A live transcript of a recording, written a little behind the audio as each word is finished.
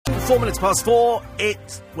4 minutes past 4.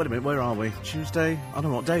 It's... Wait a minute, where are we? Tuesday? I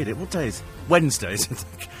don't know what day it is. What day is it? Wednesday, is it? I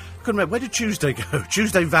couldn't remember. Where did Tuesday go?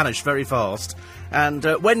 Tuesday vanished very fast. And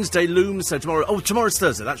Wednesday looms, so tomorrow... Oh, tomorrow's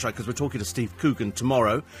Thursday, that's right, because we're talking to Steve Coogan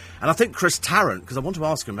tomorrow. And I think Chris Tarrant, because I want to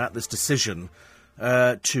ask him about this decision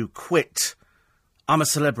to quit... I'm a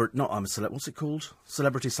celebrity... Not I'm a celebrity... What's it called?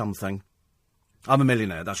 Celebrity something. I'm a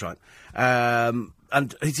millionaire, that's right.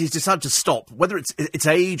 And he's decided to stop. Whether it's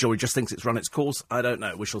age or he just thinks it's run its course, I don't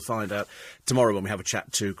know. We shall find out tomorrow when we have a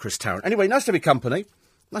chat to Chris Tarrant. Anyway, nice to be company.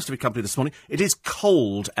 Nice to be company this morning. It is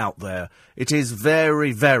cold out there. It is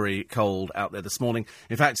very, very cold out there this morning.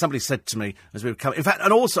 In fact, somebody said to me as we were coming... In fact,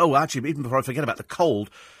 and also, actually, even before I forget about the cold...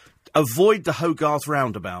 Avoid the Hogarth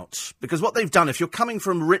roundabout. Because what they've done, if you're coming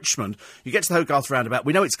from Richmond, you get to the Hogarth roundabout,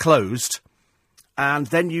 we know it's closed, and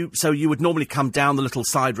then you would normally come down the little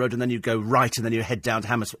side road, and then you go right, and then you head down to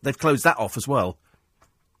Hammersmith. They've closed that off as well.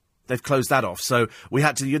 They've closed that off. So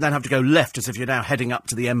you then have to go left as if you're now heading up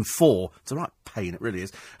to the M4. It's a right pain, it really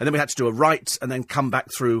is. And then we had to do a right, and then come back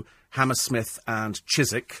through Hammersmith and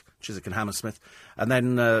Chiswick and Hammersmith, and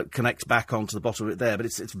then connect back onto the bottom of it there. But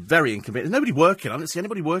it's very inconvenient. There's nobody working. I don't see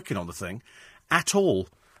anybody working on the thing at all,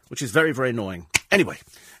 which is very, very annoying. Anyway,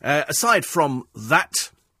 aside from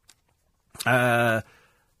that, I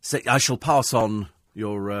shall pass on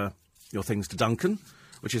your things to Duncan,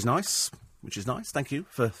 which is nice. Thank you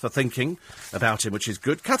for thinking about him, which is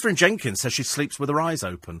good. Catherine Jenkins says she sleeps with her eyes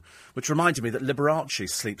open, which reminded me that Liberace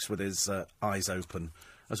sleeps with his eyes open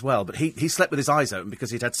as well. But he slept with his eyes open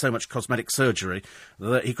because he'd had so much cosmetic surgery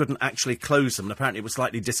that he couldn't actually close them. And apparently it was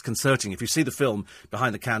slightly disconcerting. If you see the film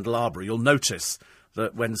Behind the Candelabra, you'll notice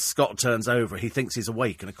that when Scott turns over, he thinks he's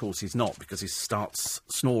awake, and of course he's not, because he starts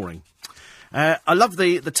snoring. I love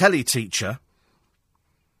the telly teacher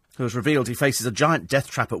who has revealed he faces a giant death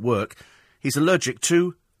trap at work. He's allergic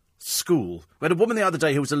to school. We had a woman the other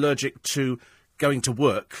day who was allergic to going to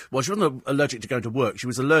work. Well, she wasn't allergic to going to work. She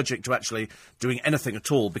was allergic to actually doing anything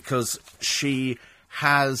at all because she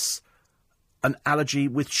has an allergy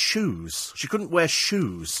with shoes. She couldn't wear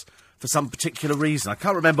shoes for some particular reason. I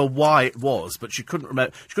can't remember why it was, but she couldn't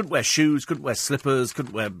wear shoes, couldn't wear slippers,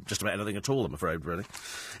 couldn't wear just about anything at all, I'm afraid, really.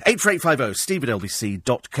 84850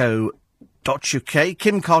 steve@lbc.co.uk.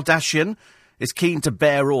 Kim Kardashian is keen to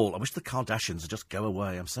bear all. I wish the Kardashians would just go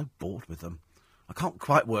away. I'm so bored with them. I can't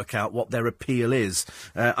quite work out what their appeal is.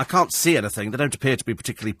 I can't see anything. They don't appear to be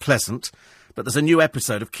particularly pleasant. But there's a new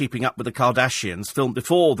episode of Keeping Up with the Kardashians, filmed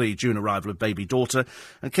before the June arrival of baby daughter.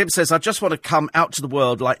 And Kim says, I just want to come out to the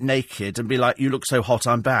world, like, naked and be like, you look so hot,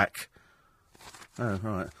 I'm back. Oh,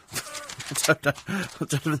 right. I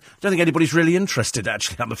don't think anybody's really interested,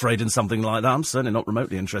 actually, I'm afraid, in something like that. I'm certainly not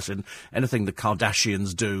remotely interested in anything the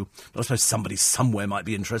Kardashians do. But I suppose somebody somewhere might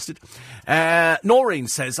be interested. Noreen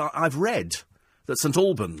says, I've read that St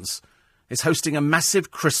Albans is hosting a massive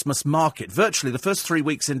Christmas market, virtually the first 3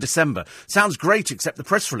 weeks in December. Sounds great, except the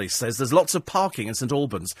press release says there's lots of parking in St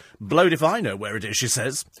Albans. Blowed if I know where it is, she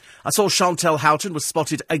says. I saw Chantel Houghton was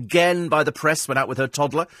spotted again by the press, went out with her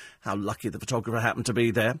toddler. How lucky the photographer happened to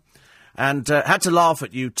be there. And had to laugh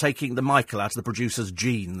at you taking the Michael out of the producer's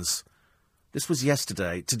jeans. This was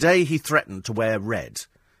yesterday. Today he threatened to wear red,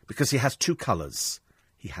 because he has two colours.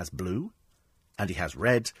 He has blue, and he has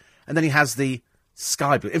red, and then he has the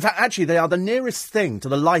sky blue. In fact, actually, they are the nearest thing to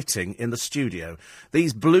the lighting in the studio.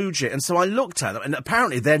 These blue jeans. And so I looked at them, and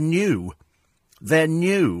apparently they're new. They're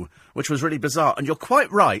new, which was really bizarre. And you're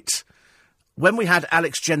quite right. When we had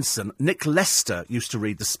Alex Jensen, Nick Lester used to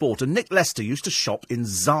read The Sport, and Nick Lester used to shop in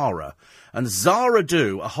Zara. And Zara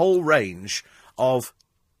do a whole range of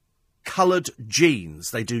coloured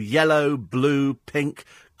jeans. They do yellow, blue, pink,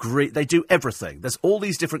 green. They do everything. There's all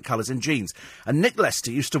these different colours in jeans. And Nick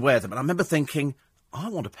Lester used to wear them. And I remember thinking, I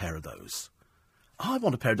want a pair of those. I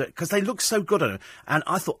want a pair of those, because they look so good on him. And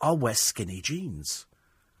I thought, I'll wear skinny jeans.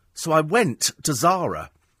 So I went to Zara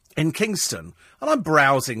in Kingston, and I'm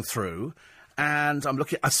browsing through, and I'm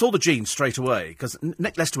looking. I saw the jeans straight away, because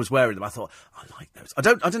Nick Lester was wearing them. I thought, I like those. I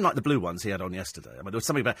didn't like the blue ones he had on yesterday. I mean, there was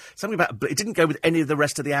something about it didn't go with any of the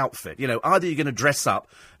rest of the outfit. You know, either you're going to dress up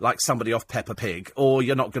like somebody off Peppa Pig, or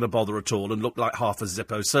you're not going to bother at all and look like half a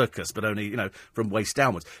Zippo circus, but only, you know, from waist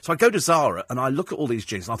downwards. So I go to Zara, and I look at all these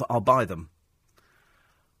jeans, and I thought, I'll buy them.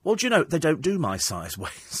 Well, do you know, they don't do my size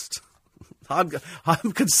waist. I'm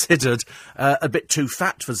considered a bit too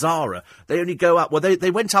fat for Zara. They only go up... Well,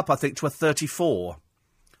 they went up, I think, to a 34.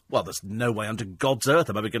 Well, there's no way under God's earth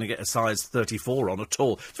am I ever going to get a size 34 on at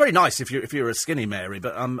all. It's very nice if you're a skinny Mary,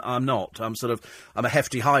 but I'm not. I'm a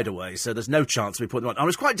hefty hideaway, so there's no chance of me putting them on. I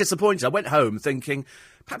was quite disappointed. I went home thinking,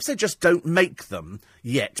 perhaps they just don't make them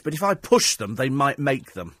yet, but if I push them, they might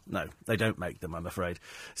make them. No, they don't make them, I'm afraid.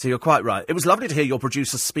 So you're quite right. It was lovely to hear your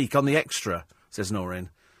producer speak on the extra, says Noreen.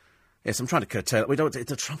 Yes, I'm trying to curtail.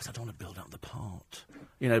 The trouble is I don't want to build up the part.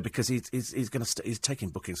 You know, because he's taking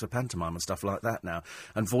bookings for pantomime and stuff like that now,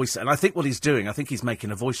 and voice. And I think what he's doing, I think he's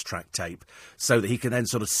making a voice track tape so that he can then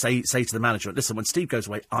sort of say to the manager, listen, when Steve goes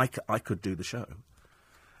away, I could do the show.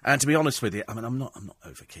 And to be honest with you, I mean, I'm not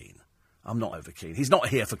over keen. I'm not over keen. He's not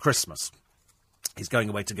here for Christmas. He's going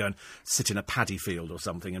away to go and sit in a paddy field or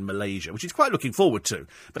something in Malaysia, which he's quite looking forward to.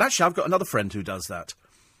 But actually, I've got another friend who does that,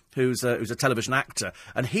 who's a television actor,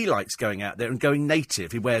 and he likes going out there and going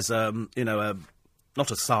native. He wears, not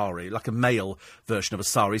a sari, like a male version of a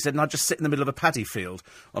sari. He said, and I just sit in the middle of a paddy field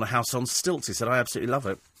on a house on stilts. He said, I absolutely love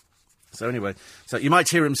it. So anyway, so you might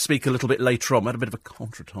hear him speak a little bit later on. I had a bit of a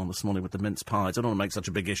contretemps this morning with the mince pies. I don't want to make such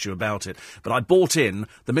a big issue about it. But I bought in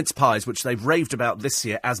the mince pies, which they've raved about this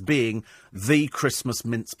year as being the Christmas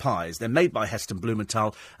mince pies. They're made by Heston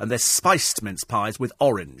Blumenthal, and they're spiced mince pies with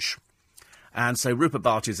orange. And so Rupert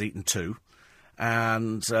Barty's eaten two,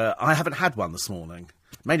 and I haven't had one this morning.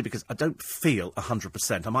 Mainly because I don't feel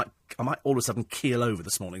 100%. I might all of a sudden keel over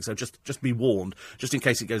this morning, so just be warned. Just in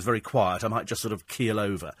case it goes very quiet, I might just sort of keel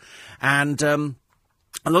over. And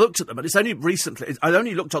I looked at them, but it's only recently... I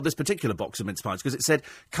only looked at this particular box of mince pies because it said,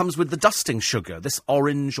 comes with the dusting sugar, this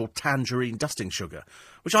orange or tangerine dusting sugar,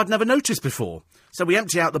 which I'd never noticed before. So we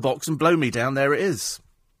empty out the box and blow me down, there it is.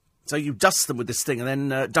 So you dust them with this thing,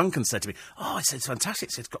 and then Duncan said to me, oh, it's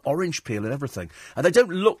fantastic, it's got orange peel and everything. And they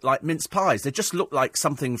don't look like mince pies, they just look like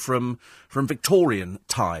something from Victorian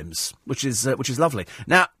times, which is lovely.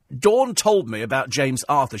 Now, Dawn told me about James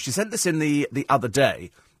Arthur. She sent this in the other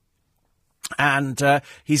day, and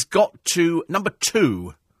he's got to number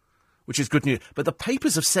 2, which is good news. But the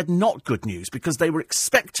papers have said not good news, because they were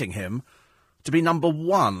expecting him to be number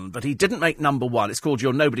 1, but he didn't make number 1. It's called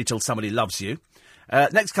You're Nobody Till Somebody Loves You.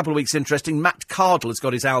 Next couple of weeks, interesting. Matt Cardle has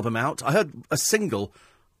got his album out. I heard a single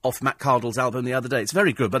off Matt Cardle's album the other day. It's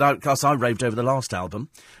very good, but I raved over the last album.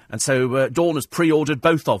 And so Dawn has pre-ordered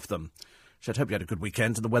both of them. She said, hope you had a good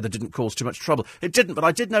weekend and the weather didn't cause too much trouble. It didn't, but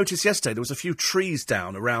I did notice yesterday there was a few trees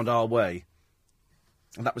down around our way.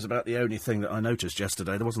 And that was about the only thing that I noticed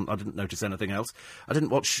yesterday. I didn't notice anything else. Did I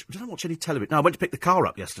watch any television? No, I went to pick the car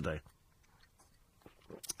up yesterday.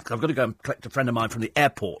 I've got to go and collect a friend of mine from the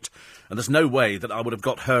airport, and there's no way that I would have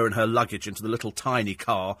got her and her luggage into the little tiny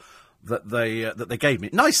car that they gave me.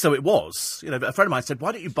 Nice though it was. You know, a friend of mine said,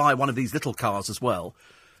 why don't you buy one of these little cars as well?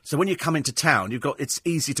 So when you come into town, it's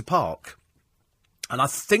easy to park. And I'm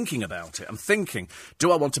thinking about it. I'm thinking,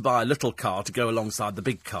 do I want to buy a little car to go alongside the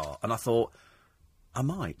big car? And I thought, I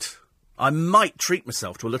might treat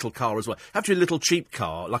myself to a little car as well. Have to be a little cheap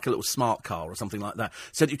car, like a little smart car or something like that,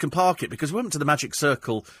 so that you can park it. Because we went to the Magic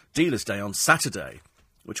Circle Dealers Day on Saturday,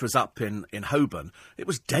 which was up in Holborn. It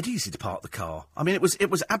was dead easy to park the car. I mean, it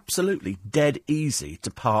was absolutely dead easy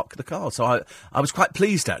to park the car. So I was quite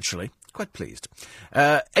pleased, actually. Quite pleased.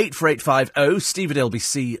 84850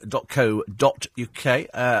 steve@lbc.co.uk.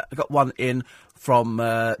 I got one in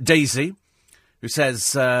from Daisy, who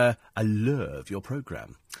says, I love your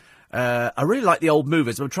programme. I really like the old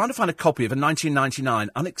movies, but I'm trying to find a copy of a 1999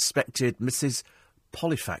 Unexpected Mrs.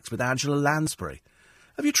 Polyfax with Angela Lansbury.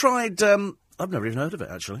 Have you tried... I've never even heard of it,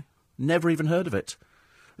 actually. Never even heard of it.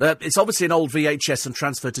 It's obviously an old VHS and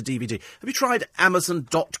transferred to DVD. Have you tried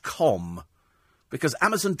Amazon.com? Because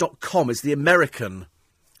Amazon.com is the American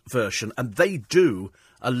version, and they do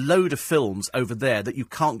a load of films over there that you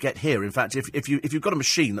can't get here. In fact, if you've got a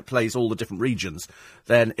machine that plays all the different regions,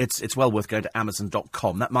 then it's well worth going to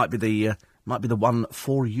Amazon.com. That might be the one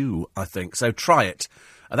for you, I think. So try it.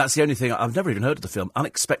 And that's the only thing. I've never even heard of the film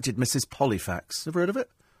Unexpected Mrs. Polyfax. Ever heard of it?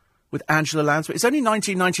 With Angela Lansbury. It's only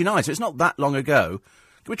 1999, so it's not that long ago.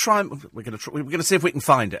 Can we try? We're going to see if we can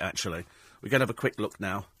find it. Actually, we're going to have a quick look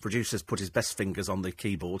now. Producer's put his best fingers on the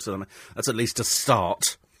keyboard, so that's at least a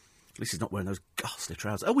start. At least he's not wearing those ghastly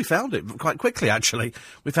trousers. Oh, we found it quite quickly, actually.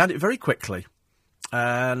 We found it very quickly.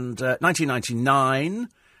 And 1999.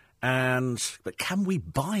 But can we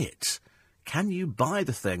buy it? Can you buy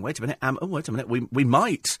the thing? Wait a minute. Wait a minute. We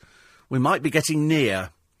might. We might be getting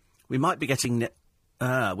near. We might be getting near.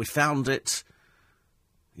 We found it.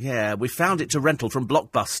 Yeah, we found it to rental from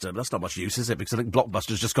Blockbuster. But that's not much use, is it? Because I think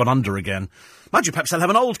Blockbuster's just gone under again. Mind you, perhaps they'll have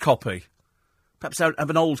an old copy. Perhaps they'll have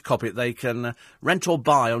an old copy that they can rent or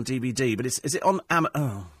buy on DVD. But is it on Amazon?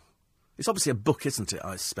 Oh. It's obviously a book, isn't it,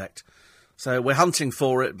 I suspect? So we're hunting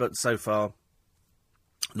for it, but so far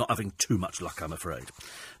not having too much luck, I'm afraid.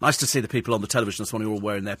 Nice to see the people on the television this morning all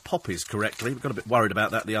wearing their poppies correctly. We got a bit worried about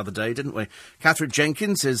that the other day, didn't we? Catherine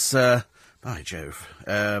Jenkins is, by Jove,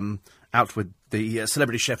 out with the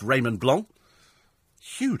celebrity chef Raymond Blanc.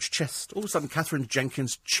 Huge chest. All of a sudden, Catherine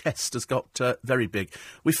Jenkins' chest has got very big.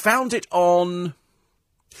 We found it on...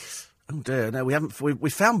 Oh, dear, no, we haven't... We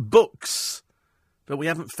found books, but we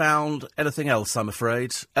haven't found anything else, I'm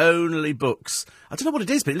afraid. Only books. I don't know what it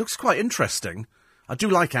is, but it looks quite interesting. I do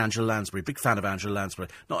like Angela Lansbury, big fan of Angela Lansbury.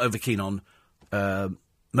 Not over keen on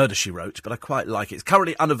Murder, She Wrote, but I quite like it. It's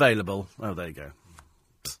currently unavailable. Oh, there you go.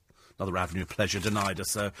 Another avenue of pleasure denied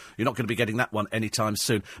us, so you're not going to be getting that one anytime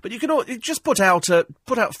soon. But you just put out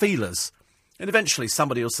feelers, and eventually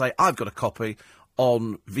somebody will say, I've got a copy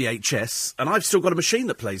on VHS, and I've still got a machine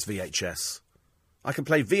that plays VHS. I can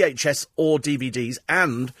play VHS or DVDs,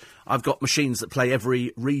 and I've got machines that play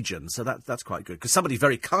every region, so that's quite good. Because somebody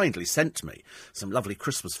very kindly sent me some lovely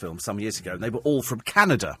Christmas films some years ago, and they were all from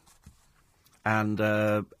Canada. And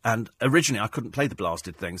originally I couldn't play the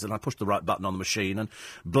blasted things, and I pushed the right button on the machine, and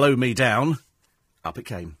blow me down, up it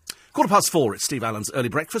came. 4:15, it's Steve Allen's Early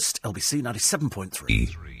Breakfast, LBC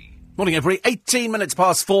 97.3. Morning, everybody. 18 minutes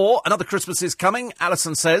past 4. Another Christmas is coming,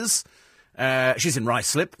 Alison says. She's in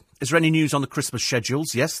Ruislip. Is there any news on the Christmas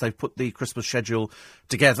schedules? Yes, they've put the Christmas schedule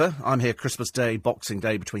together. I'm here Christmas Day, Boxing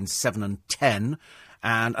Day between 7 and 10.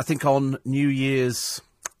 And I think on New Year's...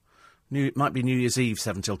 It might be New Year's Eve,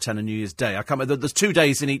 7 till 10, and New Year's Day. I can't remember. There's 2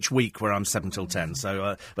 days in each week where I'm 7 till 10,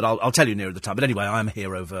 so, but I'll tell you nearer the time. But anyway, I'm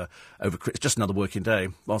here over just another working day,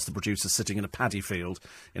 whilst the producer's sitting in a paddy field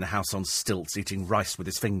in a house on stilts, eating rice with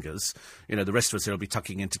his fingers. You know, the rest of us here will be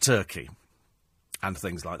tucking into turkey and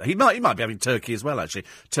things like that. He might be having turkey as well, actually.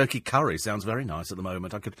 Turkey curry sounds very nice at the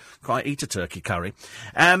moment. I could quite eat a turkey curry.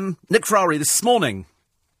 Nick Ferrari this morning.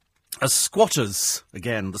 As squatters,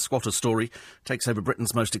 again, the squatter story, takes over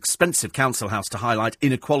Britain's most expensive council house to highlight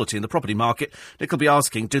inequality in the property market, Nick will be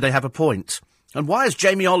asking, do they have a point? And why has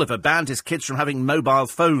Jamie Oliver banned his kids from having mobile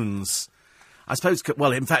phones? I suppose,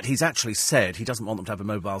 well, in fact, he's actually said he doesn't want them to have a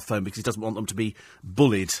mobile phone because he doesn't want them to be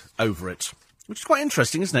bullied over it. Which is quite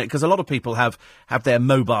interesting, isn't it? Because a lot of people have their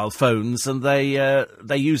mobile phones and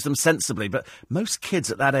they use them sensibly, but most kids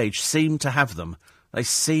at that age seem to have them. They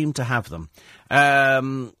seem to have them.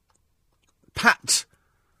 Pat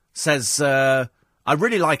says, I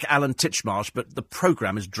really like Alan Titchmarsh, but the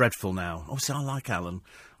programme is dreadful now. Obviously, I like Alan.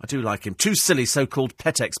 I do like him. Two silly so-called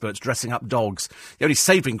pet experts dressing up dogs. The only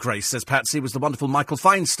saving grace, says Patsy, was the wonderful Michael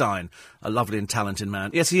Feinstein, a lovely and talented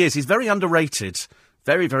man. Yes, he is. He's very underrated.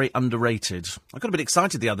 Very, very underrated. I got a bit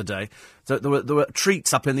excited the other day. There were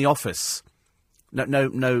treats up in the office.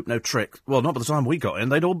 No trick. Well, not by the time we got in.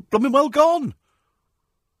 They'd all blooming well gone.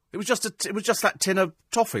 It was just that tin of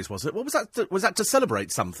toffees, was it? What was that? Was that to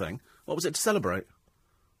celebrate something? What was it to celebrate?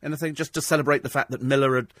 Anything just to celebrate the fact that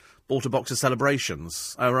Miller had bought a box of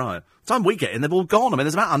Celebrations? Oh, right. The time we get in, they've all gone. I mean,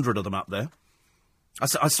 there's about 100 of them up there. I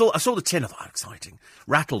saw the tin. I thought, exciting.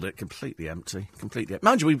 Rattled it, completely empty. Completely empty.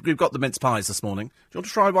 Mind you, we've got the mince pies this morning. Do you want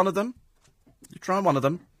to try one of them? You try one of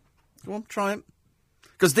them. Go on, try it.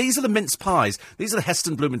 Because these are the mince pies. These are the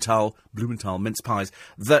Heston Blumenthal mince pies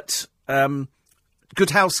that...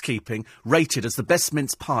 Good Housekeeping rated as the best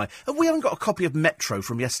mince pie. And we haven't got a copy of Metro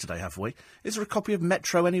from yesterday, have we? Is there a copy of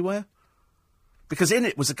Metro anywhere? Because in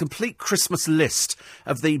it was a complete Christmas list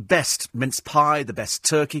of the best mince pie, the best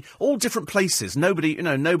turkey, all different places.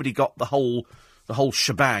 Nobody got the whole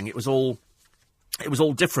shebang. It was all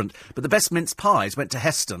different. But the best mince pies went to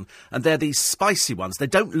Heston, and they're these spicy ones. They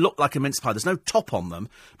don't look like a mince pie. There's no top on them,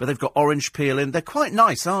 but they've got orange peel in. They're quite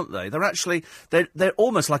nice, aren't they? They're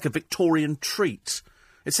almost like a Victorian treat.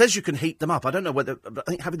 It says you can heat them up. I don't know whether... I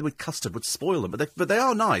think having them with custard would spoil them, but they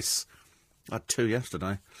are nice. I had 2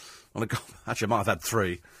 yesterday. Actually, I might have had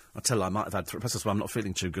 3. I'll tell you, I might have had 3. That's why I'm not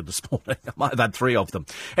feeling too good this morning. I might have had 3 of them.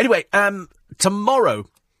 Anyway, tomorrow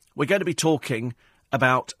we're going to be talking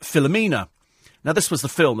about Philomena. Now, this was the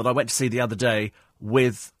film that I went to see the other day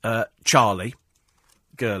with Charlie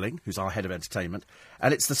Girling, who's our head of entertainment,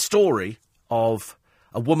 and it's the story of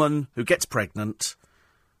a woman who gets pregnant.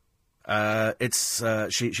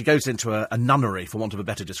 She goes into a nunnery, for want of a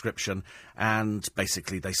better description, and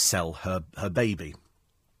basically they sell her baby.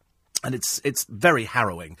 And it's very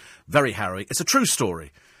harrowing, very harrowing. It's a true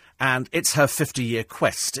story. And it's her 50-year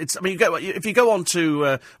quest. If you go on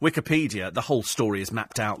to Wikipedia, the whole story is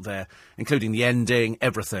mapped out there, including the ending,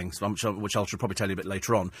 everything, which I should probably tell you a bit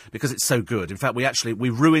later on, because it's so good. In fact, we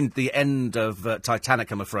ruined the end of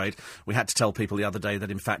Titanic, I'm afraid. We had to tell people the other day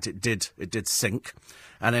that, in fact, it did sink.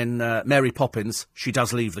 And in Mary Poppins, she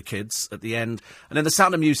does leave the kids at the end. And in The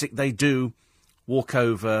Sound of Music, they do walk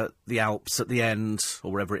over the Alps at the end,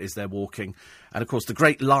 or wherever it is they're walking. And, of course, the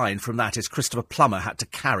great line from that is Christopher Plummer had to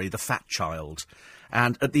carry the fat child.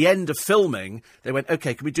 And at the end of filming, they went,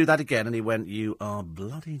 OK, can we do that again? And he went, you are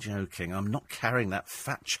bloody joking. I'm not carrying that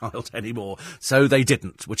fat child anymore. So they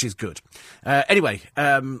didn't, which is good. Anyway,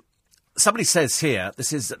 somebody says here,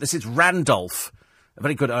 this is Randolph, a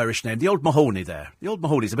very good Irish name. The Old Mahoney there. The Old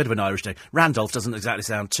Mahoney's a bit of an Irish name. Randolph doesn't exactly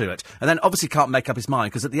sound to it. And then obviously can't make up his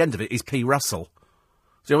mind, because at the end of it, he's P. Russell.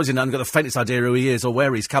 So he obviously hasn't got the faintest idea who he is or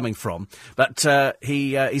where he's coming from. But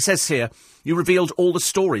he says here, you revealed all the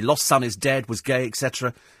story. Lost son is dead, was gay,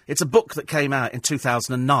 etc. It's a book that came out in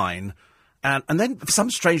 2009. And then, for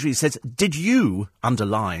some strange reason, he says, did you,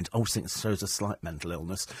 underlined, I always think it shows a slight mental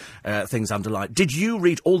illness, things underlined, did you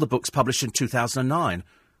read all the books published in 2009?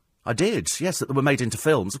 I did, yes, that were made into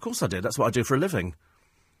films. Of course I did. That's what I do for a living.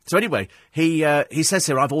 So anyway, he says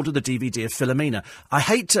here, I've ordered the DVD of Philomena. I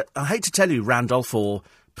hate to tell you, Randolph or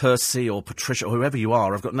Percy or Patricia or whoever you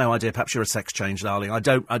are, I've got no idea. Perhaps you're a sex change, darling. I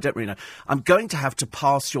don't really know. I'm going to have to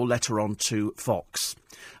pass your letter on to Fox.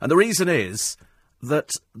 And the reason is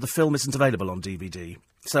that the film isn't available on DVD.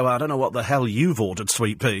 So I don't know what the hell you've ordered,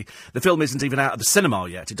 Sweet Pea. The film isn't even out of the cinema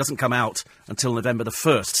yet. It doesn't come out until November the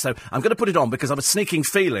 1st. So I'm going to put it on because I have a sneaking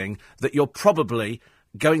feeling that you're probably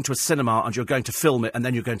going to a cinema and you're going to film it and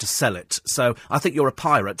then you're going to sell it. So I think you're a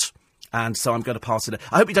pirate, and so I'm going to pass it.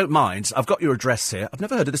 I hope you don't mind. I've got your address here. I've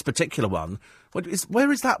never heard of this particular one.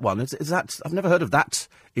 Where is that one? Is that... I've never heard of that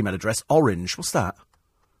email address. Orange. What's that?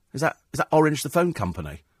 Is that Orange, the phone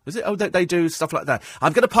company? Is it? Oh, they do stuff like that.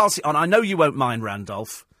 I'm going to pass it on. I know you won't mind,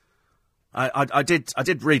 Randolph. I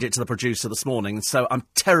did read it to the producer this morning, so I'm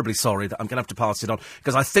terribly sorry that I'm going to have to pass it on,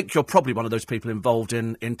 because I think you're probably one of those people involved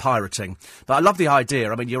in pirating. But I love the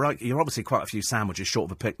idea. I mean, you're obviously quite a few sandwiches short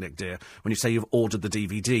of a picnic, dear, when you say you've ordered the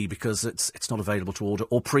DVD, because it's not available to order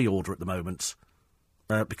or pre-order at the moment.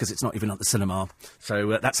 Because it's not even at the cinema.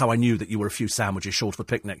 So that's how I knew that you were a few sandwiches short of a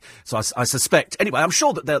picnic. So I suspect... Anyway, I'm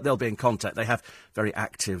sure that they'll be in contact. They have very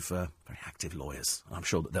active lawyers. I'm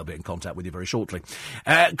sure that they'll be in contact with you very shortly.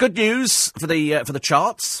 Good news for the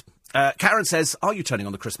charts. Karen says, are you turning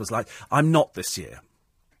on the Christmas light? I'm not this year.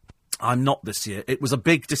 It was a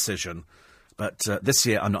big decision. But this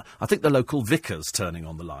year, I'm not. I think the local vicar's turning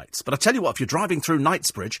on the lights. But I tell you what, if you're driving through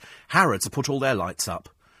Knightsbridge, Harrods have put all their lights up.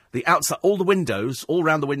 The outside, all the windows, all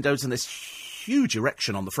round the windows, and this huge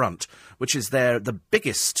erection on the front, which is the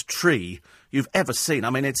biggest tree you've ever seen. I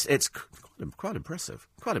mean, it's quite impressive,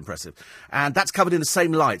 And that's covered in the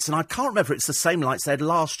same lights, and I can't remember if it's the same lights they had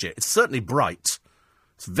last year. It's certainly bright.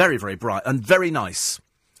 It's very, very bright and very nice.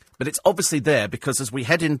 But it's obviously there because as we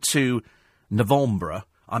head into November,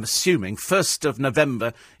 I'm assuming 1st of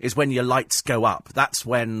November is when your lights go up. That's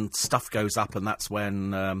when stuff goes up, and that's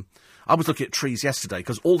when... I was looking at trees yesterday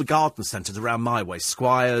because all the garden centres around my way,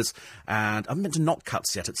 Squires, and I haven't been to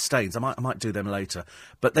Knockcuts yet at Staines. I might do them later.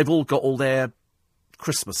 But they've all got all their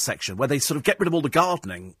Christmas section where they sort of get rid of all the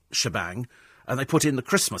gardening shebang and they put in the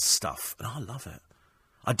Christmas stuff. And I love it.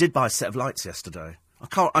 I did buy a set of lights yesterday.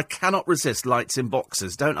 I cannot resist lights in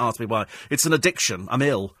boxes. Don't ask me why. It's an addiction. I'm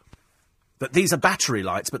ill. But these are battery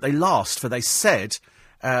lights, but they last for, they said,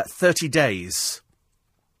 30 days.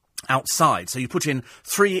 Outside. So you put in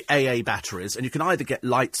 3 AA batteries and you can either get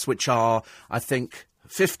lights which are, I think,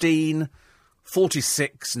 15,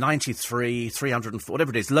 46, 93, 304,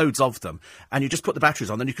 whatever it is, loads of them. And you just put the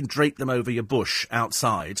batteries on, then you can drape them over your bush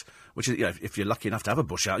outside, which is, if you're lucky enough to have a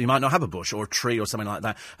bush out, you might not have a bush or a tree or something like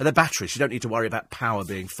that. And they're batteries. You don't need to worry about power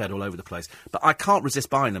being fed all over the place. But I can't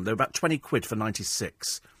resist buying them. They're about 20 quid for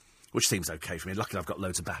 96. Which seems okay for me. Luckily, I've got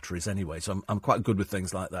loads of batteries anyway, so I'm quite good with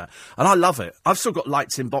things like that. And I love it. I've still got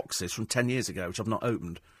lights in boxes from 10 years ago, which I've not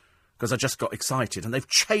opened, because I just got excited. And they've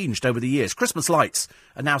changed over the years. Christmas lights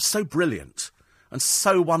are now so brilliant and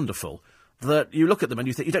so wonderful that you look at them and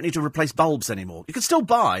you think you don't need to replace bulbs anymore. You can still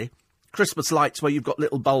buy Christmas lights where you've got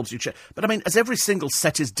little bulbs you check. But, I mean, as every single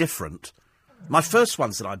set is different, my first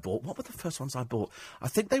ones that I bought, what were the first ones I bought? I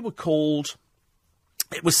think they were called...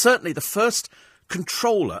 It was certainly the first...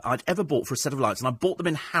 controller I'd ever bought for a set of lights, and I bought them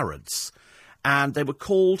in Harrods, and they were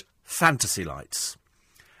called fantasy lights.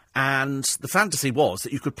 And the fantasy was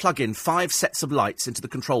that you could plug in 5 sets of lights into the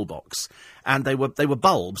control box, and they were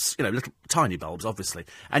bulbs, little tiny bulbs, obviously,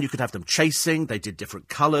 and you could have them chasing. They did different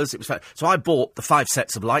colours. It was so I bought the 5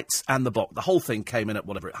 sets of lights and the box. The whole thing came in at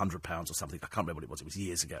 £100 or something. I can't remember what it was. It was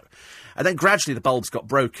years ago, and then gradually the bulbs got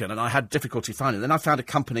broken, and I had difficulty finding them. Then I found a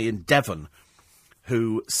company in Devon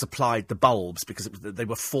who supplied the bulbs because they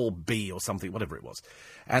were 4B or something, whatever it was.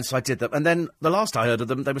 And so I did them. And then the last I heard of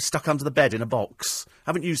them, they were stuck under the bed in a box.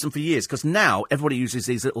 Haven't used them for years because now everybody uses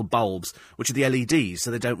these little bulbs, which are the LEDs,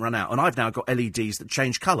 so they don't run out. And I've now got LEDs that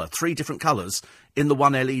change colour, 3 different colours in the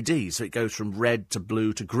one LED. So it goes from red to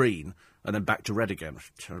blue to green and then back to red again.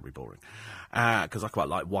 Terribly boring. Because I quite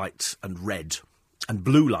like white and red. And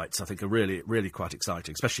blue lights, I think, are really, really quite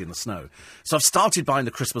exciting, especially in the snow. So I've started buying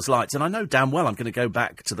the Christmas lights, and I know damn well I'm going to go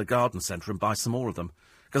back to the garden centre and buy some more of them.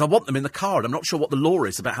 Because I want them in the car, and I'm not sure what the law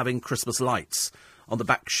is about having Christmas lights on the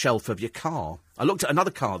back shelf of your car. I looked at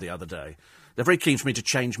another car the other day. They're very keen for me to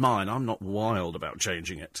change mine. I'm not wild about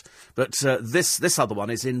changing it. But this other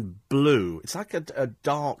one is in blue. It's like a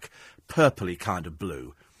dark purpley kind of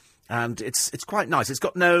blue. And it's quite nice. It's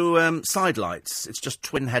got no side lights. It's just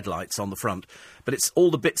twin headlights on the front. But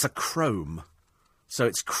all the bits are chrome. So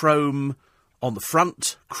it's chrome on the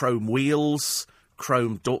front, chrome wheels,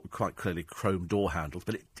 chrome door, quite clearly chrome door handles.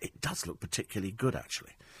 But it does look particularly good,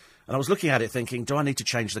 actually. And I was looking at it thinking, do I need to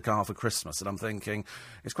change the car for Christmas? And I'm thinking,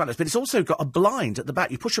 it's quite nice. But it's also got a blind at the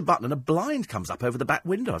back. You push a button and a blind comes up over the back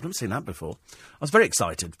window. I've never seen that before. I was very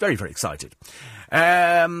excited. Very, very excited.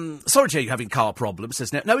 Sorry to hear you having car problems,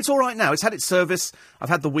 says Nick. No, it's all right now. It's had its service. I've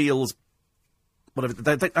had the wheels, whatever.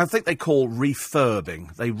 I think they call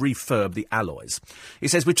refurbing. They refurb the alloys. He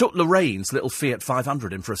says, we took Lorraine's little Fiat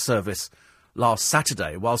 500 in for a service last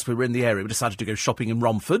Saturday. Whilst we were in the area, we decided to go shopping in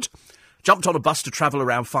Romford. Jumped on a bus to travel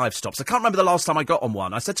around 5 stops. I can't remember the last time I got on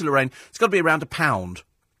one. I said to Lorraine, it's got to be around £1.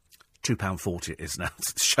 £2.40 it is now.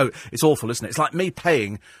 It's awful, isn't it? It's like me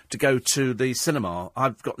paying to go to the cinema.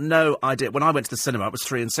 I've got no idea. When I went to the cinema, it was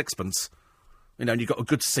 3 and 6pence. And you've got a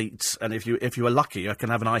good seat, and if you were lucky, you can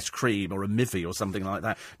have an ice cream or a mivvy or something like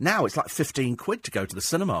that. Now it's like £15 to go to the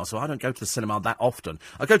cinema, so I don't go to the cinema that often.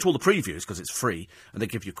 I go to all the previews because it's free, and they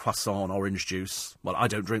give you croissant, orange juice. Well, I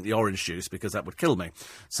don't drink the orange juice because that would kill me,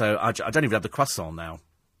 so I don't even have the croissant now.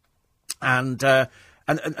 And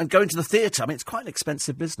going to the theatre, I mean, it's quite an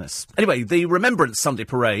expensive business. Anyway, the Remembrance Sunday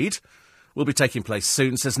Parade will be taking place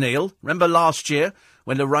soon, says Neil. Remember last year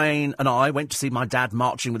when Lorraine and I went to see my dad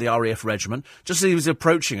marching with the RAF regiment? Just as he was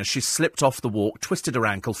approaching us, she slipped off the walk, twisted her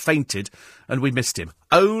ankle, fainted, and we missed him.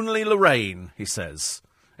 Only Lorraine, he says.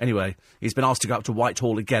 Anyway, he's been asked to go up to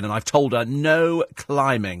Whitehall again, and I've told her no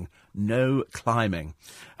climbing. No climbing.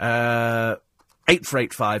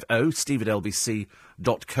 84850, steve at lbc.co.uk.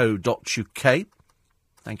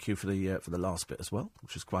 Thank you for the last bit as well,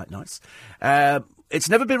 which is quite nice. It's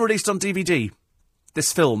never been released on DVD,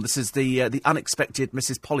 this film. This is the unexpected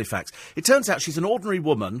Mrs. Polyfax. It turns out she's an ordinary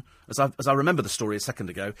woman, as I remember the story a second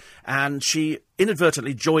ago, and she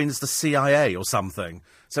inadvertently joins the CIA or something.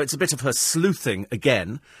 So it's a bit of her sleuthing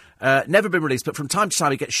again. Never been released, but from time to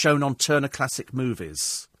time it gets shown on Turner Classic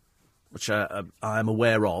Movies, which I am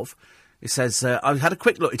aware of. It says, I had a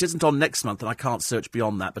quick look. It isn't on next month, and I can't search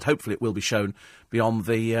beyond that, but hopefully it will be shown beyond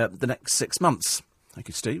the next 6 months. Thank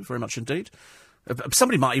you, Steve, very much indeed.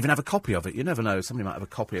 Somebody might even have a copy of it. You never know. Somebody might have a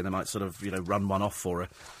copy, and they might sort of, run one off for her.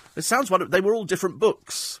 It sounds they were all different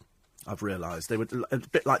books, I've realised. They were a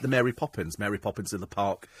bit like the Mary Poppins. Mary Poppins in the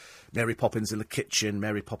park, Mary Poppins in the kitchen,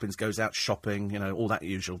 Mary Poppins goes out shopping, all that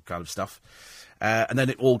usual kind of stuff. And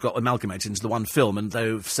then it all got amalgamated into the one film. And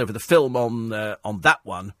so for the film on that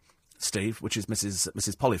one, Steve, which is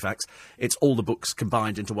Mrs. Polyfax, it's all the books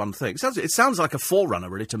combined into one thing. It sounds like a forerunner,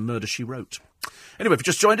 really, to Murder, She Wrote. Anyway, if you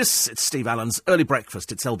just joined us, it's Steve Allen's Early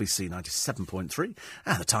Breakfast. It's LBC 97.3,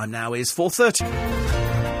 and the time now is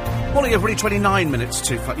 4:30. Morning, everybody, 29 minutes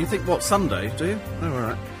to 5. You think, what, Sunday, do you? Oh, all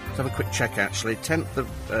right. Let's have a quick check, actually. 10th of...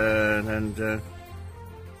 I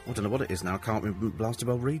don't know what it is now. I can't blasted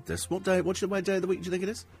well read this. What day of the week do you think it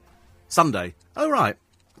is? Sunday. Oh, right.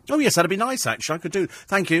 Oh, yes, that'd be nice, actually. I could do...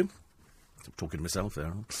 Thank you. I'm talking to myself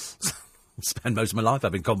there. Spend most of my life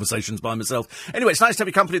having conversations by myself. Anyway, it's nice to have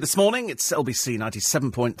your company this morning. It's LBC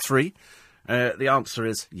 97.3. The answer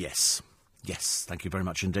is yes. Yes, thank you very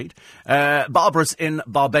much indeed. Barbara's in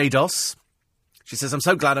Barbados. She says, I'm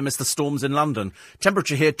so glad I missed the storms in London.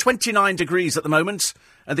 Temperature here, 29 degrees at the moment.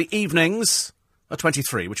 And the evenings are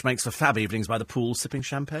 23, which makes for fab evenings by the pool sipping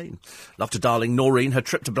champagne. Love to darling Noreen. Her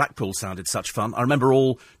trip to Blackpool sounded such fun. I remember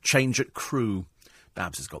all change at Crewe.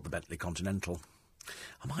 Babs has got the Bentley Continental.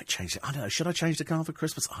 I might change it. I don't know. Should I change the car for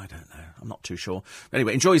Christmas? I don't know. I'm not too sure.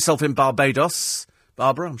 Anyway, enjoy yourself in Barbados.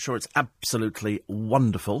 Barbara. I'm sure it's absolutely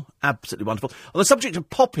wonderful. Absolutely wonderful. On the subject of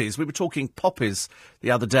poppies, we were talking poppies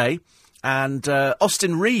the other day, and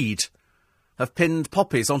Austin Reed have pinned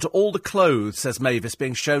poppies onto all the clothes, says Mavis,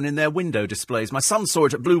 being shown in their window displays. My son saw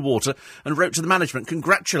it at Blue Water and wrote to the management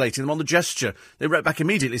congratulating them on the gesture. They wrote back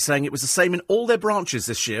immediately saying it was the same in all their branches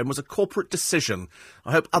this year and was a corporate decision.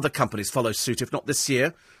 I hope other companies follow suit, if not this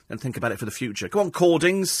year, then think about it for the future. Go on,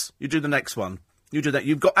 Cordings, you do the next one. You do that.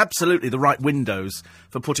 You've got absolutely the right windows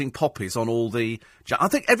for putting poppies on all the... I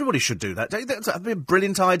think everybody should do that. Don't you think that'd be a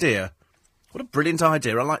brilliant idea? What a brilliant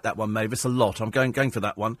idea. I like that one, Mavis, a lot. I'm going for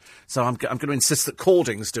that one. So I'm going to insist that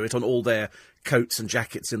Cordings do it on all their coats and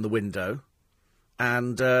jackets in the window.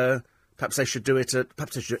 And perhaps they should do it at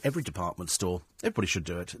every department store. Everybody should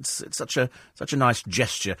do it. It's such a nice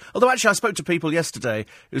gesture. Although, actually, I spoke to people yesterday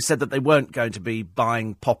who said that they weren't going to be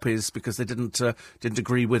buying poppies because they didn't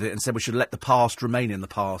agree with it and said we should let the past remain in the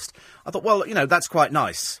past. I thought, well, that's quite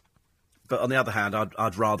nice. But on the other hand,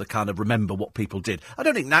 I'd rather kind of remember what people did. I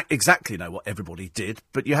don't exactly know what everybody did,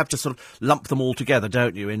 but you have to sort of lump them all together,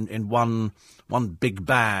 don't you, in one big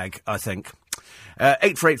bag, I think.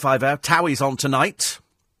 84850, Towie's on tonight.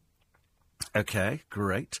 OK,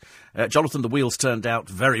 great. Jonathan, the wheels turned out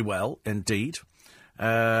very well, indeed.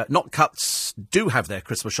 Not Cuts do have their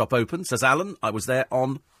Christmas shop open, says Alan. I was there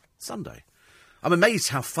on Sunday. I'm amazed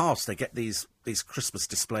how fast they get these Christmas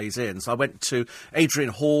displays in. So I went to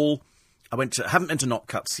Adrian Hall. Haven't been to Not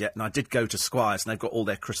Cuts yet, and I did go to Squires, and they've got all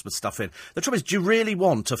their Christmas stuff in. The trouble is, do you really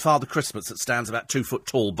want a Father Christmas that stands about 2 foot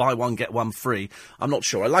tall, buy one, get one free? I'm not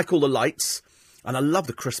sure. I like all the lights, and I love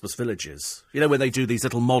the Christmas villages. You know, when they do these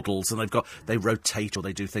little models, and they rotate, or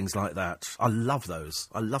they do things like that. I love those.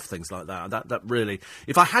 I love things like that. That really...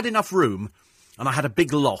 If I had enough room, and I had a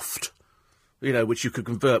big loft, which you could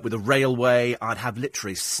convert with a railway, I'd have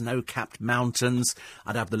literally snow-capped mountains,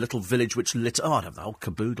 I'd have the little village which I'd have the whole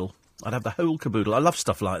caboodle. I'd have the whole caboodle. I love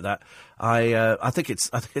stuff like that. I think it's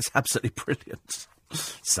absolutely brilliant.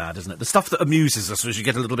 Sad, isn't it? The stuff that amuses us as you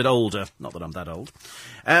get a little bit older. Not that I'm that old.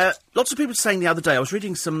 Lots of people saying the other day, I was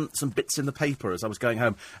reading some bits in the paper as I was going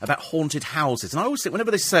home about haunted houses. And I always think, whenever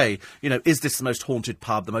they say, is this the most haunted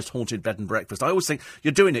pub, the most haunted bed and breakfast, I always think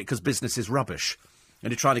you're doing it because business is rubbish. And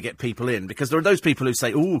you're trying to get people in, because there are those people who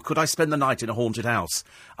say, "Ooh, could I spend the night in a haunted house?"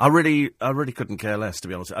 I really couldn't care less, to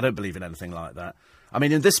be honest. I don't believe in anything like that. I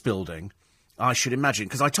mean, in this building, I should imagine,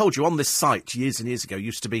 because I told you on this site years and years ago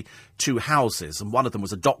used to be 2 houses, and one of them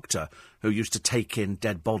was a doctor who used to take in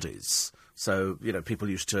dead bodies. So, people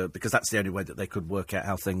used to, because that's the only way that they could work out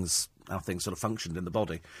how things sort of functioned in the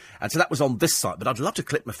body. And so that was on this site, but I'd love to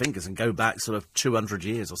clip my fingers and go back sort of 200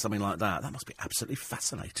 years or something like that. That must be absolutely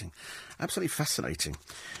fascinating. Absolutely fascinating.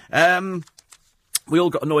 We all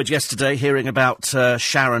got annoyed yesterday hearing about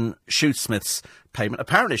Sharon Shoesmith's payment.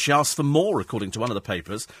 Apparently she asked for more, according to one of the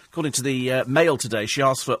papers. According to the Mail today, she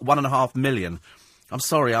asked for $1.5 million. I'm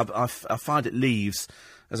sorry, I find it leaves,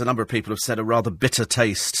 as a number of people have said, a rather bitter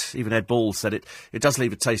taste. Even Ed Ball said it does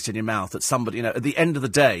leave a taste in your mouth that somebody, at the end of the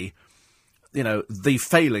day, the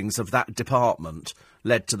failings of that department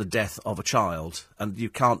led to the death of a child, and you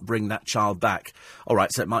can't bring that child back. All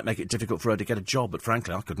right, so it might make it difficult for her to get a job, but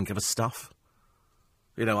frankly, I couldn't give a stuff.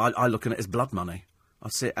 I look at it as blood money. I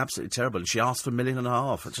see it absolutely terrible. And she asked for $1.5 million.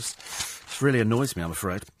 It really annoys me, I'm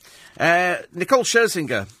afraid. Nicole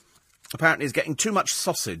Scherzinger apparently is getting too much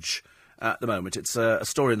sausage at the moment. It's a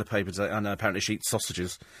story in the paper today, and apparently she eats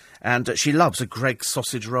sausages. And she loves a Greggs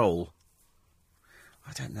sausage roll.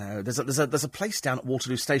 I don't know. There's a place down at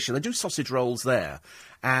Waterloo Station. They do sausage rolls there.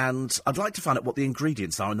 And I'd like to find out what the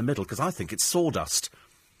ingredients are in the middle, because I think it's sawdust.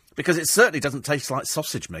 Because it certainly doesn't taste like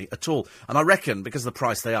sausage meat at all. And I reckon, because of the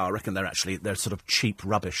price they are, I reckon they're sort of cheap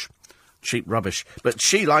rubbish. Cheap rubbish. But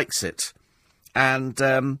she likes it. And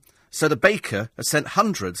so the baker has sent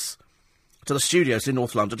hundreds to the studios in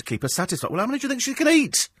North London to keep her satisfied. Well, how many do you think she can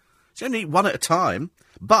eat? She only eat one at a time.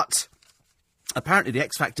 But apparently the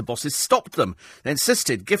X Factor bosses stopped them. They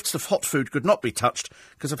insisted gifts of hot food could not be touched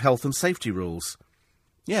because of health and safety rules.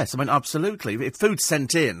 Yes, I mean, absolutely. If food's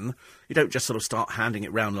sent in, you don't just sort of start handing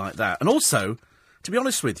it round like that. And also, to be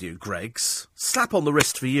honest with you, Greggs, slap on the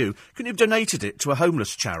wrist for you. Couldn't you have donated it to a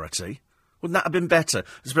homeless charity? Wouldn't that have been better?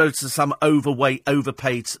 As opposed to some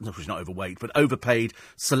overpaid, no, she's not overweight, but overpaid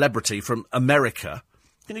celebrity from America.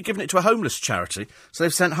 Couldn't you have given it to a homeless charity? So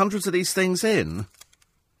they've sent hundreds of these things in.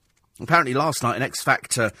 Apparently last night an X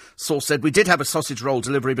Factor source said, we did have a sausage roll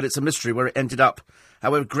delivery, but it's a mystery where it ended up.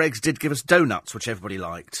 However, Greggs did give us donuts, which everybody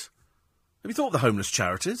liked. Have you thought of the homeless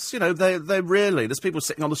charities? They really, there's people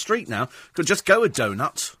sitting on the street now, could just go a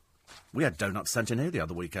donut. We had donuts sent in here the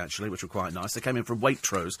other week, actually, which were quite nice. They came in from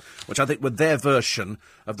Waitrose, which I think were their version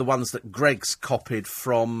of the ones that Greg's copied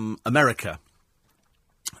from America,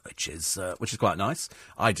 which is quite nice.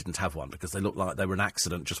 I didn't have one because they looked like they were an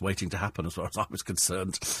accident just waiting to happen as far as I was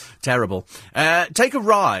concerned. Terrible. Take a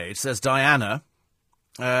ride, says Diana,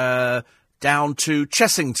 down to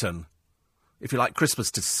Chessington. If you like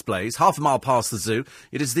Christmas displays, half a mile past the zoo,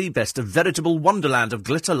 it is the best, a veritable wonderland of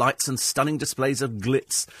glitter, lights and stunning displays of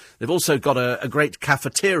glitz. They've also got a great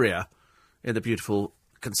cafeteria in the beautiful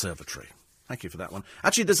conservatory. Thank you for that one.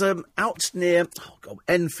 Actually, there's out near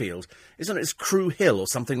Enfield, isn't it? It's Crew Hill or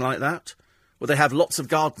something like that, where they have lots of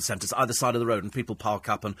garden centres either side of the road and people park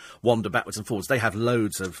up and wander backwards and forwards. They have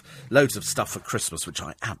loads of stuff for Christmas, which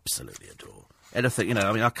I absolutely adore. Anything,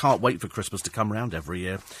 I can't wait for Christmas to come round every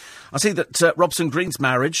year. I see that Robson Green's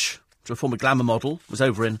marriage to a former glamour model was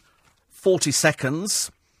over in 40 seconds.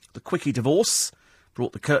 The quickie divorce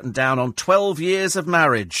brought the curtain down on 12 years of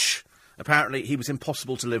marriage. Apparently, he was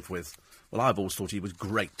impossible to live with. Well, I've always thought he was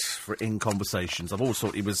great in conversations. I've always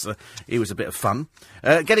thought he was a bit of fun.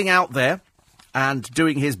 Getting out there and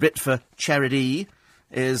doing his bit for charity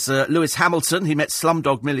is Lewis Hamilton. He met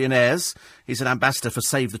Slumdog Millionaires. He's an ambassador for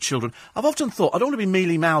Save the Children. I've often thought, I don't want to be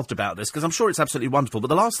mealy-mouthed about this, because I'm sure it's absolutely wonderful, but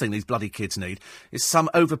the last thing these bloody kids need is some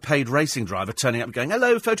overpaid racing driver turning up and going,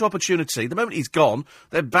 hello, photo opportunity. The moment he's gone,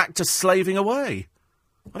 they're back to slaving away.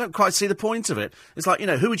 I don't quite see the point of it. It's like,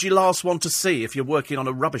 who would you last want to see if you're working on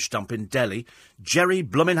a rubbish dump in Delhi? Jerry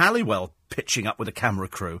Bloomin' Halliwell pitching up with a camera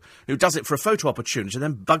crew, who does it for a photo opportunity and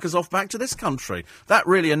then buggers off back to this country. That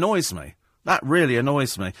really annoys me. That really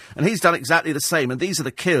annoys me. And he's done exactly the same. And these are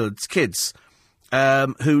the kids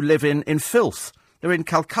who live in filth. They're in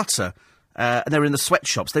Calcutta, and they're in the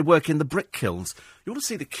sweatshops. They work in the brick kilns. You want to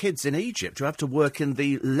see the kids in Egypt who have to work in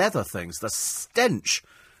the leather things. The stench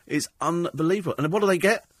is unbelievable. And what do they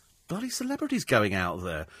get? Bloody celebrities going out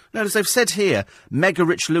there. Now, as they've said here, Mega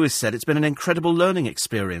Rich Lewis said it's been an incredible learning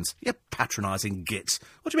experience. You patronising git.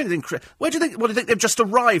 What do you mean it's incredible? What do you think they've just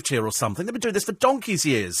arrived here or something? They've been doing this for donkey's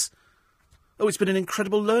years. Oh, it's been an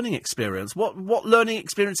incredible learning experience. What learning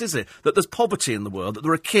experience is it? That there's poverty in the world, that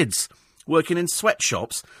there are kids working in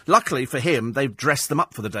sweatshops. Luckily for him, they've dressed them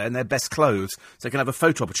up for the day in their best clothes, so they can have a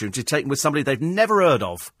photo opportunity taken with somebody they've never heard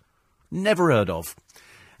of. Never heard of.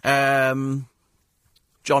 John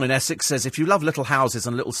in Essex says, if you love little houses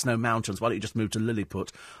and little snow mountains, why don't you just move to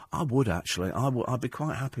Lilliput? I would, actually. I'd be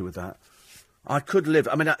quite happy with that. I could live...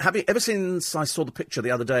 I mean, ever since I saw the picture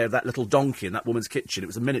the other day of that little donkey in that woman's kitchen, it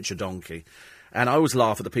was a miniature donkey, and I always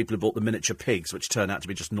laugh at the people who bought the miniature pigs, which turn out to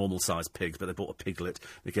be just normal-sized pigs, but they bought a piglet.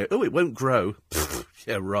 They go, oh, it won't grow.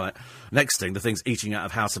 Yeah, right. Next thing, the thing's eating out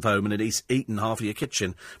of House of Home, and it's eaten half of your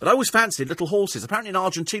kitchen. But I always fancied little horses. Apparently in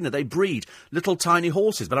Argentina, they breed little tiny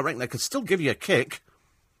horses, but I reckon they could still give you a kick.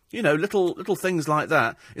 Little things like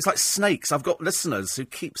that. It's like snakes. I've got listeners who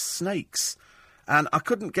keep snakes. And I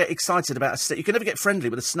couldn't get excited about a snake. You can never get friendly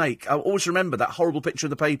with a snake. I always remember that horrible picture in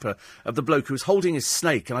the paper of the bloke who was holding his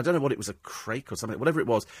snake, and I don't know what it was, a crake or something, whatever it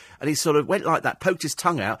was, and he sort of went like that, poked his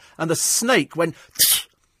tongue out, and the snake went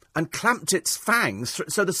and clamped its fangs,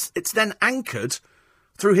 so it's then anchored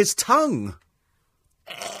through his tongue.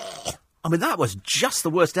 I mean, that was just the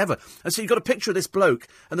worst ever. And so you've got a picture of this bloke,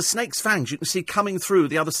 and the snake's fangs you can see coming through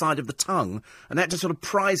the other side of the tongue, and they had to sort of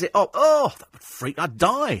prise it up. Oh, that would freak. I'd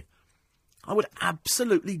die. I would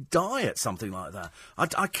absolutely die at something like that.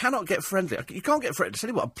 I cannot get friendly. You can't get friendly. I'll tell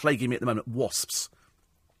you what, I'm plaguing me at the moment, wasps.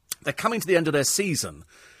 They're coming to the end of their season,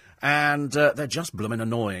 and they're just blooming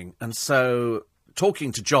annoying. And so,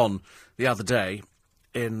 talking to John the other day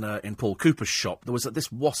in Paul Cooper's shop, there was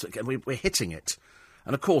this wasp, again, we're hitting it.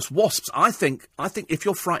 And of course, wasps, I think if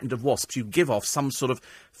you're frightened of wasps, you give off some sort of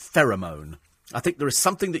pheromone. I think there is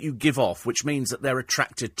something that you give off which means that they're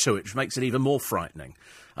attracted to it, which makes it even more frightening.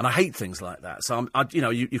 And I hate things like that. So,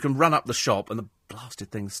 you can run up the shop and the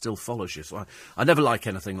blasted thing still follows you. So I never like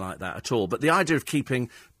anything like that at all. But the idea of keeping...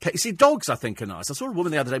 You see, dogs, I think, are nice. I saw a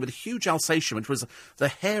woman the other day with a huge Alsatian, which was the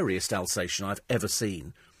hairiest Alsatian I've ever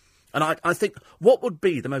seen. And I think, what would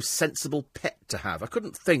be the most sensible pet to have? I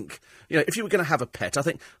couldn't think... if you were going to have a pet,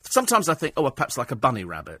 sometimes I think, perhaps like a bunny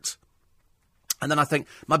rabbit. And then I think,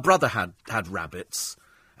 my brother had rabbits,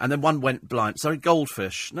 and then one went blind. Sorry,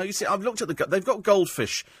 goldfish. No, you see, I've looked at they've got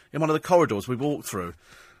goldfish in one of the corridors we walked through.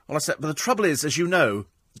 Well, I said, but the trouble is, as you know,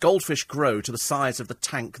 goldfish grow to the size of the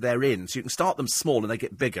tank they're in, so you can start them small and they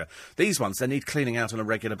get bigger. These ones, they need cleaning out on a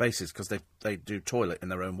regular basis because they do toilet in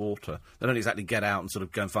their own water. They don't exactly get out and sort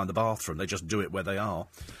of go and find the bathroom. They just do it where they are.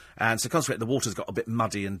 And so consequently, the water's got a bit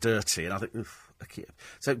muddy and dirty, and I think, oof, okay.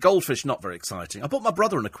 So goldfish, not very exciting. I bought my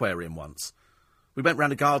brother an aquarium once. We went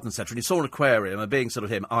round a garden centre and he saw an aquarium, and being sort of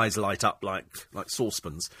him, eyes light up like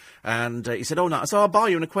saucepans. And he said, oh, no, so I'll buy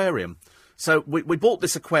you an aquarium. So we bought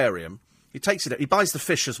this aquarium. He takes it, he buys the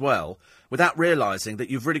fish as well, without realising that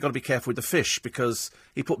you've really got to be careful with the fish, because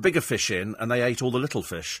he put bigger fish in and they ate all the little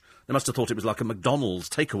fish. They must have thought it was like a McDonald's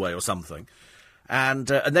takeaway or something. And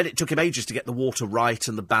then it took him ages to get the water right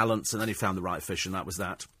and the balance, and then he found the right fish, and that was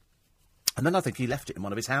that. And then I think he left it in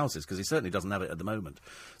one of his houses, because he certainly doesn't have it at the moment.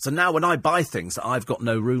 So now when I buy things that I've got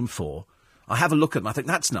no room for, I have a look at them, I think,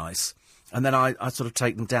 that's nice. And then I sort of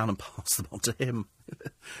take them down and pass them on to him.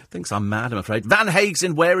 Thinks I'm mad, I'm afraid. Van Haig's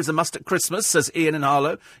in Where is a Must at Christmas, says Ian in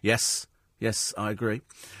Harlow. Yes, I agree.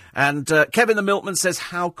 And Kevin the Milkman says,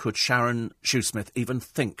 how could Sharon Shoesmith even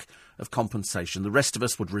think of compensation? The rest of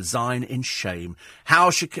us would resign in shame. How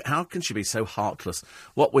can she be so heartless?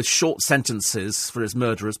 What with short sentences for his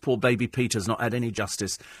murderers, poor baby Peter's not had any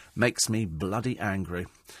justice. Makes me bloody angry.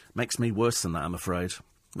 Makes me worse than that, I'm afraid.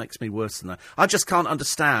 Makes me worse than that. I just can't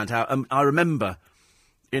understand how... I remember,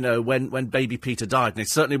 when baby Peter died, and he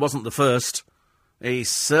certainly wasn't the first. He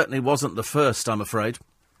certainly wasn't the first, I'm afraid.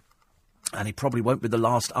 And he probably won't be the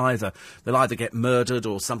last either. They'll either get murdered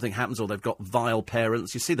or something happens, or they've got vile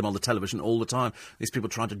parents. You see them on the television all the time. These people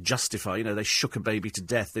trying to justify, they shook a baby to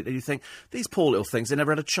death. You think, these poor little things, they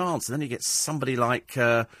never had a chance. And then you get somebody like...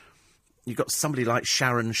 you've got somebody like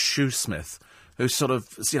Sharon Shoesmith, who sort of,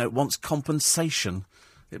 wants compensation.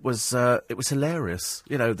 It was hilarious,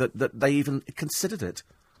 that they even considered it.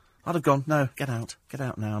 I'd have gone, no, get out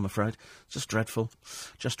now, I'm afraid. Just dreadful.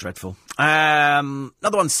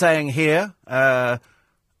 Another one saying here,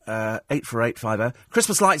 84850,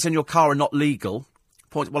 Christmas lights in your car are not legal.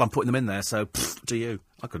 Well, I'm putting them in there, so, do you?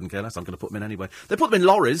 I couldn't care less, I'm going to put them in anyway. They put them in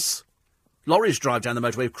lorries. Lorries drive down the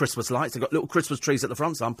motorway with Christmas lights. They've got little Christmas trees at the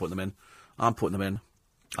front, so I'm putting them in.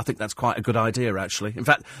 I think that's quite a good idea, actually. In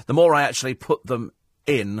fact, the more I actually put them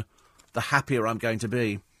in, the happier I'm going to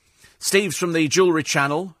be. Steve's from the Jewellery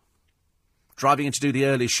Channel, driving in to do the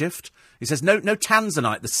early shift. He says, no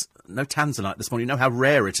tanzanite this morning. You know how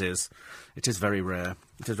rare it is. It is very rare.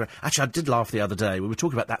 Actually, I did laugh the other day. We were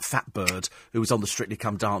talking about that fat bird who was on the Strictly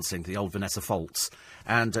Come Dancing, the old Vanessa Foltz.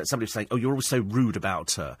 And somebody was saying, oh, you're always so rude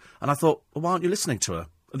about her. And I thought, well, why aren't you listening to her?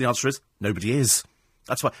 And the answer is, nobody is.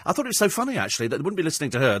 That's why. I thought it was so funny, actually, that they wouldn't be listening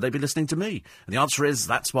to her, they'd be listening to me. And the answer is,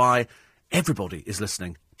 that's why everybody is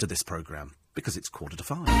listening to this programme. Because it's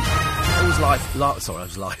 4:45. I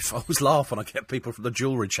always laugh when I get people from the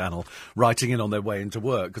Jewellery Channel writing in on their way into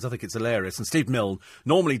work, because I think it's hilarious. And Steve Milne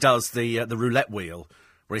normally does the roulette wheel,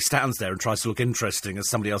 where he stands there and tries to look interesting as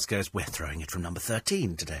somebody else goes, we're throwing it from number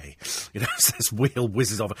 13 today. This wheel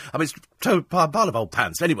whizzes off. I mean, it's a pile of old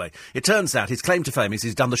pants. Anyway, it turns out his claim to fame is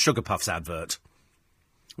he's done the Sugar Puffs advert,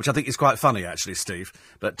 which I think is quite funny, actually, Steve.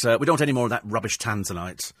 But we don't want any more of that rubbish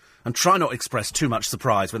tanzanite. And try not to express too much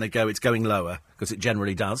surprise when they go, it's going lower, because it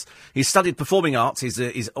generally does. He's studied performing arts.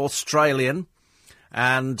 He's Australian,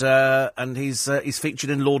 and he's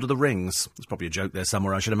featured in Lord of the Rings. There's probably a joke there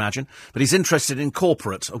somewhere, I should imagine. But he's interested in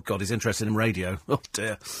corporate. Oh, God, he's interested in radio. Oh,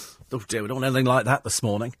 dear, we don't want anything like that this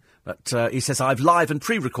morning. But he says, I've live and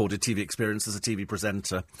pre-recorded TV experience as a TV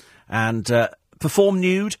presenter. And perform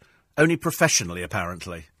nude, only professionally,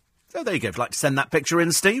 apparently. So there you go. If you'd like to send that picture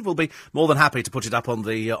in, Steve, we'll be more than happy to put it up on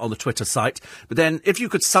the Twitter site. But then, if you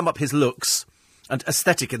could sum up his looks and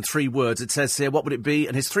aesthetic in 3 words, it says here, what would it be?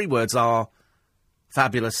 And his 3 words are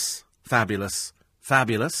fabulous, fabulous,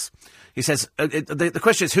 fabulous. He says, the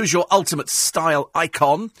question is, who's your ultimate style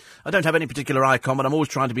icon? I don't have any particular icon, but I'm always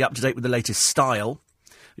trying to be up to date with the latest style.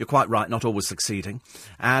 You're quite right, not always succeeding.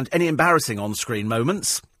 And any embarrassing on-screen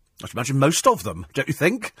moments? I should imagine most of them, don't you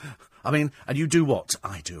think? I mean, and you do what?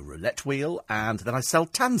 I do a roulette wheel, and then I sell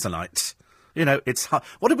tanzanite. It's hard.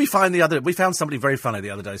 What did we find the other... We found somebody very funny the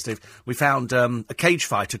other day, Steve. We found a cage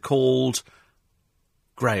fighter called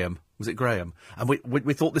Graham. Was it Graham? And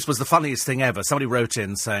we thought this was the funniest thing ever. Somebody wrote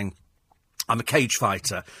in saying, I'm a cage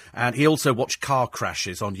fighter, and he also watched car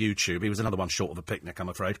crashes on YouTube. He was another one short of a picnic, I'm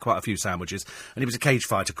afraid. Quite a few sandwiches. And he was a cage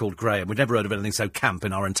fighter called Graham. We'd never heard of anything so camp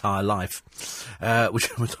in our entire life,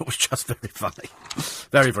 which we thought was just very funny.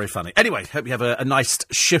 Very, very funny. Anyway, hope you have a nice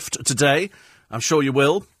shift today. I'm sure you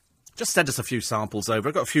will. Just send us a few samples over.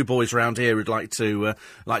 I've got a few boys around here who'd like to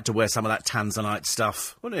wear some of that tanzanite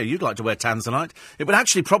stuff. Well, yeah, you'd like to wear tanzanite. It would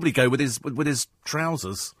actually probably go with his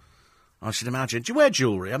trousers, I should imagine. Do you wear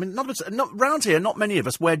jewellery? I mean, round here, not many of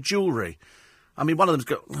us wear jewellery. I mean, one of them's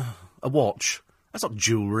got a watch. That's not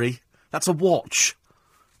jewellery. That's a watch.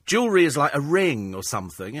 Jewellery is like a ring or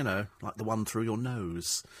something, like the one through your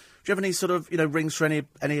nose. Do you have any sort of, rings for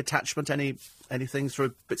any attachment, any things for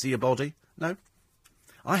bits of your body? No?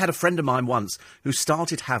 I had a friend of mine once who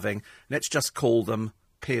started having, let's just call them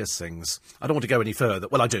piercings. I don't want to go any further.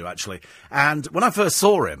 Well, I do, actually. And when I first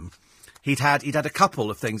saw him, he'd had a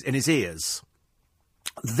couple of things in his ears.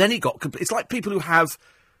 Then he got... It's like people who have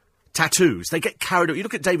tattoos. They get carried away. You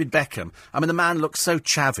look at David Beckham. I mean, the man looks so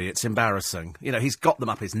chavvy, it's embarrassing. You know, he's got them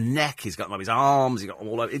up his neck, he's got them up his arms, he's got them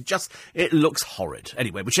all over. It looks horrid.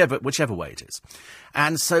 Anyway, whichever way it is.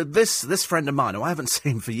 And so this friend of mine, who I haven't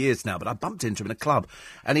seen for years now, but I bumped into him in a club,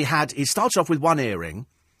 and he started off with one earring,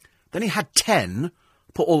 then he had 10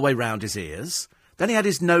 put all the way round his ears, then he had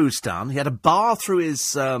his nose done, he had a bar through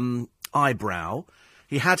his eyebrow,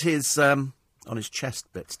 he had his... on his chest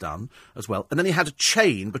bits done as well. And then he had a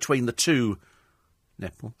chain between the two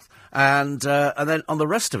nipples. And then on the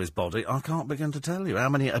rest of his body, I can't begin to tell you how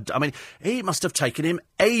many... I mean, he must have taken him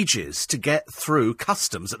ages to get through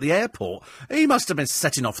customs at the airport. He must have been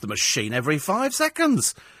setting off the machine every 5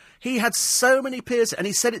 seconds. He had so many piercings, and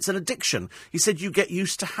he said it's an addiction. He said you get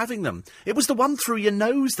used to having them. It was the one through your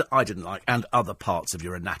nose that I didn't like, and other parts of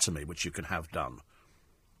your anatomy which you can have done.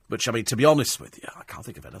 Which, I mean, to be honest with you, I can't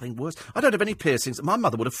think of anything worse. I don't have any piercings. My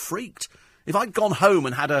mother would have freaked. If I'd gone home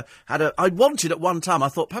and had a... I wanted at one time, I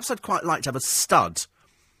thought, perhaps I'd quite like to have a stud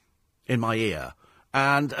in my ear.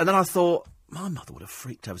 And then I thought, my mother would have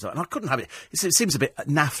freaked over that. And I couldn't have it. It seems a bit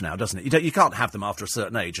naff now, doesn't it? You can't have them after a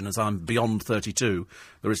certain age. And as I'm beyond 32,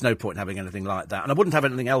 there is no point in having anything like that. And I wouldn't have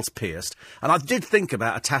anything else pierced. And I did think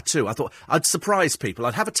about a tattoo. I thought I'd surprise people.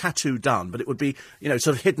 I'd have a tattoo done, but it would be, sort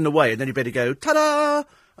of hidden away. And then you'd better go, ta-da!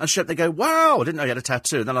 And they go, wow, I didn't know you had a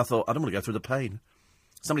tattoo. And then I thought, I don't want to go through the pain.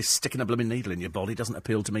 Somebody sticking a blooming needle in your body doesn't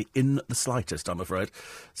appeal to me in the slightest, I'm afraid.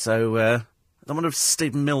 So, I wonder if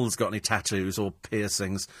Stephen Mills got any tattoos or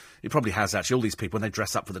piercings. He probably has, actually. All these people, when they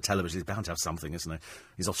dress up for the television, he's bound to have something, isn't he?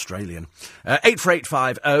 He's Australian.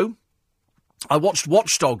 84850. I watched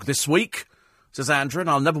Watchdog this week, says Andrew, and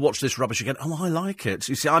I'll never watch this rubbish again. Oh, I like it.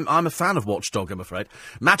 You see, I'm a fan of Watchdog, I'm afraid.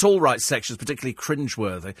 Matt Allwright's section is particularly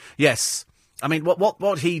cringeworthy. Yes. I mean,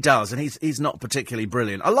 what he does, and he's not particularly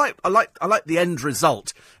brilliant. I like the end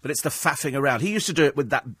result, but it's the faffing around. He used to do it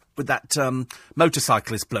with that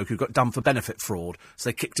motorcyclist bloke who got done for benefit fraud, so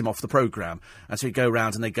they kicked him off the programme. And so he'd go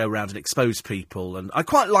round and expose people, and I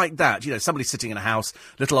quite like that. Somebody sitting in a house,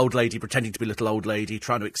 little old lady pretending to be little old lady,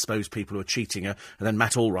 trying to expose people who are cheating her, and then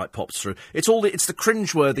Matt Allwright pops through. It's the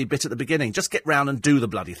cringeworthy bit at the beginning. Just get round and do the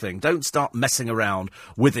bloody thing. Don't start messing around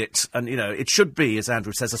with it. And, it should be, as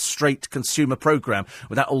Andrew says, a straight consumer programme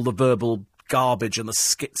without all the verbal garbage and the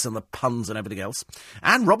skits and the puns and everything else.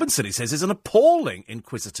 Anne Robinson, he says, is an appalling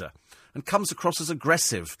inquisitor and comes across as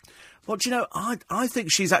aggressive. Well, I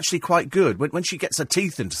think she's actually quite good when she gets her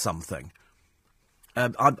teeth into something.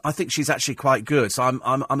 I think she's actually quite good. So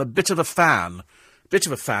I'm a bit of a fan.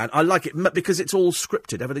 I like it because it's all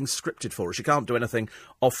scripted. Everything's scripted for her. She can't do anything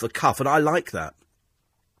off the cuff, and I like that.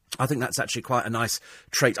 I think that's actually quite a nice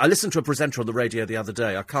trait. I listened to a presenter on the radio the other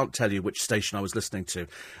day. I can't tell you which station I was listening to.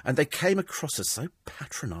 And they came across as so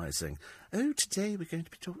patronising. Oh, today we're going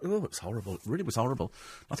to be talking... Oh, it's horrible. It really was horrible.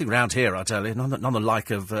 Nothing round here, I tell you. None the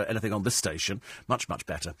like of anything on this station. Much, much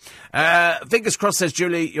better. Fingers crossed, says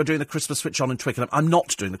Julie, you're doing the Christmas switch on in Twickenham. I'm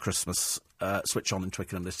not doing the Christmas switch on in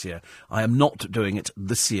Twickenham this year. I am not doing it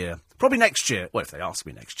this year. Probably next year. Well, if they ask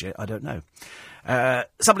me next year, I don't know.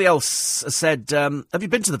 Somebody else said, have you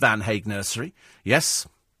been to the Van Hague nursery? Yes.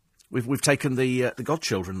 We've taken the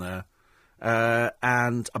godchildren there.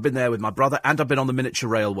 And I've been there with my brother, and I've been on the miniature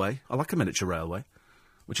railway. I like a miniature railway,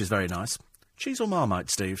 which is very nice. Cheese or Marmite,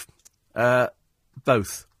 Steve?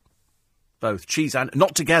 Both. Both. Cheese and...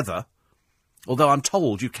 Not together. Although I'm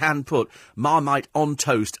told you can put Marmite on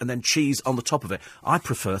toast and then cheese on the top of it. I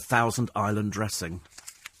prefer Thousand Island dressing.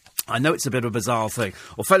 I know it's a bit of a bizarre thing.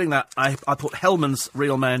 Or failing that, I put Hellman's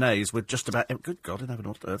real mayonnaise with just about... Good God, I never know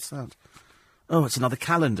what on earth's that. Oh, it's another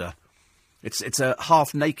calendar. It's a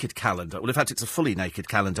half-naked calendar. Well, in fact, it's a fully naked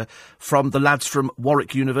calendar from the lads from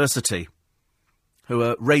Warwick University, who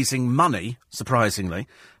are raising money, surprisingly,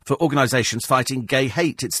 for organisations fighting gay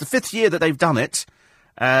hate. It's the 5th year that they've done it.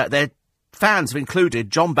 Their fans have included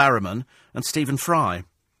John Barrowman and Stephen Fry.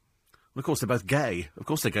 Well, of course, they're both gay. Of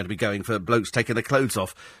course they're going to be going for blokes taking their clothes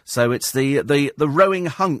off. So it's the rowing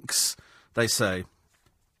hunks, they say.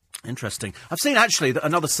 Interesting. I've seen, actually, that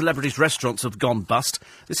another celebrity's restaurants have gone bust.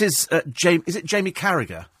 This is, is it Jamie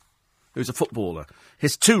Carragher, who's a footballer?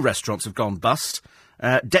 His 2 restaurants have gone bust.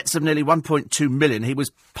 Debts of nearly 1.2 million. He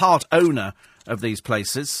was part owner of these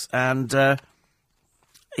places, and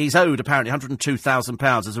He's owed, apparently,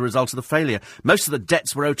 £102,000 as a result of the failure. Most of the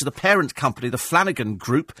debts were owed to the parent company, the Flanagan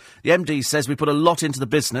Group. The MD says we put a lot into the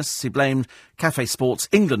business. He blamed Cafe Sports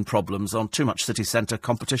England problems on too much city centre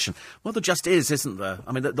competition. Well, there just is, isn't there?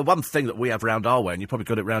 I mean, the one thing that we have round our way, and you probably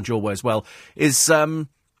got it round your way as well, is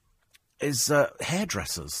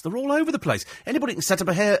hairdressers. They're all over the place. Anybody can set up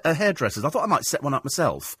a hairdresser's. I thought I might set one up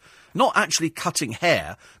myself. Not actually cutting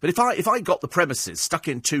hair, but if I got the premises, stuck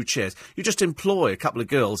in 2 chairs, you just employ a couple of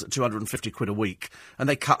girls at £250 a week, and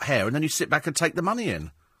they cut hair, and then you sit back and take the money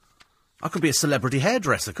in. I could be a celebrity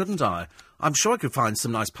hairdresser, couldn't I? I'm sure I could find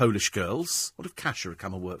some nice Polish girls. What if Kasia would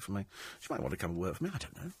come and work for me? She might want to come and work for me, I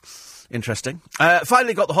don't know. Interesting.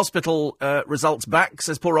 Finally got the hospital results back,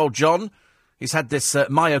 says poor old John. He's had this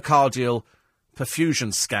myocardial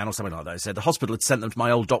perfusion scan or something like that. He said the hospital had sent them to my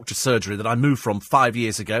old doctor's surgery that I moved from 5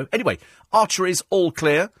 years ago. Anyway, arteries all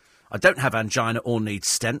clear. I don't have angina or need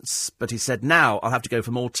stents. But he said now I'll have to go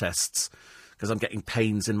for more tests because I'm getting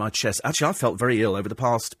pains in my chest. Actually, I felt very ill over the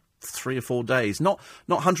past 3 or 4 days. Not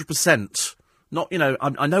 100%. Not, you know,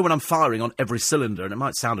 I know when I'm firing on every cylinder, and it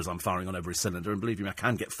might sound as I'm firing on every cylinder, and believe me, I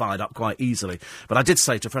can get fired up quite easily. But I did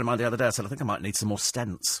say to a friend of mine the other day, I said, I think I might need some more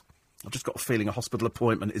stents. I've just got a feeling a hospital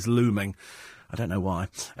appointment is looming. I don't know why.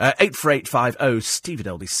 84850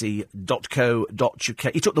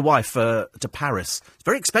 steve@lbc.co.uk. He took the wife to Paris. It's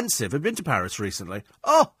very expensive. I've been to Paris recently.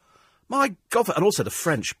 Oh, my God. And also the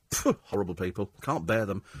French. Phew, horrible people. Can't bear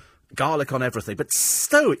them. Garlic on everything. But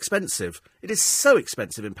so expensive. It is so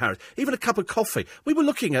expensive in Paris. Even a cup of coffee. We were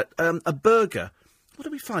looking at a burger. What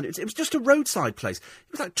did we find? It was just a roadside place.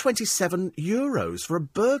 It was like €27 for a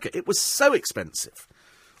burger. It was so expensive.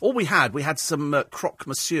 All we had some croque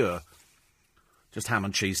monsieur. Just ham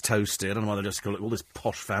and cheese toasty. I don't know why they just call it all this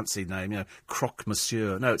posh fancy name, you know, croque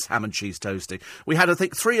monsieur. No, it's ham and cheese toasty. We had, I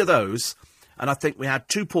think, 3 of those, and I think we had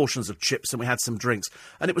 2 portions of chips and we had some drinks,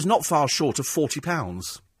 and it was not far short of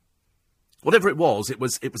 £40. Whatever it was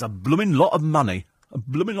a blooming lot of money. A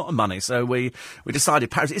blooming lot of money. So we decided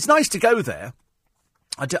Paris. It's nice to go there.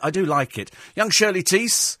 I do like it. Young Shirley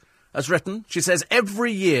Teese has written, she says,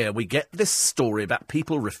 every year we get this story about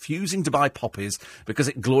people refusing to buy poppies because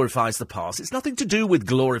it glorifies the past. It's nothing to do with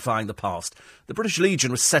glorifying the past. The British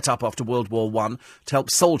Legion was set up after World War I to help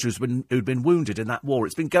soldiers who'd been wounded in that war.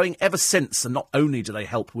 It's been going ever since, and not only do they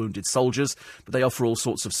help wounded soldiers, but they offer all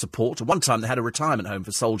sorts of support. At one time they had a retirement home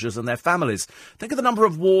for soldiers and their families. Think of the number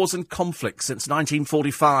of wars and conflicts since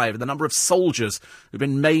 1945 and the number of soldiers who've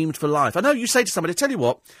been maimed for life. I know you say to somebody, tell you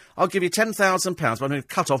what, I'll give you £10,000, but I'm going to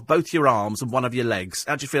cut off both your arms and one of your legs.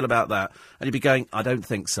 How do you feel about that? And you'd be going, I don't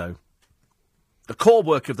think so. The core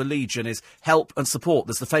work of the Legion is help and support.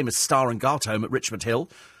 There's the famous Star and Garter home at Richmond Hill.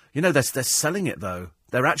 You know, they're selling it, though.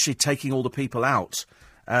 They're actually taking all the people out.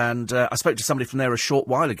 And I spoke to somebody from there a short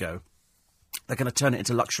while ago. They're going to turn it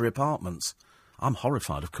into luxury apartments. I'm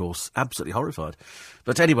horrified, of course, absolutely horrified.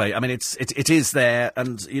 But anyway, I mean, it is there,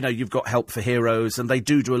 and, you know, you've got Help for Heroes, and they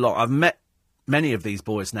do a lot. I've met many of these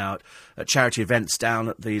boys now at charity events down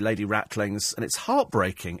at the Lady Rattlings, and it's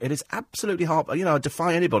heartbreaking. It is absolutely heartbreaking. You know, I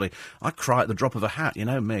defy anybody. I cry at the drop of a hat, you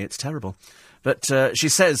know me, it's terrible. But she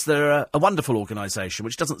says they're a wonderful organisation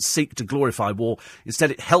which doesn't seek to glorify war.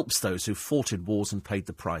 Instead, it helps those who fought in wars and paid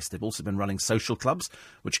the price. They've also been running social clubs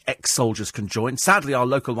which ex-soldiers can join. Sadly, our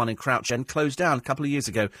local one in Crouch End closed down a couple of years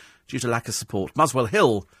ago due to lack of support. Muswell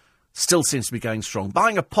Hill still seems to be going strong.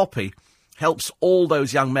 Buying a poppy helps all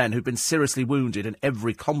those young men who've been seriously wounded in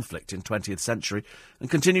every conflict in 20th century and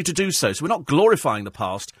continue to do so. So we're not glorifying the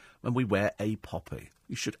past when we wear a poppy.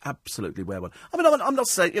 You should absolutely wear one. I mean, I'm not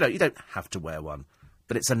saying, you know, you don't have to wear one,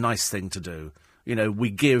 but it's a nice thing to do. You know, we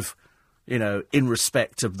give, you know, in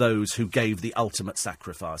respect of those who gave the ultimate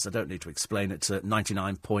sacrifice. I don't need to explain it to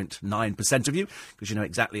 99.9% of you, because you know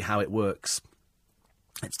exactly how it works.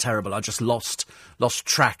 It's terrible. I just lost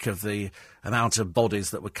track of the amount of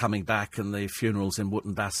bodies that were coming back and the funerals in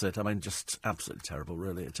Wootton Bassett. I mean, just absolutely terrible,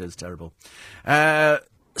 really. It is terrible.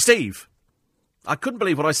 Steve, I couldn't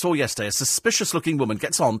believe what I saw yesterday. A suspicious-looking woman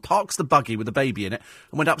gets on, parks the buggy with the baby in it,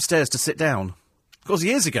 and went upstairs to sit down. Of course,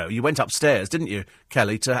 years ago, you went upstairs, didn't you,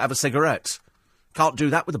 Kelly, to have a cigarette? Can't do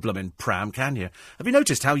that with a blooming pram, can you? Have you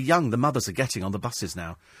noticed how young the mothers are getting on the buses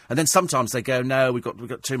now? And then sometimes they go, no, we've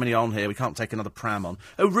got too many on here, we can't take another pram on.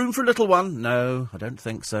 Oh, room for a little one? No, I don't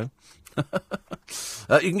think so.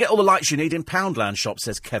 You can get all the lights you need in Poundland shop,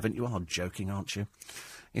 says Kevin. You are joking, aren't you?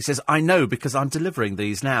 He says, I know, because I'm delivering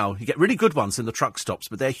these now. You get really good ones in the truck stops,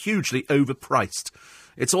 but they're hugely overpriced.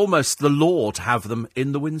 It's almost the law to have them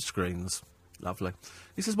in the windscreens. Lovely.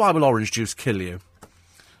 He says, why will orange juice kill you?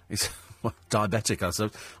 diabetic, I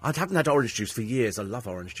suppose. I haven't had orange juice for years. I love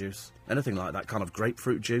orange juice. Anything like that, kind of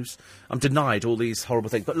grapefruit juice. I'm denied all these horrible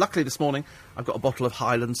things. But luckily this morning, I've got a bottle of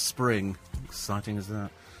Highland Spring. Exciting as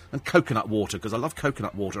that. And coconut water, because I love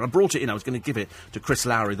coconut water. And I brought it in. I was going to give it to Chris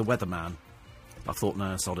Lowry, the weatherman. I thought,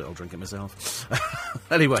 no, sod it, I'll drink it myself.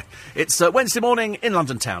 Anyway, it's Wednesday morning in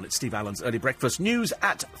London town. It's Steve Allen's Early Breakfast News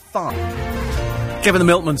at 5. Kevin the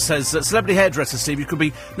Milkman says, celebrity hairdresser, Steve, you could be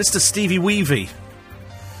Mr. Stevie Weavy.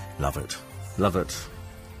 Love it. Love it.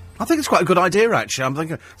 I think it's quite a good idea, actually. I'm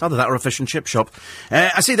thinking it's either that or a fish and chip shop.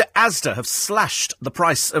 I see that Asda have slashed the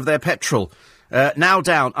price of their petrol. Now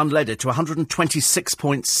down, unleaded, to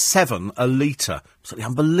 126.7 a litre. Absolutely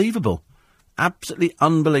unbelievable. Absolutely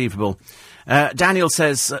unbelievable. Daniel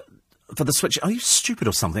says, for the switch... Are you stupid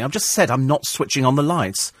or something? I've just said I'm not switching on the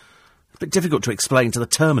lights. It's a bit difficult to explain to the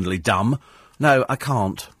terminally dumb. No, I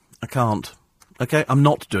can't. I can't. OK, I'm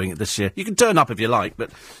not doing it this year. You can turn up if you like, but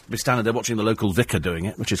you'll be standing there watching the local vicar doing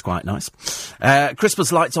it, which is quite nice.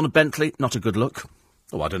 Christmas lights on a Bentley, not a good look.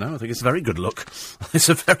 Oh, I don't know. I think it's a very good look. It's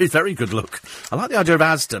a very, very good look. I like the idea of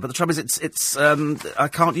Asda, but the trouble is it's I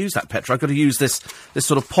can't use that petrol. I've got to use this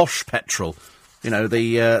sort of posh petrol. You know,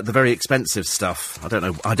 the very expensive stuff. I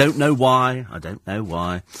don't know why. I don't know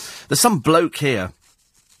why. There's some bloke here,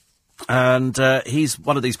 and he's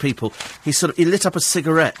one of these people. He lit up a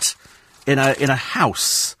cigarette in a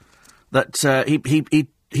house that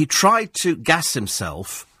he tried to gas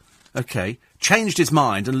himself. Okay, changed his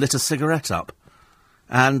mind and lit a cigarette up,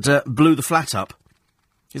 and blew the flat up.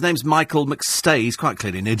 His name's Michael McStay. He's quite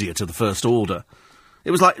clearly an idiot of the first order. It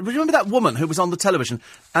was like, remember that woman who was on the television?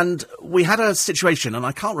 And we had a situation, and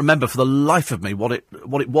I can't remember for the life of me what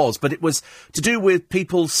it was, but it was to do with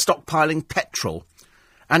people stockpiling petrol.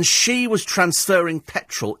 And she was transferring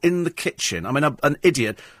petrol in the kitchen. I mean, an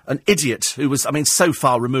idiot who was, so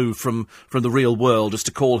far removed from the real world as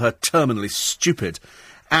to call her terminally stupid.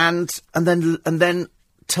 And then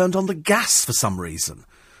turned on the gas for some reason.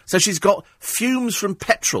 So she's got fumes from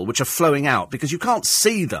petrol which are flowing out because you can't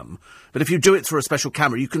see them. But if you do it through a special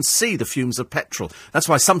camera, you can see the fumes of petrol. That's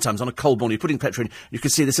why sometimes on a cold morning, you're putting petrol in, you can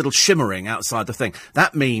see this little shimmering outside the thing.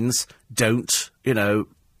 That means don't,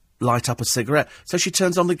 light up a cigarette. So she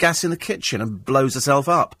turns on the gas in the kitchen and blows herself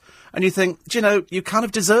up. And you think, you kind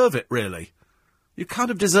of deserve it, really. You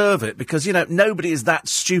kind of deserve it because, nobody is that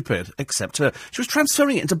stupid except her. She was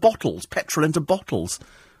transferring it into bottles, petrol into bottles.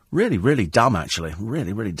 Really, really dumb, actually.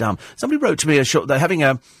 Really, really dumb. Somebody wrote to me they're having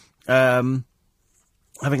a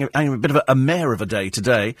bit of a mare of a day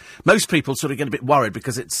today. Most people sort of get a bit worried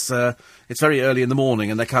because it's very early in the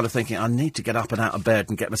morning and they're kind of thinking, I need to get up and out of bed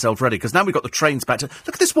and get myself ready because now we've got the trains back to...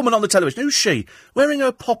 Look at this woman on the television. Who's she? Wearing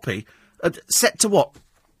her poppy, set to what?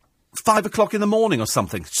 5 o'clock in the morning or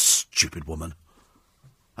something. Stupid woman.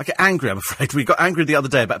 I get angry, I'm afraid. We got angry the other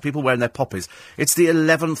day about people wearing their poppies. It's the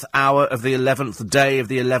 11th hour of the 11th day of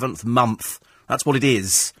the 11th month. That's what it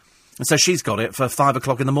is. And so she's got it for 5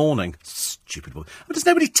 o'clock in the morning. Stupid woman. Does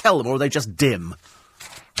nobody tell them, or are they just dim?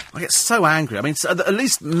 I get so angry. At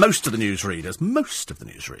least most of the newsreaders,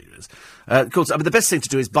 of course, the best thing to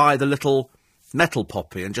do is buy the little metal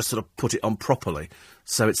poppy and just sort of put it on properly.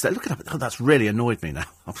 So it's there. Look at that. Oh, that's really annoyed me now.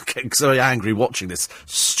 I'm getting so angry watching this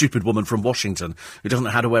stupid woman from Washington who doesn't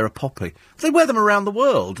know how to wear a poppy. They wear them around the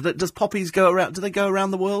world. Does poppies go around? Do they go around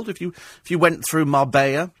the world? If you went through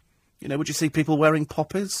Marbella, would you see people wearing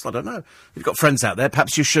poppies? I don't know. If you've got friends out there,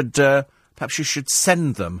 perhaps you should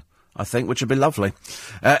send them, I think, which would be lovely.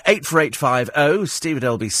 84850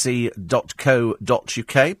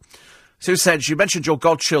 steve@lbc.co.uk. Sue said, you mentioned your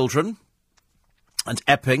godchildren and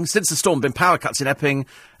Epping. Since the storm, been power cuts in Epping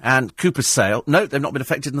and Coopersale. No, they've not been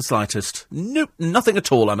affected in the slightest. Nope, nothing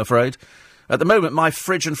at all, I'm afraid. At the moment, my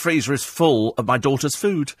fridge and freezer is full of my daughter's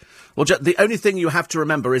food. Well, the only thing you have to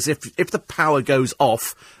remember is if the power goes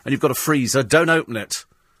off and you've got a freezer, don't open it.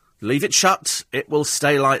 Leave it shut. It will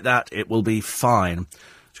stay like that. It will be fine.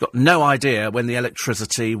 She's got no idea when the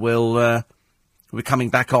electricity will be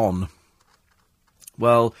coming back on.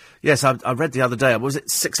 Well, yes, I read the other day, was it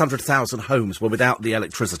 600,000 homes were without the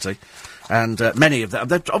electricity, and many of them,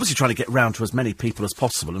 they're obviously trying to get round to as many people as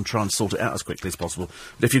possible and try and sort it out as quickly as possible.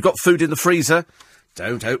 But if you've got food in the freezer,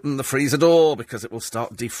 don't open the freezer door, because it will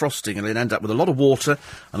start defrosting and you'll end up with a lot of water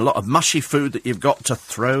and a lot of mushy food that you've got to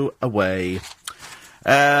throw away.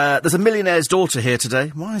 There's a millionaire's daughter here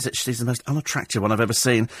today. Why is it she's the most unattractive one I've ever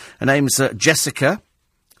seen? Her name's Jessica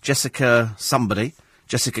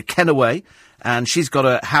Kenaway. And she's got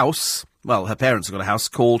a house, well, her parents have got a house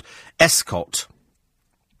called Escott.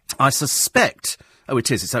 I suspect,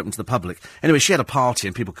 it's open to the public. Anyway, she had a party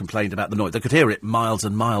and people complained about the noise. They could hear it miles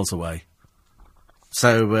and miles away.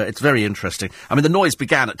 So it's very interesting. I mean, the noise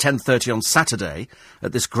began at 10:30 on Saturday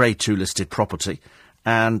at this Grade 2 listed property,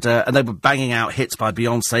 and they were banging out hits by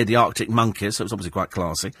Beyonce, the Arctic Monkeys, so it was obviously quite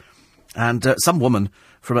classy. And some woman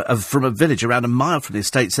from a village around a mile from the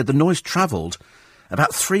estate said the noise travelled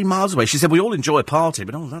about 3 miles away. She said, we all enjoy a party,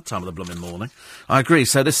 but not that time of the blooming morning. I agree.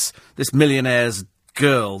 So this millionaire's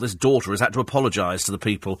girl, this daughter, has had to apologise to the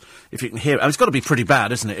people. If you can hear it, it's got to be pretty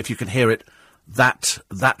bad, isn't it, if you can hear it that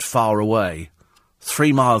far away.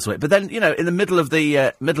 3 miles away. But then, you know, in the middle of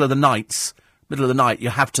the night, you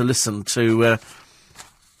have to listen to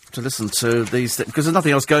these things, because there's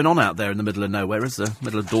nothing else going on out there in the middle of nowhere, is there?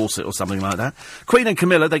 Middle of Dorset or something like that. Queen and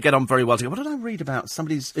Camilla, they get on very well together. What did I read about?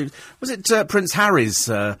 Was it Prince Harry's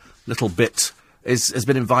little bit has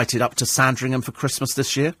been invited up to Sandringham for Christmas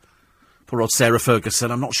this year? Poor old Sarah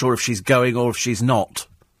Ferguson. I'm not sure if she's going or if she's not.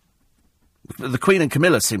 The Queen and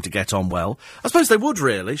Camilla seem to get on well. I suppose they would,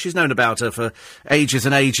 really. She's known about her for ages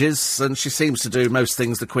and ages, and she seems to do most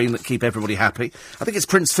things, the Queen, that keep everybody happy. I think it's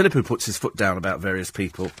Prince Philip who puts his foot down about various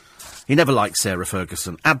people. He never liked Sarah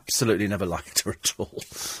Ferguson. Absolutely never liked her at all.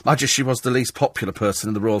 I just, she was the least popular person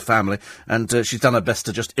in the royal family, and she's done her best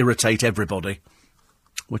to just irritate everybody,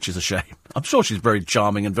 which is a shame. I'm sure she's very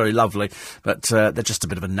charming and very lovely, but they're just a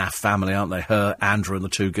bit of a naff family, aren't they? Her, Andrew, and the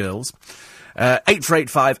two girls.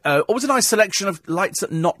 84850. Always a nice selection of lights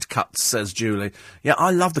at Not Cuts, says Julie. Yeah,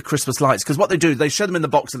 I love the Christmas lights, because what they do, they show them in the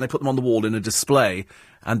box and they put them on the wall in a display,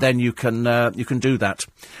 and then you can do that.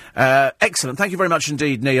 Excellent. Thank you very much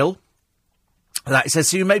indeed, Neil. It says,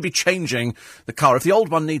 so you may be changing the car. If the old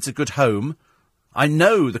one needs a good home, I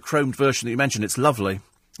know the chromed version that you mentioned, it's lovely.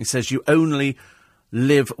 He says, you only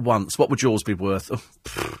live once. What would yours be worth? Oh,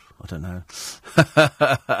 I don't know.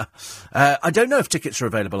 I don't know if tickets are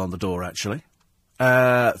available on the door, actually,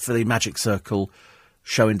 for the Magic Circle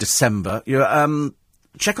show in December. You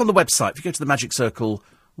check on the website. If you go to the Magic Circle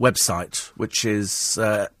website, which is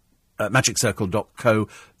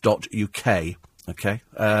magiccircle.co.uk, okay,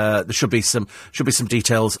 there should be some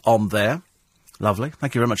details on there. Lovely.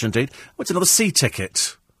 Thank you very much indeed. What's another C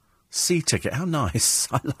ticket? C ticket. How nice.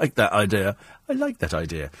 I like that idea. We like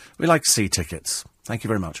C tickets. Thank you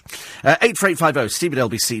very much. 84850, steve at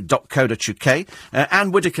lbc.co.uk.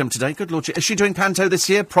 Anne Widdicombe today. Good Lord. Is she doing Panto this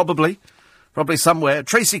year? Probably somewhere.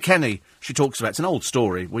 Tracy Kenny, she talks about. It's an old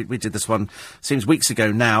story. We did this one, seems weeks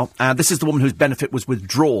ago now. This is the woman whose benefit was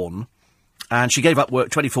withdrawn. And she gave up work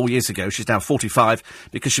 24 years ago. She's now 45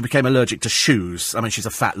 because she became allergic to shoes. I mean, she's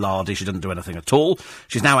a fat lardy. She doesn't do anything at all.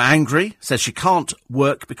 She's now angry, says she can't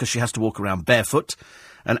work because she has to walk around barefoot.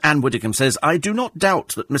 And Anne Widdicombe says, I do not doubt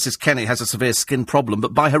that Mrs. Kenny has a severe skin problem,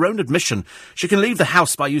 but by her own admission, she can leave the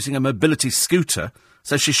house by using a mobility scooter,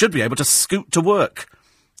 so she should be able to scoot to work.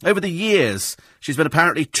 Over the years, she's been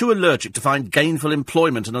apparently too allergic to find gainful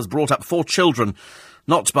employment and has brought up 4 children.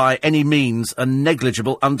 Not by any means a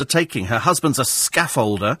negligible undertaking. Her husband's a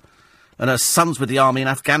scaffolder, and her son's with the army in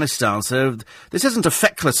Afghanistan, so this isn't a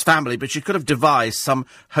feckless family, but she could have devised some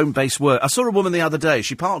home-based work. I saw a woman the other day.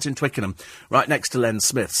 She parked in Twickenham, right next to Len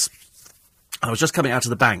Smith's. I was just coming out of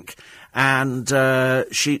the bank, and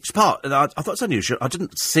she parked, and I thought it's unusual. I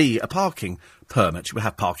didn't see a parking permit. She would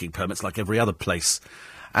have parking permits like every other place.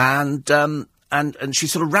 And she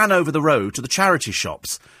sort of ran over the road to the charity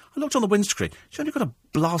shops. I looked on the windscreen. She only got a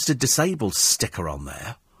blasted disabled sticker on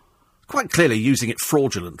there. Quite clearly using it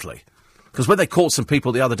fraudulently. Because when they caught some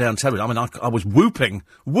people the other day on television, I mean, I was whooping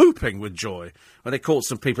with joy when they caught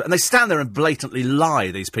some people. And they stand there and blatantly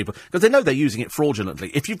lie, these people, because they know they're using it fraudulently.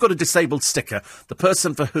 If you've got a disabled sticker, the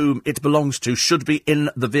person for whom it belongs to should be in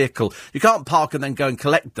the vehicle. You can't park and then go and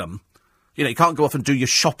collect them. You know, you can't go off and do your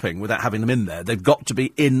shopping without having them in there. They've got to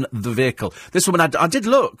be in the vehicle. This woman I did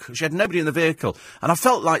look. She had nobody in the vehicle. And I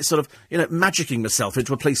felt like sort of, you know, magicking myself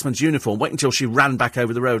into a policeman's uniform, waiting until she ran back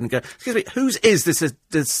over the road and go, excuse me, whose is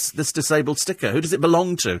this disabled sticker? Who does it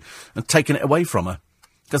belong to? And taking it away from her.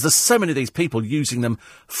 Because there's so many of these people using them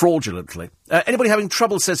fraudulently. Anybody having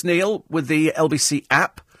trouble, says Neil, with the LBC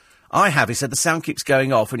app? I have. He said the sound keeps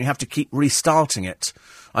going off and you have to keep restarting it.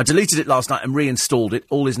 I deleted it last night and reinstalled it.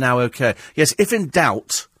 All is now okay. Yes, if in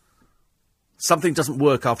doubt, something doesn't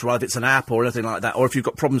work after either it's an app or anything like that, or if you've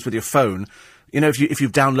got problems with your phone, you know, if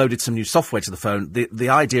you've downloaded some new software to the phone, the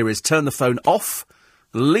idea is turn the phone off,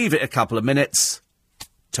 leave it a couple of minutes,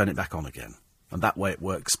 turn it back on again. And that way it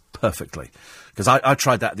works perfectly. Because I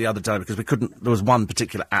tried that the other day because there was one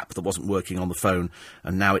particular app that wasn't working on the phone,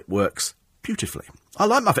 and now it works beautifully. I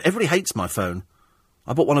like my phone. Everybody hates my phone.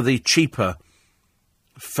 I bought one of the cheaper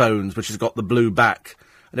phones, which has got the blue back.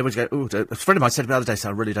 And everyone's going, ooh, a friend of mine said to me the other day,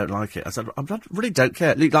 I really don't like it. I said, I really don't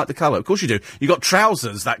care. You like the colour? Of course you do. You got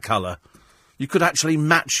trousers, that colour. You could actually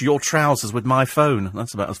match your trousers with my phone.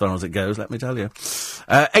 That's about as far as it goes, let me tell you.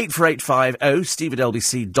 84850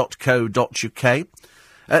 steve@lbc.co.uk.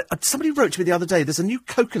 Somebody wrote to me the other day, there's a new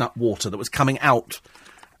coconut water that was coming out.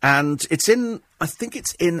 And I think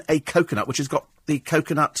it's in a coconut, which has got the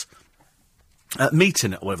coconut meat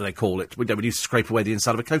in it, or whatever they call it. We used to scrape away the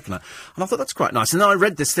inside of a coconut. And I thought, that's quite nice. And then I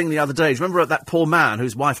read this thing the other day. Do you remember that poor man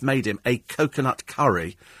whose wife made him a coconut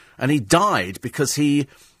curry? And he died because he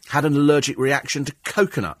had an allergic reaction to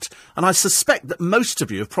coconut. And I suspect that most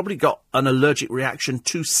of you have probably got an allergic reaction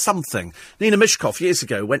to something. Nina Mishkov, years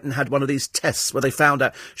ago, went and had one of these tests where they found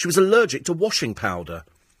out she was allergic to washing powder.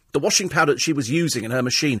 The washing powder that she was using in her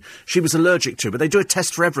machine, she was allergic to. But they do a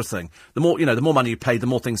test for everything. The more money you pay, the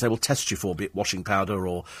more things they will test you for, be it washing powder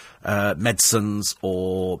or medicines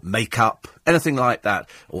or makeup, anything like that,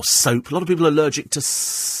 or soap. A lot of people are allergic to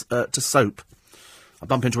soap. I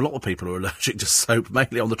bump into a lot of people who are allergic to soap,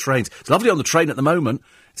 mainly on the trains. It's lovely on the train at the moment.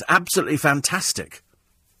 It's absolutely fantastic.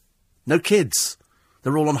 No kids.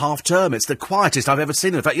 They're all on half-term. It's the quietest I've ever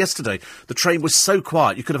seen. In fact, yesterday, the train was so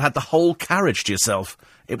quiet, you could have had the whole carriage to yourself.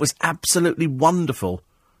 It was absolutely wonderful.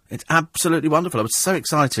 It's absolutely wonderful. I was so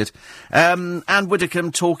excited. Anne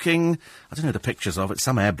Widdecombe talking, I don't know the pictures of it,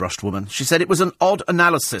 some airbrushed woman. She said it was an odd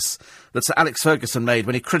analysis that Sir Alex Ferguson made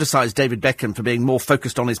when he criticised David Beckham for being more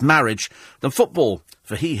focused on his marriage than football.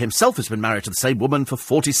 For he himself has been married to the same woman for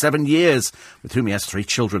 47 years, with whom he has 3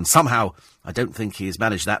 children. Somehow, I don't think he has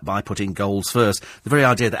managed that by putting goals first. The very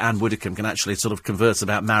idea that Anne Widdecombe can actually sort of converse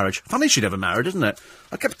about marriage. Funny she never married, isn't it?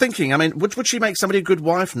 I kept thinking, I mean, would she make somebody a good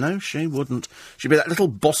wife? No, she wouldn't. She'd be that little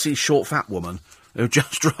bossy, short, fat woman who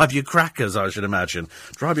just drive you crackers, I should imagine.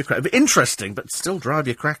 Drive you crackers. Interesting, but still drive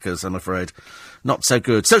you crackers, I'm afraid. Not so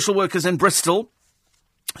good. Social workers in Bristol.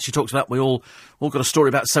 She talks about, we all got a story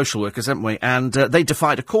about social workers, haven't we? And they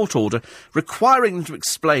defied a court order requiring them to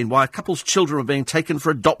explain why a couple's children were being taken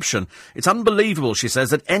for adoption. It's unbelievable, she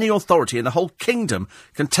says, that any authority in the whole kingdom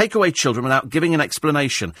can take away children without giving an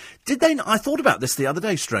explanation. I thought about this the other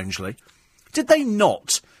day, strangely. Did they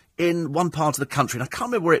not, in one part of the country, and I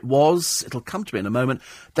can't remember where it was, it'll come to me in a moment,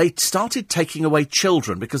 they started taking away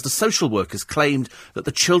children because the social workers claimed that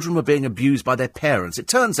the children were being abused by their parents. It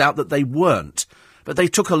turns out that they weren't. But they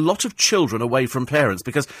took a lot of children away from parents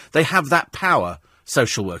because they have that power,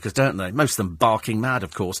 social workers, don't they? Most of them barking mad,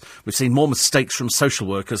 of course. We've seen more mistakes from social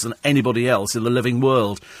workers than anybody else in the living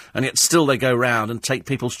world. And yet still they go round and take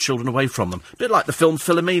people's children away from them. A bit like the film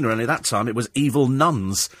Philomena, only that time it was evil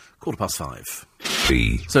nuns.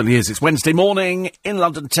 5:15. Certainly is. It's Wednesday morning in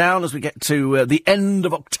London town as we get to the end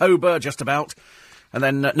of October, just about. And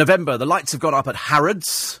then November, the lights have gone up at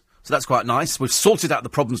Harrods. So that's quite nice. We've sorted out the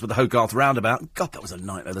problems with the Hogarth roundabout. God, that was a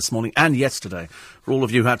nightmare this morning and yesterday. For all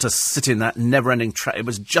of you who had to sit in that never-ending it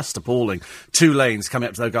was just appalling. 2 lanes coming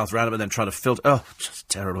up to the Hogarth roundabout and then trying to filter. Oh, just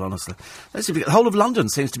terrible, honestly. The whole of London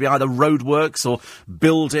seems to be either roadworks or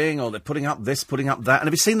building, or they're putting up this, putting up that. And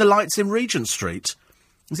have you seen the lights in Regent Street?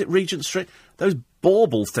 Is it Regent Street? Those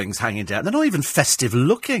bauble things hanging down. They're not even festive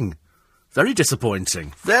looking. Very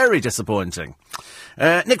disappointing. Very disappointing.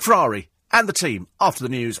 Nick Ferrari and the team, after the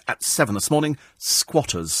news at 7 this morning,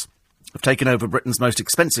 squatters have taken over Britain's most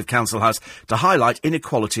expensive council house to highlight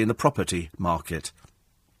inequality in the property market.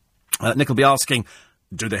 Nick will be asking,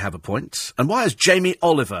 do they have a point? And why has Jamie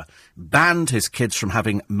Oliver banned his kids from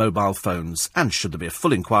having mobile phones? And should there be a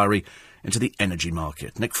full inquiry into the energy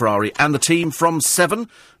market? Nick Ferrari and the team from 7.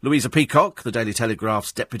 Louisa Peacock, the Daily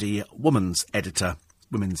Telegraph's deputy women's editor,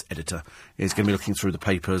 is going to be looking through the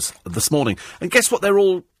papers this morning. And guess what they're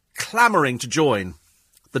all clamouring to join?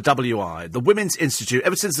 The WI, the Women's Institute.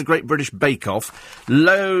 Ever since the Great British Bake Off,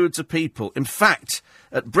 loads of people. In fact,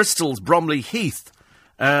 at Bristol's Bromley Heath,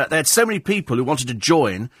 they had so many people who wanted to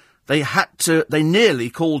join, they nearly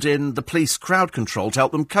called in the police crowd control to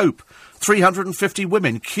help them cope. 350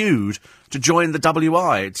 women queued to join the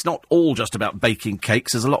WI. It's not all just about baking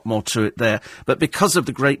cakes, there's a lot more to it there. But because of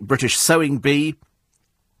the Great British Sewing Bee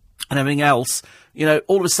and everything else, you know,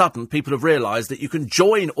 all of a sudden people have realised that you can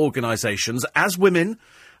join organisations as women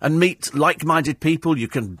and meet like-minded people. You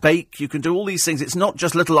can bake, you can do all these things. It's not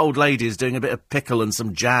just little old ladies doing a bit of pickle and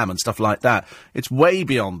some jam and stuff like that. It's way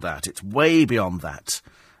beyond that. It's way beyond that.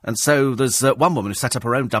 And so there's one woman who set up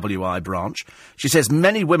her own WI branch. She says,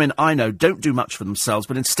 many women I know don't do much for themselves,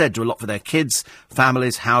 but instead do a lot for their kids,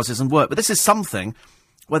 families, houses and work. But this is something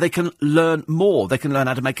where they can learn more. They can learn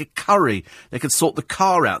how to make a curry. They can sort the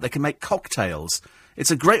car out. They can make cocktails. It's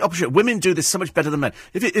a great opportunity. Women do this so much better than men.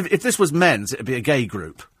 If this was men's, it would be a gay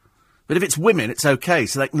group. But if it's women, it's okay.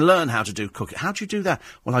 So they can learn how to do cooking. How do you do that?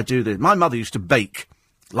 Well, I do this. My mother used to bake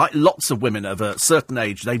Like lots of women of a certain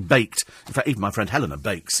age, they baked. In fact, even my friend Helena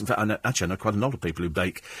bakes. In fact, I know quite a lot of people who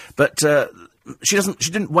bake. But she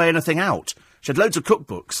didn't weigh anything out. She had loads of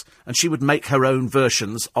cookbooks, and she would make her own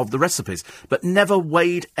versions of the recipes, but never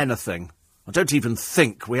weighed anything. I don't even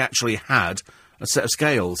think we actually had a set of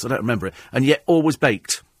scales. I don't remember it. And yet always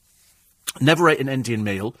baked. Never ate an Indian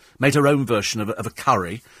meal, made her own version of a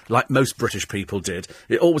curry, like most British people did.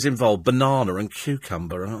 It always involved banana and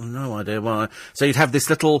cucumber. I have no idea why. So you'd have this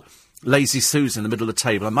little lazy Susan in the middle of the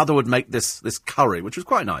table. Her mother would make this curry, which was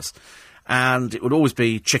quite nice. And it would always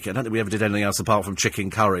be chicken. I don't think we ever did anything else apart from chicken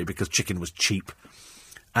curry, because chicken was cheap.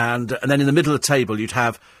 And then in the middle of the table, you'd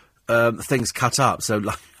have things cut up, so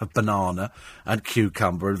like a banana and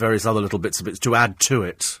cucumber and various other little bits to add to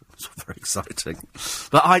it. It's very exciting.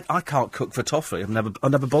 But I can't cook for toffee. I've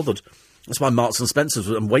never bothered. That's why Marks and Spencers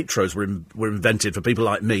and Waitrose were invented for people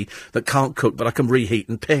like me that can't cook, but I can reheat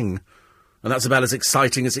and ping. And that's about as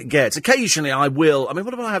exciting as it gets. Occasionally I will. I mean,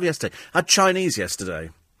 what did I have yesterday? I had Chinese yesterday.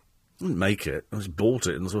 I didn't make it. I just bought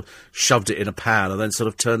it and sort of shoved it in a pan and then sort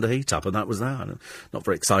of turned the heat up, and that was that. Not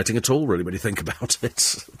very exciting at all, really, when you think about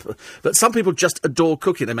it. But some people just adore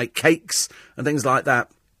cooking. They make cakes and things like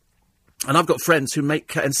that. And I've got friends who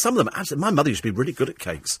make, and some of them, absolutely, my mother used to be really good at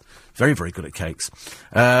cakes. Very, very good at cakes.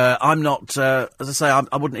 I'm not, as I say,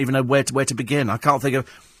 I wouldn't even know where to begin. I can't think of,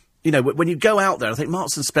 when you go out there, I think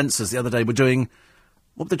Marks and Spencers the other day were doing,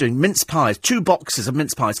 what were they doing? Mince pies. 2 boxes of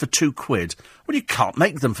mince pies for £2. Well, you can't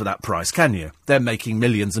make them for that price, can you? They're making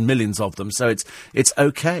millions and millions of them, so it's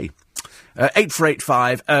okay.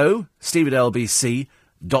 84850,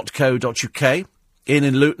 steve@lbc.co.uk. Ian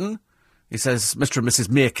in Luton. He says, Mr. and Mrs.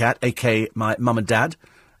 Meerkat, a.k.a. my mum and dad,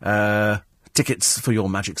 tickets for your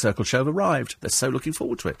Magic Circle show have arrived. They're so looking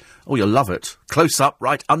forward to it. Oh, you'll love it. Close up,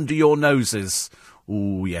 right under your noses.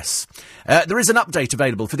 Oh, yes. There is an update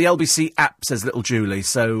available for the LBC app, says little Julie.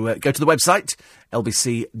 So go to the website,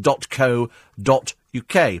 lbc.co.uk.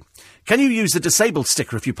 Can you use the disabled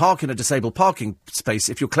sticker if you park in a disabled parking space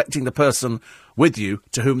if you're collecting the person with you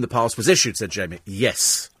to whom the pass was issued, said Jamie.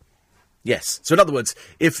 Yes. Yes. So in other words,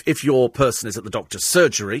 if your person is at the doctor's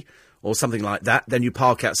surgery or something like that, then you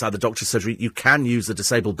park outside the doctor's surgery, you can use the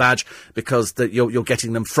disabled badge because you're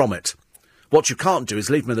getting them from it. What you can't do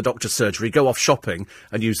is leave them in the doctor's surgery, go off shopping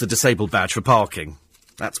and use the disabled badge for parking.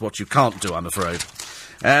 That's what you can't do, I'm afraid.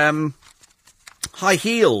 High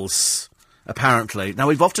heels, apparently. Now,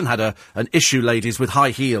 we've often had an issue, ladies, with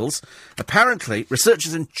high heels. Apparently,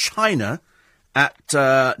 researchers in China at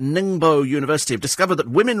Ningbo University have discovered that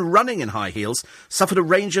women running in high heels suffered a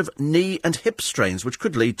range of knee and hip strains, which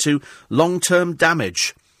could lead to long-term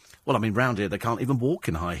damage. Well, I mean, round here, they can't even walk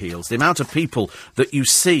in high heels. The amount of people that you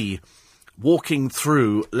see walking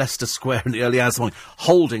through Leicester Square in the early hours of the morning,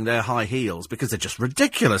 holding their high heels, because they're just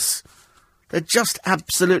ridiculous. They're just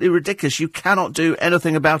absolutely ridiculous. You cannot do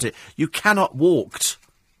anything about it. You cannot walk.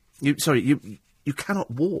 You cannot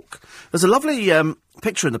walk. There's a lovely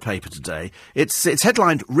picture in the paper today. It's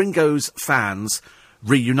headlined, Ringo's fans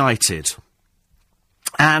reunited.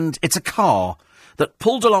 And it's a car that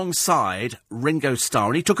pulled alongside Ringo's Starr,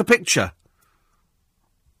 and he took a picture.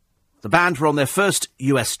 The band were on their first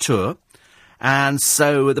US tour, and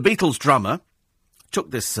so the Beatles drummer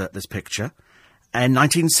took this picture in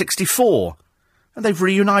 1964, and they've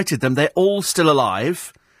reunited them. They're all still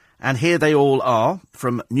alive, and here they all are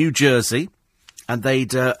from New Jersey, and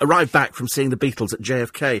they'd arrived back from seeing the Beatles at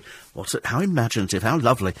JFK. How imaginative, how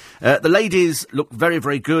lovely. The ladies look very,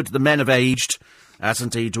 very good. The men have aged, as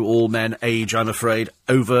indeed do all men age, I'm afraid,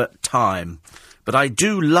 over time. But I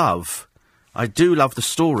do love the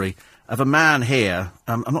story of a man here.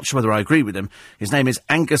 I'm not sure whether I agree with him. His name is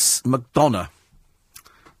Angus McDonough.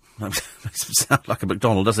 Makes him sound like a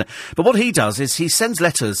McDonald, doesn't it? But what he does is he sends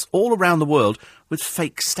letters all around the world with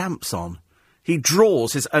fake stamps on. He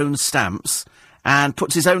draws his own stamps and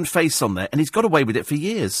puts his own face on there, and he's got away with it for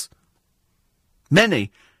years.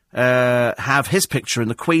 Many have his picture in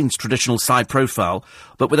the Queen's traditional side profile,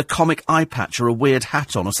 but with a comic eye patch or a weird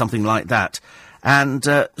hat on or something like that. And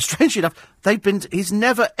strangely enough, he's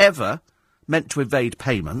never, ever meant to evade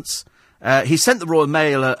payments. He sent the Royal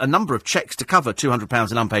Mail a number of cheques to cover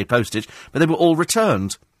 £200 in unpaid postage, but they were all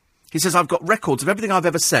returned. He says, I've got records of everything I've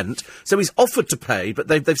ever sent, so he's offered to pay, but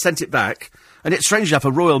they've sent it back. And it's strange enough,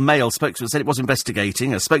 a Royal Mail spokesman said it was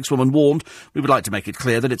investigating. A spokeswoman warned, we would like to make it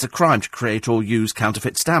clear that it's a crime to create or use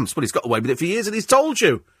counterfeit stamps. Well, he's got away with it for years, and he's told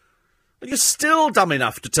you. But you're still dumb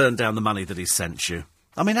enough to turn down the money that he's sent you.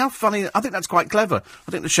 I mean, how funny. I think that's quite clever.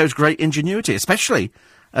 I think that shows great ingenuity, especially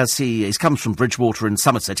as he comes from Bridgewater in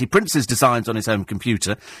Somerset. He prints his designs on his own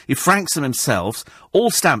computer. He franks them himself.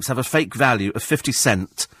 All stamps have a fake value of 50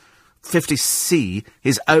 cents 50C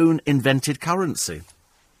his own invented currency.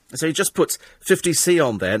 So he just puts 50C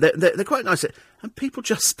on there. They're quite nice, and people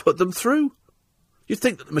just put them through. You'd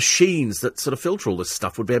think that the machines that sort of filter all this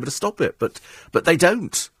stuff would be able to stop it, but they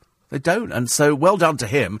don't. They don't, and so well done to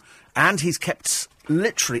him. And he's kept,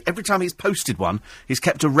 literally, every time he's posted one, he's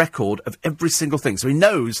kept a record of every single thing. So he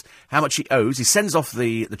knows how much he owes. He sends off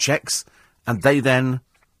the cheques, and they then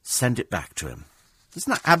send it back to him.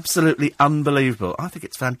 Isn't that absolutely unbelievable? I think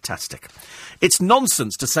it's fantastic. It's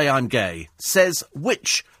nonsense to say I'm gay, says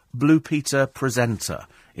which Blue Peter presenter?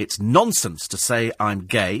 It's nonsense to say I'm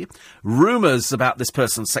gay. Rumours about this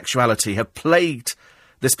person's sexuality have plagued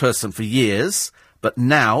this person for years, but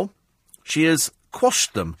now she has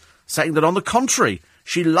quashed them, saying that on the contrary,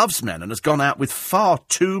 she loves men and has gone out with far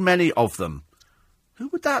too many of them. Who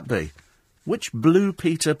would that be? Which Blue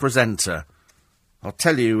Peter presenter? I'll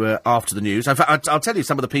tell you after the news. In fact, I'll tell you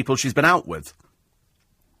some of the people she's been out with.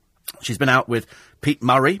 She's been out with Pete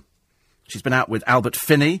Murray. She's been out with Albert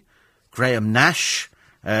Finney, Graham Nash.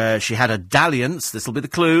 She had a dalliance, this'll be the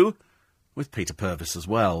clue, with Peter Purvis as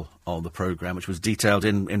well on the programme, which was detailed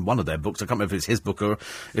in one of their books. I can't remember if it's his book or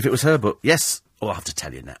if it was her book. Yes, I'll have to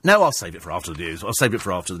tell you now. No, I'll save it for after the news.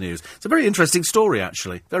 It's a very interesting story,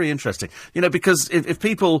 actually. Very interesting. You know, because if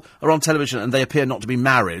people are on television and they appear not to be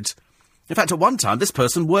married... In fact, at one time, this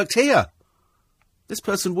person worked here. This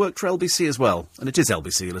person worked for LBC as well. And it is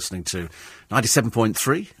LBC you're listening to.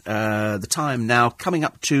 97.3. The time now coming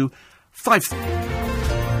up to 5...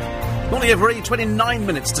 Morning, everybody. 29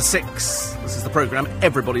 minutes to 6. This is the programme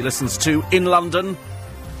everybody listens to in London.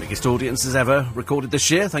 Biggest audiences ever recorded this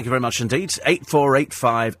year. Thank you very much indeed.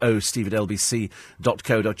 84850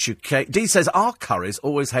 steve@lbc.co.uk. Dee says, our curries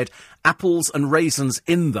always had apples and raisins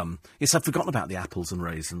in them. Yes, I've forgotten about the apples and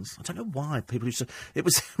raisins. I don't know why people used to... It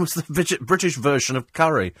was the British version of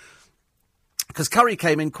curry. Because curry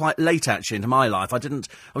came in quite late, actually, into my life. I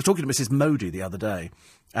was talking to Mrs. Modi the other day,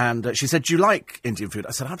 and she said, do you like Indian food?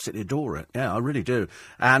 I said, I absolutely adore it. Yeah, I really do.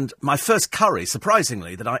 And my first curry,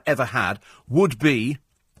 surprisingly, that I ever had would be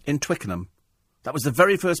in Twickenham. That was the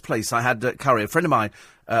very first place I had curry. A friend of mine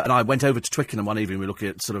and I went over to Twickenham one evening. We were looking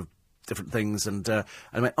at sort of different things, and I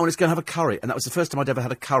went, oh, let's go and have a curry. And that was the first time I'd ever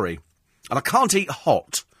had a curry. And I can't eat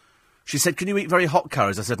hot. She said, can you eat very hot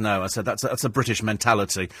curries? I said, no. I said, that's a British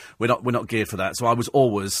mentality. We're not geared for that. So I was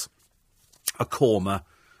always a korma,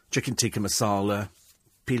 chicken tikka masala,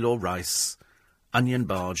 pilor rice, onion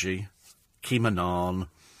bhaji, keema naan,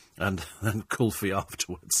 and then kulfi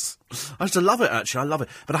afterwards. I used to love it, actually. I love it.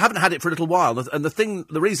 But I haven't had it for a little while. And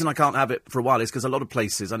the reason I can't have it for a while is because a lot of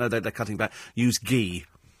places, I know they're cutting back, use ghee.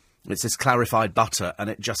 It's this clarified butter, and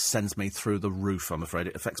it just sends me through the roof, I'm afraid.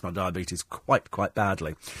 It affects my diabetes quite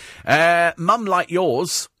badly. Mum, like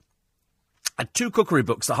yours, had 2 cookery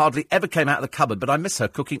books that hardly ever came out of the cupboard, but I miss her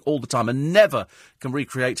cooking all the time and never can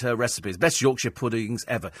recreate her recipes. Best Yorkshire puddings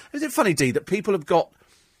ever. Isn't it funny, Dee, that people have got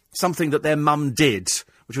something that their mum did,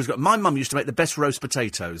 which was... My mum used to make the best roast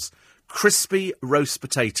potatoes. Crispy roast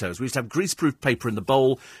potatoes. We used to have greaseproof paper in the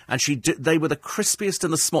bowl, and they were the crispiest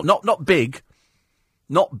and the small... Not big...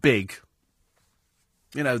 Not big.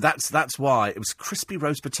 You know, that's why. It was crispy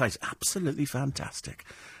roast potatoes. Absolutely fantastic.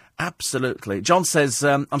 Absolutely. John says,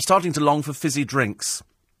 I'm starting to long for fizzy drinks.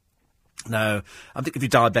 No, I think if you're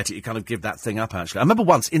diabetic, you kind of give that thing up, actually. I remember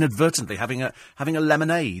once, inadvertently, having a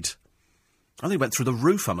lemonade. I think it went through the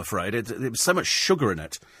roof, I'm afraid. There was so much sugar in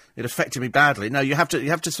it. It affected me badly. No, you have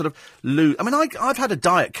to sort of lose... I mean, I've had a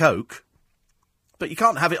Diet Coke... But you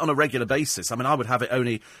can't have it on a regular basis. I mean, I would have it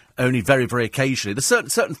only very, very occasionally. There's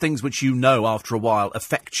certain things which you know after a while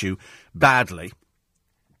affect you badly.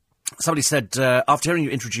 Somebody said, after hearing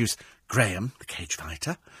you introduce Graham, the cage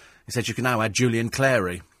fighter, he said you can now add Julian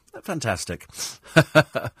Clary. Fantastic.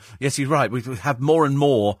 Yes, you're right. We have more and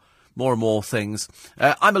more things.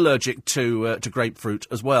 I'm allergic to grapefruit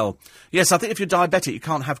as well. Yes, I think if you're diabetic, you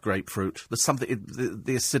can't have grapefruit. There's something,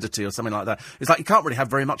 the acidity or something like that. It's like you can't really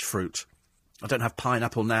have very much fruit. I don't have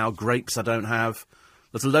pineapple now. Grapes I don't have.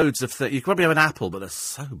 There's loads of things. You can probably have an apple, but they're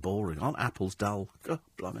so boring. Aren't apples dull? God,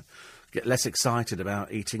 blimey. Get less excited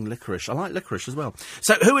about eating licorice. I like licorice as well.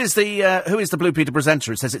 So who is the Blue Peter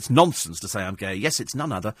presenter? It says it's nonsense to say I'm gay. Yes, it's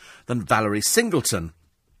none other than Valerie Singleton.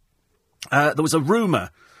 There was a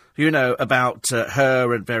rumour, you know, about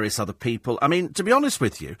her and various other people. I mean, to be honest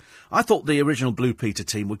with you, I thought the original Blue Peter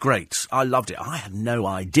team were great. I loved it. I had no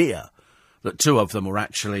idea that 2 of them were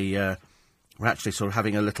actually sort of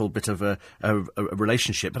having a little bit of a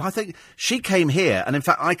relationship. But I think she came here, and in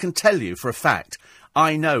fact, I can tell you for a fact,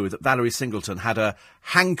 I know that Valerie Singleton had a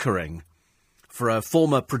hankering for a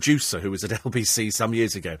former producer who was at LBC some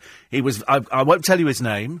years ago. He was, I won't tell you his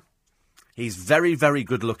name, He's very, very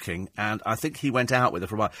good looking, and I think he went out with her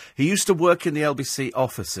for a while. He used to work in the LBC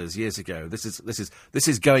offices years ago. This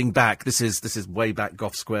is going back. This is way back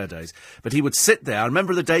Gough Square days. But he would sit there. I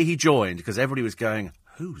remember the day he joined, because everybody was going,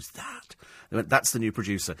 "Who's that?" They went, "That's the new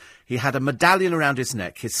producer." He had a medallion around his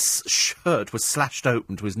neck. His shirt was slashed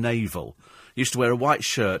open to his navel. He used to wear a white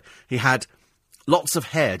shirt. He had lots of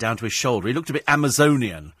hair down to his shoulder. He looked a bit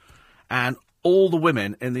Amazonian, and all the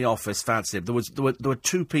women in the office fancied him. There were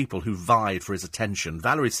two people who vied for his attention.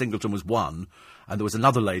 Valerie Singleton was one, and there was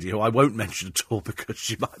another lady who I won't mention at all because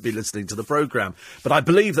she might be listening to the programme. But I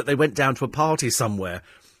believe that they went down to a party somewhere,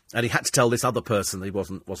 and he had to tell this other person that he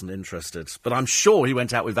wasn't interested. But I'm sure he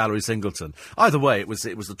went out with Valerie Singleton. Either way, it was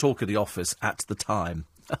the talk of the office at the time.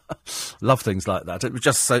 Love things like that. It was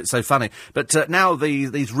just so funny. But now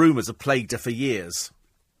these rumours have plagued her for years.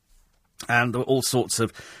 And all sorts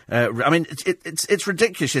of, it's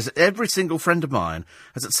ridiculous. Every single friend of mine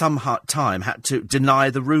has at some time had to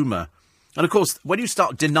deny the rumour. And of course, when you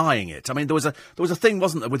start denying it, I mean, there was a thing,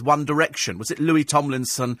 wasn't there, with One Direction? Was it Louis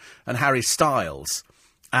Tomlinson and Harry Styles?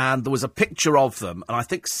 And there was a picture of them, and I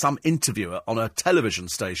think some interviewer on a television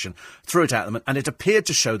station threw it at them, and it appeared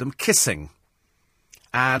to show them kissing.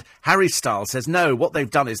 And Harry Styles says, no, what they've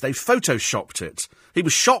done is they've photoshopped it. He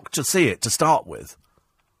was shocked to see it to start with.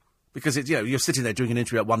 Because, you're sitting there doing an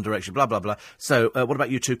interview at One Direction, blah, blah, blah. So, what about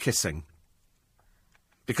you two kissing?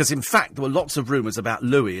 Because, in fact, there were lots of rumours about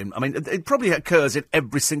Louis. And, I mean, it probably occurs in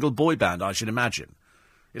every single boy band, I should imagine.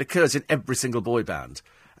 It occurs in every single boy band.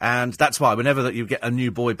 And that's why whenever that you get a new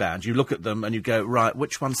boy band, you look at them and you go, right,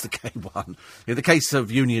 which one's the gay one? In the case of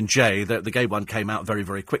Union J, the gay one came out very,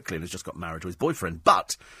 very quickly and has just got married to his boyfriend.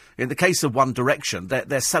 But in the case of One Direction,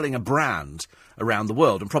 they're selling a brand around the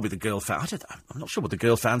world, and probably the girl fan, I'm not sure would the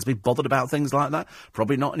girl fans be bothered about things like that.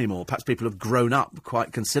 Probably not anymore. Perhaps people have grown up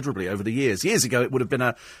quite considerably over the years. Years ago, it would have been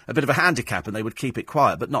a bit of a handicap and they would keep it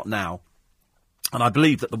quiet, but not now. And I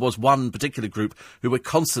believe that there was one particular group who were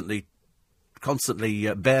constantly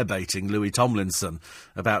bear-baiting Louis Tomlinson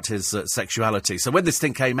about his sexuality. So when this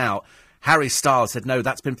thing came out, Harry Styles said, no,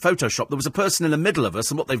 that's been photoshopped. There was a person in the middle of us,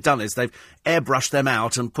 and what they've done is they've airbrushed them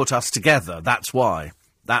out and put us together. That's why.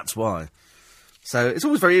 So it's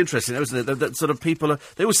always very interesting, isn't it, that sort of people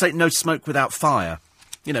they always say no smoke without fire.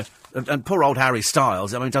 And poor old Harry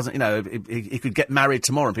Styles, I mean, doesn't, he could get married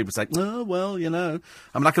tomorrow and people say, oh, well, I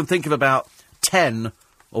mean, I can think of about 10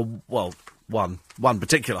 or, well, one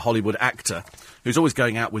particular Hollywood actor who's always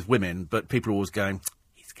going out with women, but people are always going,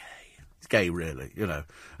 he's gay, really, And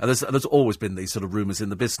there's always been these sort of rumours in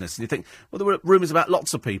the business. And you think, well, there were rumours about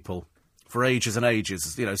lots of people for ages and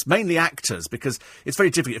ages. It's mainly actors, because it's very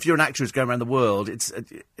difficult. If you're an actor who's going around the world,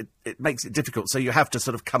 it makes it difficult. So you have to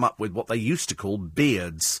sort of come up with what they used to call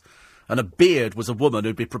beards. And a beard was a woman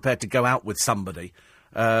who'd be prepared to go out with somebody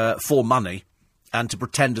for money, and to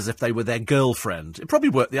pretend as if they were their girlfriend. It probably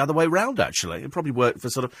worked the other way round, actually. It probably worked for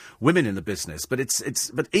sort of women in the business. But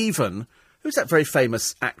but even, who's that very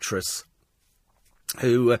famous actress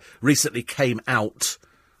who recently came out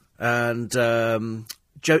and,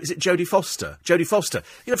 is it Jodie Foster? Jodie Foster.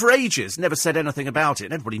 For ages, never said anything about it.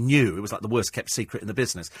 And everybody knew it was like the worst kept secret in the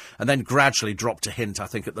business. And then gradually dropped a hint, I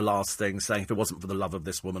think, at the last thing, saying if it wasn't for the love of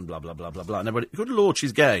this woman, blah, blah, blah, blah, blah. And everybody, good Lord,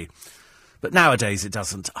 she's gay. But nowadays it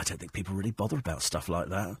doesn't. I don't think people really bother about stuff like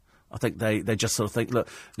that. I think they just sort of think, look,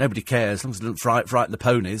 nobody cares. As long as it doesn't frighten the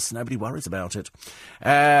ponies, nobody worries about it.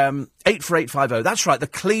 84850. That's right, the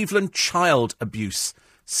Cleveland child abuse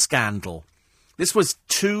scandal. This was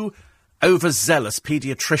two overzealous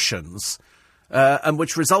paediatricians, and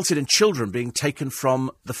which resulted in children being taken from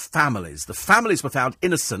the families. The families were found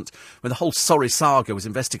innocent when the whole sorry saga was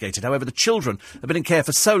investigated. However, the children had been in care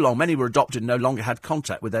for so long, many were adopted and no longer had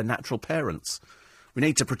contact with their natural parents. We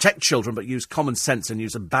need to protect children, but use common sense and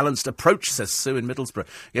use a balanced approach, says Sue in Middlesbrough.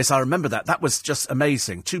 Yes, I remember that. That was just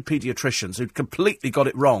amazing. Two paediatricians who'd completely got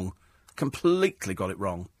it wrong.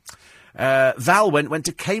 Val went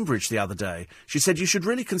to Cambridge the other day. She said, you should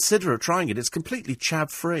really consider trying it. It's completely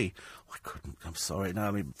chav-free. I couldn't. I'm sorry. No,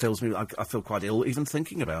 I mean, it fills me. I feel quite ill even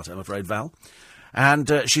thinking about it, I'm afraid, Val.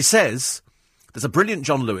 And she says there's a brilliant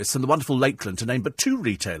John Lewis and the wonderful Lakeland to name but two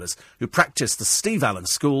retailers who practice the Steve Allen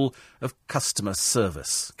School of Customer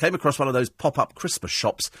Service. Came across one of those pop-up Christmas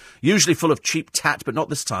shops, usually full of cheap tat, but not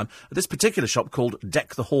this time. At this particular shop called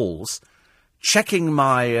Deck the Halls. Checking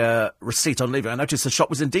my receipt on leaving, I noticed the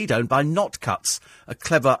shop was indeed owned by Not Cuts, a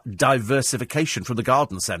clever diversification from the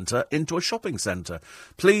garden centre into a shopping centre.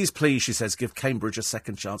 Please, she says, give Cambridge a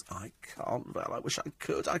second chance. I can't, Val, I wish I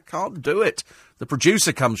could. I can't do it. The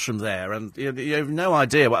producer comes from there, and you have no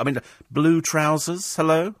idea what... I mean, blue trousers,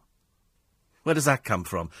 hello? Where does that come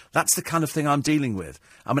from? That's the kind of thing I'm dealing with.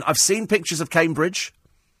 I mean, I've seen pictures of Cambridge.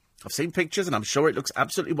 I've seen pictures, and I'm sure it looks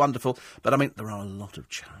absolutely wonderful. But, I mean, there are a lot of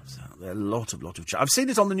chavs out there. A lot of chavs. I've seen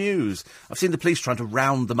it on the news. I've seen the police trying to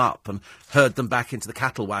round them up and herd them back into the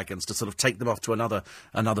cattle wagons to sort of take them off to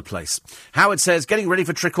another place. Howard says, getting ready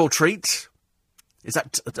for trick or treat. Is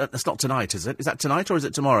that... that's not tonight, is it? Is that tonight or is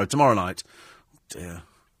it tomorrow? Tomorrow night. Oh, dear.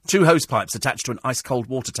 2 hose pipes attached to an ice-cold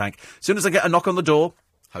water tank. As soon as I get a knock on the door,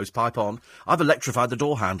 hose pipe on. I've electrified the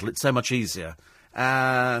door handle. It's so much easier.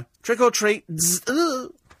 Trick or treat.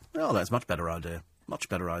 Oh, that's a much better idea. Much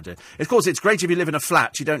better idea. Of course, it's great if you live in a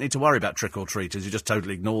flat. You don't need to worry about trick-or-treaters. You just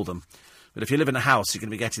totally ignore them. But if you live in a house, you're going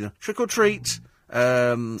to be getting a trick-or-treat. I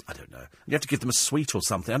don't know. You have to give them a sweet or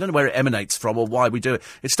something. I don't know where it emanates from or why we do it.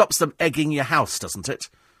 It stops them egging your house, doesn't it?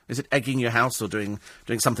 Is it egging your house or doing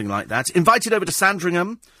something like that? Invited over to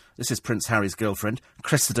Sandringham. This is Prince Harry's girlfriend,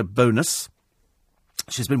 Cressida Bonus.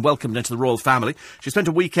 She's been welcomed into the royal family. She spent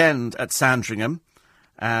a weekend at Sandringham.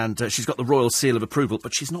 And she's got the royal seal of approval,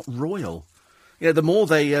 but she's not royal. Yeah, the more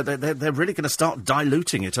they're really going to start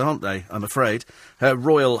diluting it, aren't they? I'm afraid. Her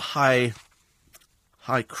royal high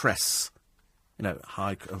cress. You know,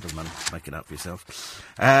 high... Oh, doesn't matter. Make it out for yourself.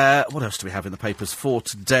 What else do we have in the papers for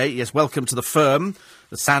today? Yes, welcome to the firm,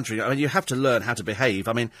 the Sandringham. I mean, you have to learn how to behave.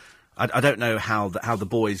 I mean, I don't know how the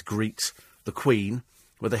boys greet the Queen.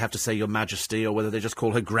 Whether they have to say Your Majesty or whether they just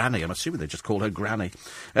call her Granny. I'm assuming they just call her Granny.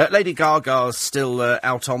 Lady Gaga's still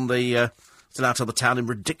out on the town in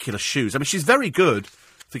ridiculous shoes. I mean, she's very good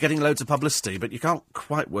for getting loads of publicity, but you can't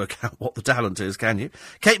quite work out what the talent is, can you?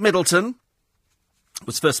 Kate Middleton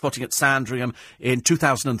was first spotting at Sandringham in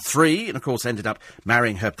 2003 and, of course, ended up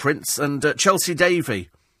marrying her prince. And Chelsea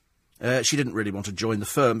Davy. She didn't really want to join the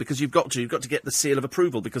firm because you've got to get the seal of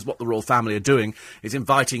approval, because what the royal family are doing is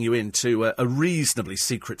inviting you into a reasonably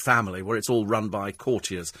secret family where it's all run by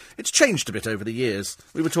courtiers. It's changed a bit over the years.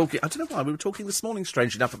 I don't know why, we were talking this morning,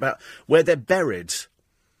 strange enough, about where they're buried.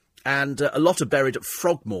 And a lot are buried at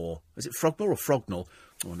Frogmore. Is it Frogmore or Frognall?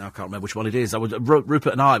 Oh, now I can't remember which one it is.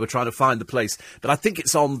 Rupert and I were trying to find the place, but I think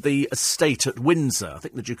it's on the estate at Windsor. I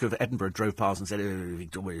think the Duke of Edinburgh drove past and said, "Oh,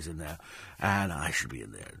 Victoria's in there, and I should be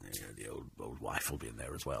in there. The old wife will be in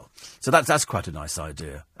there as well." So that's quite a nice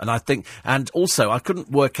idea. And also I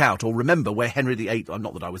couldn't work out or remember where Henry VIII.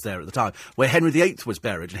 Not that I was there at the time. Where Henry VIII was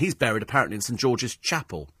buried, and he's buried apparently in St George's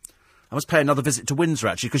Chapel. I must pay another visit to Windsor,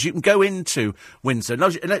 actually, because you can go into Windsor.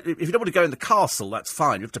 If you don't want to go in the castle, that's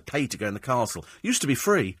fine. You have to pay to go in the castle. It used to be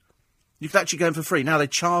free. You could actually go in for free. Now they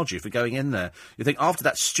charge you for going in there. You think, after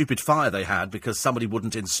that stupid fire they had because somebody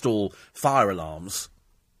wouldn't install fire alarms,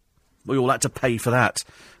 we all had to pay for that.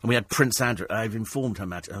 And we had Prince Andrew. I've informed her,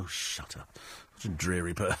 Matt. Oh, shut up. Such a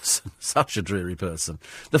dreary person. Such a dreary person.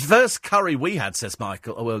 The first curry we had, says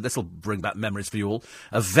Michael, oh, well, this will bring back memories for you all,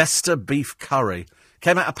 a Vesta beef curry.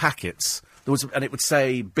 Came out of packets, and it would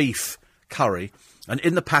say beef curry, and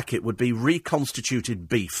in the packet would be reconstituted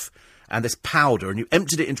beef and this powder, and you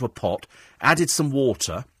emptied it into a pot, added some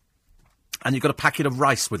water, and you got a packet of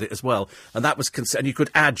rice with it as well, and that was and you could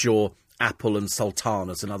add your apple and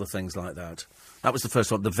sultanas and other things like that. That was the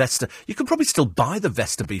first one, the Vesta. You can probably still buy the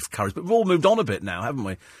Vesta beef curries, but we've all moved on a bit now, haven't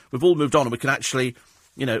we? We've all moved on, and we can actually,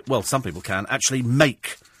 some people can actually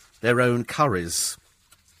make their own curries.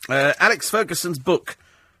 Alex Ferguson's book,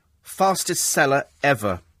 fastest seller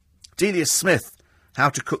ever. Delia Smith, How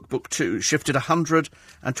to Cook Book 2, shifted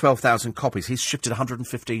 112,000 copies. He's shifted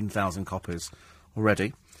 115,000 copies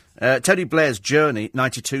already. Tony Blair's Journey,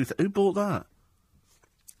 92. Who bought that?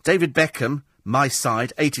 David Beckham, My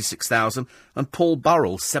Side, 86,000. And Paul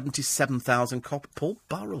Burrell, 77,000 copies. Paul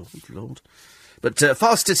Burrell, good Lord. But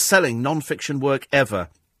fastest selling non-fiction work ever.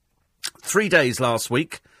 3 days last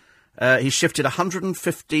week. He shifted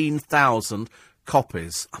 115,000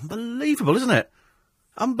 copies. Unbelievable, isn't it?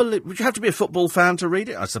 Unbelievable. Would you have to be a football fan to read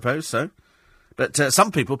it? I suppose so. But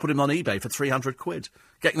some people put him on eBay for 300 quid.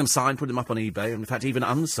 Getting them signed, put him up on eBay, and in fact even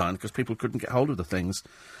unsigned, because people couldn't get hold of the things.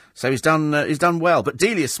 So he's done well. But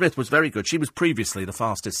Delia Smith was very good. She was previously the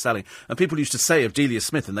fastest selling. And people used to say of Delia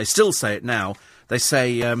Smith, and they still say it now, they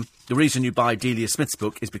say the reason you buy Delia Smith's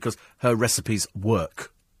book is because her recipes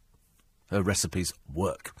work. Her recipes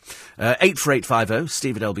work. 84850,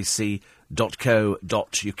 steve@lbc.co.uk.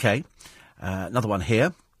 Another one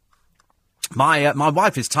here. My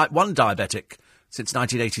wife is type 1 diabetic since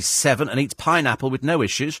 1987 and eats pineapple with no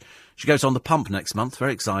issues. She goes on the pump next month.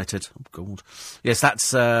 Very excited. Oh, God. Yes,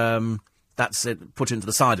 that's it put into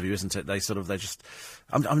the side of you, isn't it?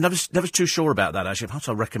 I'm never too sure about that, actually. Perhaps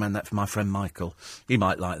I'll recommend that for my friend Michael. He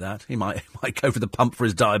might like that. He might go for the pump for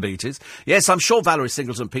his diabetes. Yes, I'm sure Valerie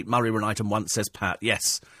Singleton, Pete Murray were an item once, says Pat.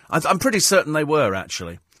 Yes. I'm pretty certain they were,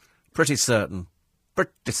 actually. Pretty certain.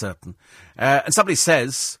 Pretty certain. And somebody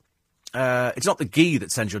says... it's not the ghee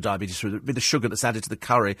that sends your diabetes through, it'd be the sugar that's added to the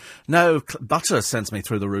curry. No, butter sends me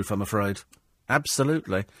through the roof, I'm afraid.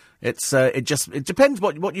 Absolutely. It depends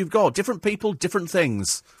what you've got. Different people, different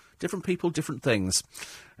things. Different people, different things.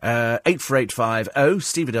 84850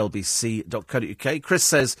 steve@lbc.co.uk. Chris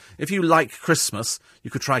says, if you like Christmas,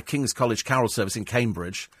 you could try King's College Carol Service in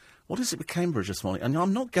Cambridge. What is it with Cambridge this morning? And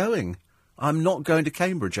I'm not going. I'm not going to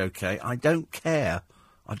Cambridge, OK? I don't care.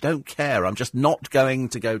 I don't care. I'm just not going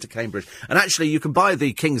to go to Cambridge. And actually, you can buy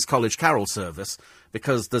the King's College Carol Service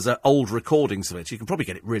because there's old recordings of it. You can probably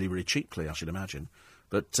get it really, really cheaply, I should imagine.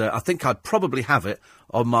 But I think I probably have it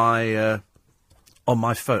on my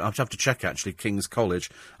phone. I'll have to check, actually, King's College.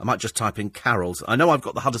 I might just type in carols. I know I've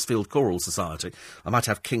got the Huddersfield Choral Society. I might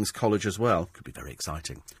have King's College as well. Could be very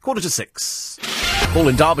exciting. 5:45. Paul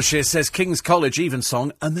in Derbyshire says King's College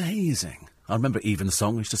Evensong, amazing. I remember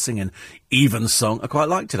Evensong. I used to sing in Evensong. I quite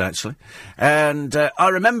liked it, actually. And I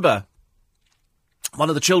remember one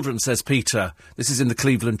of the children, says Peter, this is in the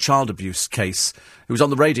Cleveland child abuse case, who was on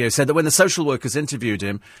the radio, said that when the social workers interviewed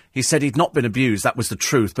him, he said he'd not been abused, that was the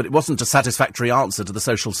truth, but it wasn't a satisfactory answer to the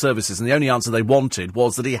social services, and the only answer they wanted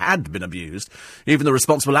was that he had been abused. Even the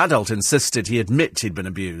responsible adult insisted he admit he'd been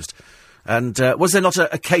abused. And was there not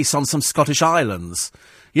a case on some Scottish islands?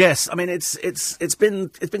 Yes, I mean, it's been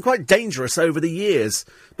quite dangerous over the years,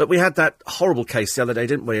 but we had that horrible case the other day,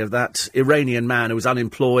 didn't we, of that Iranian man who was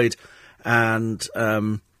unemployed and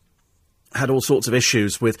had all sorts of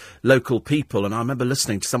issues with local people. And I remember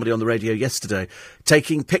listening to somebody on the radio yesterday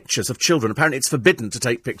taking pictures of children. Apparently it's forbidden to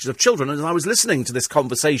take pictures of children. And I was listening to this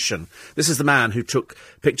conversation. This is the man who took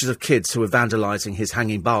pictures of kids who were vandalising his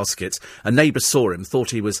hanging baskets. A neighbour saw him,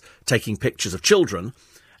 thought he was taking pictures of children,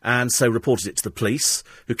 and so reported it to the police,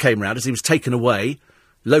 who came round. As he was taken away,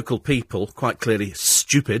 local people, quite clearly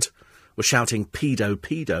stupid, were shouting pedo,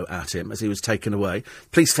 pedo at him as he was taken away.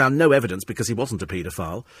 Police found no evidence because he wasn't a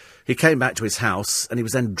paedophile. He came back to his house and he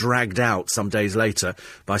was then dragged out some days later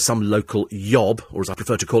by some local yob, or as I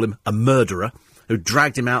prefer to call him, a murderer, who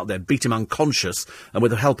dragged him out there, beat him unconscious, and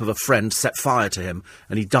with the help of a friend set fire to him,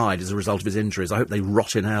 and he died as a result of his injuries. I hope they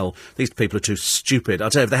rot in hell. These people are too stupid. I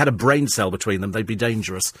tell you, if they had a brain cell between them, they'd be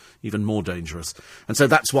dangerous, even more dangerous. And so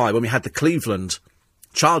that's why when we had the Cleveland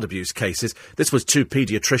child abuse cases, this was two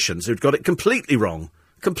paediatricians who'd got it completely wrong.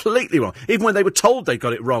 Completely wrong. Even when they were told they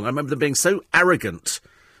got it wrong, I remember them being so arrogant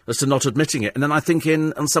as to not admitting it. And then I think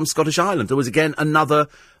on some Scottish island, there was again another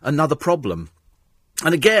problem.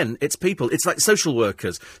 And again, it's people, it's like social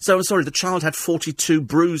workers. So, I'm sorry, the child had 42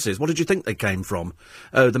 bruises. What did you think they came from?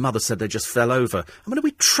 Oh, the mother said they just fell over. I mean, are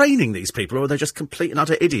we training these people, or are they just complete and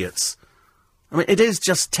utter idiots? I mean, it is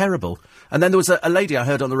just terrible. And then there was a lady I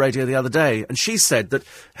heard on the radio the other day, and she said that,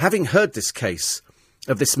 having heard this case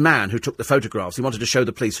of this man who took the photographs, he wanted to show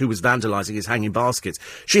the police who was vandalising his hanging baskets,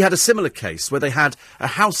 she had a similar case where they had a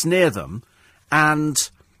house near them, and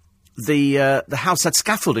the house had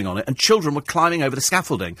scaffolding on it, and children were climbing over the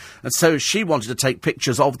scaffolding. And so she wanted to take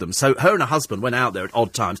pictures of them. So her and her husband went out there at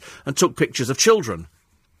odd times and took pictures of children.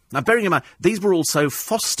 Now, bearing in mind, these were also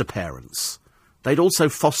foster parents. They'd also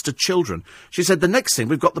fostered children. She said, the next thing,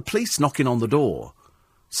 we've got the police knocking on the door,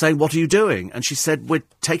 saying, what are you doing? And she said, we're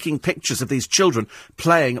taking pictures of these children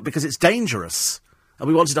playing because it's dangerous. And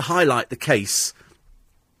we wanted to highlight the case.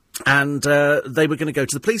 And they were going to go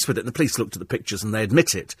to the police with it. And the police looked at the pictures and they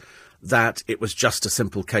admitted that it was just a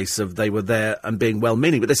simple case of they were there and being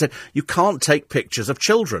well-meaning. But they said, you can't take pictures of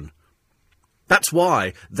children. That's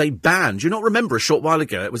why they banned, you not remember a short while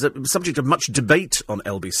ago, it was a subject of much debate on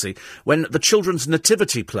LBC, when the children's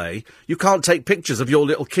nativity play, you can't take pictures of your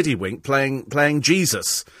little kiddywink playing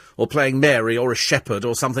Jesus, or playing Mary, or a shepherd,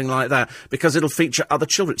 or something like that, because it'll feature other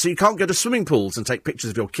children. So you can't go to swimming pools and take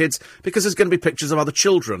pictures of your kids, because there's going to be pictures of other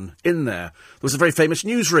children in there. There was a very famous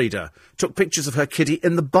newsreader, took pictures of her kiddie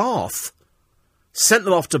in the bath, sent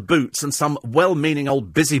them off to Boots, and some well-meaning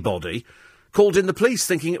old busybody called in the police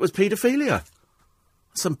thinking it was paedophilia.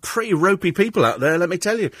 Some pretty ropey people out there, let me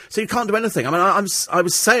tell you. So you can't do anything. I mean, I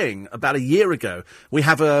was saying about a year ago, we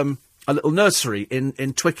have a little nursery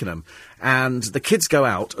in Twickenham, and the kids go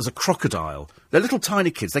out as a crocodile. They're little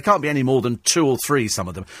tiny kids. They can't be any more than 2 or 3, some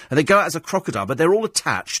of them. And they go out as a crocodile, but they're all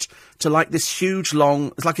attached to, like, this huge,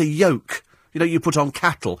 long... It's like a yoke, you know, you put on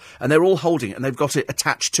cattle, and they're all holding it, and they've got it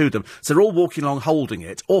attached to them. So they're all walking along holding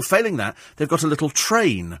it. Or, failing that, they've got a little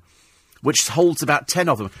train which holds about 10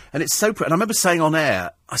 of them. And it's so pretty. And I remember saying on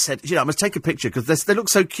air, I said, you know, I must take a picture because they look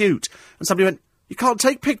so cute. And somebody went, you can't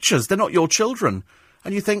take pictures. They're not your children.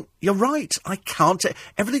 And you think, you're right, I can't.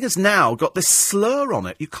 Everything has now got this slur on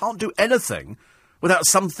it. You can't do anything without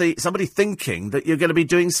somebody thinking that you're going to be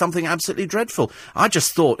doing something absolutely dreadful. I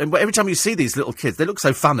just thought, and every time you see these little kids, they look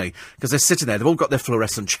so funny, because they're sitting there, they've all got their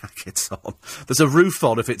fluorescent jackets on. There's a roof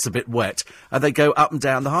on if it's a bit wet, and they go up and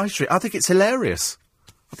down the high street. I think it's hilarious.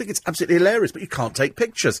 I think it's absolutely hilarious, but you can't take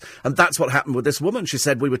pictures. And that's what happened with this woman. She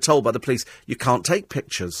said, we were told by the police, you can't take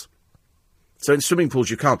pictures. So in swimming pools,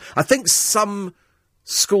 you can't. I think some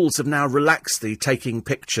schools have now relaxed the taking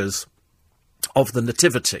pictures of the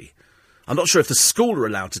nativity. I'm not sure if the school are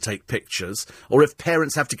allowed to take pictures or if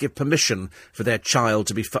parents have to give permission for their child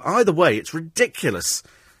to be... Either way, it's ridiculous.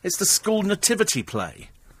 It's the school nativity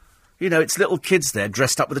play. You know, it's little kids there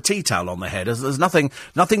dressed up with a tea towel on their head. There's nothing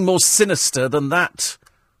more sinister than that.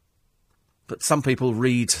 But some people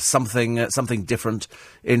read something different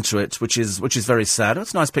into it, which is very sad.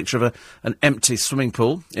 That's a nice picture of an empty swimming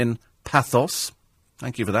pool in Pathos.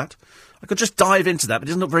 Thank you for that. I could just dive into that, but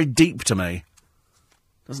it doesn't look very deep to me.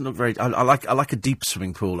 Doesn't look very... I like a deep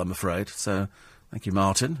swimming pool, I'm afraid. So, thank you,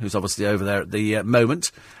 Martin, who's obviously over there at the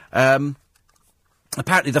moment.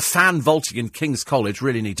 Apparently, the fan vaulting in King's College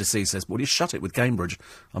really need to see, says, well, you shut it with Cambridge.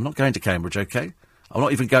 I'm not going to Cambridge, OK? I'm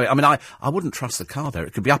not even going... I mean, I wouldn't trust the car there.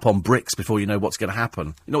 It could be up on bricks before you know what's going to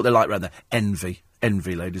happen. You know what they're like around there? Envy.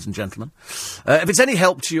 Envy, ladies and gentlemen. If it's any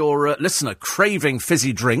help to your listener craving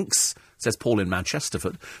fizzy drinks... says Paul in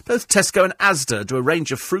Manchesterford, both Tesco and Asda do a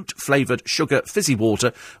range of fruit-flavoured sugar fizzy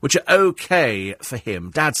water, which are OK for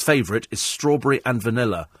him. Dad's favourite is strawberry and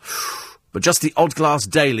vanilla. But just the odd glass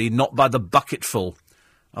daily, not by the bucketful.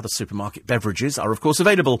 Other supermarket beverages are, of course,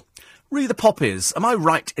 available. Re the poppies. Am I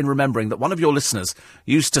right in remembering that one of your listeners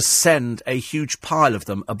used to send a huge pile of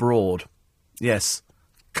them abroad? Yes.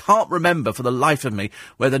 Can't remember for the life of me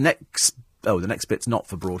where the next... Oh, the next bit's not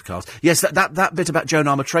for broadcast. Yes, that bit about Joan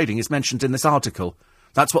Armour Trading is mentioned in this article.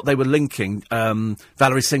 That's what they were linking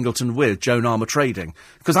Valerie Singleton with, Joan Armour Trading.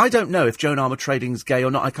 Because I don't know if Joan Armour Trading's gay or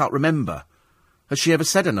not. I can't remember. Has she ever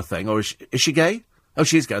said anything? Or is she gay? Oh,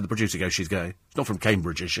 she is gay. The producer goes, she's gay. She's not from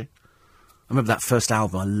Cambridge, is she? I remember that first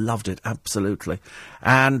album. I loved it, absolutely.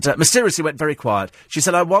 And mysteriously went very quiet. She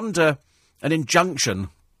said, I wonder, an injunction.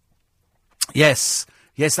 Yes.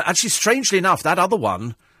 Actually, strangely enough, that other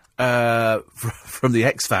one... from the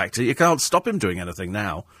X Factor, you can't stop him doing anything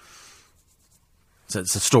now. So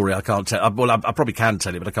it's a story I can't tell. Well, I probably can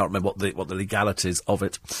tell you, but I can't remember what the legalities of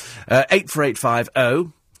it.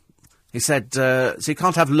 84850. He said, so you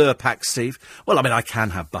can't have lure packs, Steve. Well, I mean, I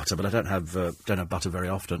can have butter, but I don't have butter very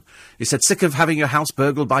often. He said, sick of having your house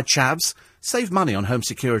burgled by chavs? Save money on home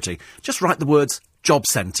security. Just write the words job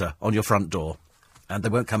centre on your front door, and they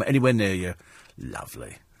won't come anywhere near you.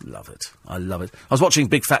 Lovely. Love it. I love it. I was watching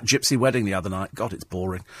Big Fat Gypsy Wedding the other night. God, it's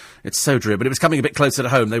boring. It's so dreary. But it was coming a bit closer to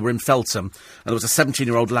home. They were in Feltham, and there was a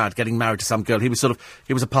 17-year-old lad getting married to some girl. He was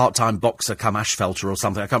a part-time boxer come Ashfelter or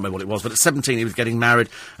something. I can't remember what it was. But at 17, he was getting married,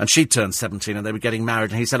 and she turned 17, and they were getting married.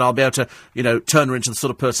 And he said, I'll be able to, turn her into the sort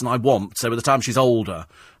of person I want. So by the time she's older.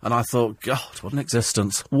 And I thought, God, what an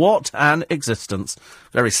existence. What an existence.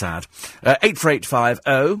 Very sad.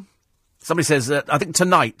 84850. Somebody says, I think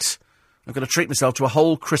tonight... I'm going to treat myself to a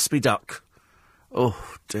whole crispy duck. Oh,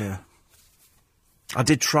 dear. I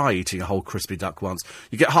did try eating a whole crispy duck once.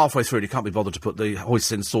 You get halfway through and you can't be bothered to put the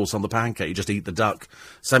hoisin sauce on the pancake. You just eat the duck.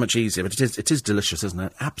 So much easier. But it is delicious, isn't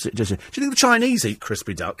it? Absolutely delicious. Do you think the Chinese eat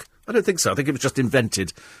crispy duck? I don't think so. I think it was just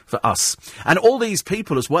invented for us. And all these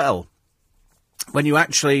people as well, when you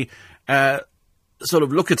actually sort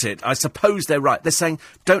of look at it, I suppose they're right. They're saying,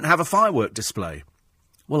 don't have a firework display.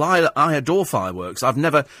 Well, I adore fireworks.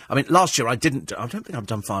 Last year I don't think I've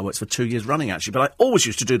done fireworks for 2 years running, actually, but I always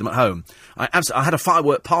used to do them at home. I had a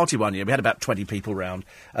firework party one year. We had about 20 people round,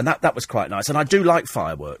 and that was quite nice. And I do like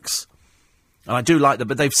fireworks. And I do like them,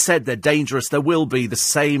 but they've said they're dangerous. There will be the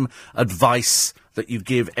same advice that you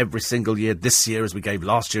give every single year this year as we gave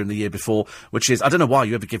last year and the year before, which is, I don't know why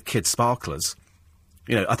you ever give kids sparklers.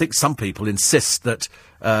 I think some people insist that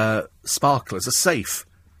sparklers are safe.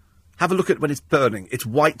 Have a look at when it's burning. It's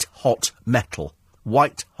white-hot metal.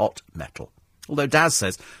 White-hot metal. Although Daz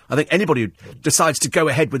says, I think anybody who decides to go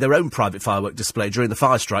ahead with their own private firework display during the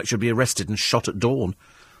fire strike should be arrested and shot at dawn.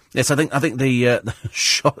 Yes, I think the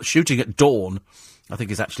shooting at dawn, I think,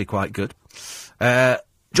 is actually quite good.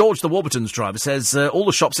 George, the Warburton's driver, says all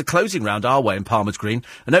the shops are closing round our way in Palmer's Green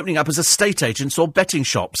and opening up as estate agents or betting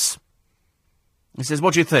shops. He says,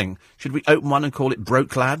 what do you think? Should we open one and call it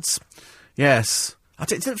Broke Lads? Yes.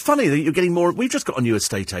 It's funny that you're getting more... We've just got a new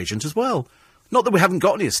estate agent as well. Not that we haven't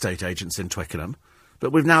got any estate agents in Twickenham,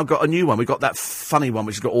 But we've now got a new one. We've got that funny one,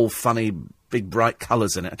 which has got all funny, big, bright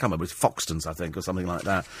colours in it. I can't remember, it's Foxtons, I think, or something like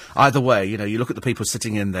that. Either way, you know, you look at the people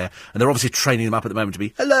sitting in there, and they're obviously training them up at the moment to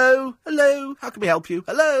be, hello, how can we help you,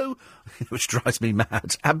 hello? Which drives me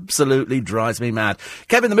mad. Absolutely drives me mad.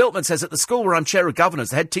 Kevin the Milkman says, at the school where I'm chair of governors,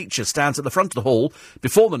 the head teacher stands at the front of the hall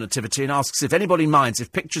before the nativity and asks if anybody minds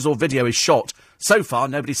if pictures or video is shot. So far,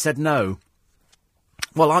 nobody said no.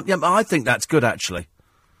 Well, I think that's good, actually.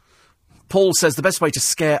 Paul says the best way to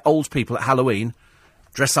scare old people at Halloween,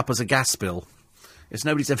 dress up as a gas bill. Yes,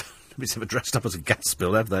 nobody's ever dressed up as a gas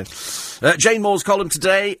bill, have they? Jane Moore's column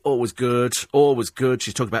today, always good, always good.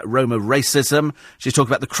 She's talking about Roma racism. She's talking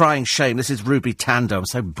about the crying shame. This is Ruby Tando. I'm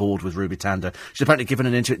so bored with Ruby Tando. She's apparently given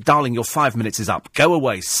an interview. Darling, your 5 minutes is up. Go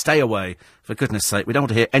away. Stay away. For goodness sake, we don't want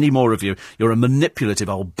to hear any more of you. You're a manipulative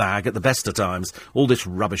old bag at the best of times. All this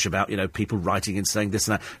rubbish about, you know, people writing and saying this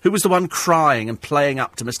and that. Who was the one crying and playing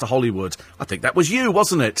up to Mr. Hollywood? I think that was you,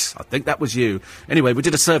 wasn't it? I think that was you. Anyway, we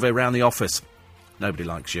did a survey around the office. Nobody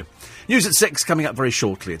likes you. News at 6 coming up very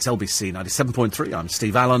shortly. It's LBC 97.3. I'm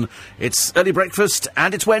Steve Allen. It's early breakfast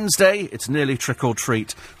and it's Wednesday. It's nearly trick or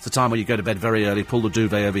treat. It's the time when you go to bed very early, pull the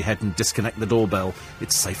duvet over your head and disconnect the doorbell.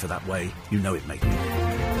 It's safer that way. You know it, mate.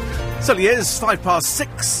 So it is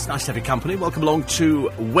 6:05. Nice to have your company. Welcome along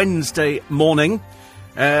to Wednesday morning.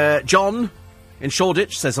 John in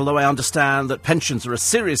Shoreditch says, although I understand that pensions are a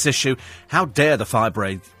serious issue, how dare the fire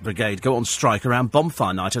brigade go on strike around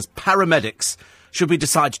bonfire night as paramedics? Should we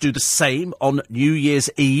decide to do the same on New Year's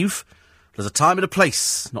Eve? There's a time and a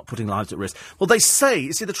place, not putting lives at risk. Well, they say,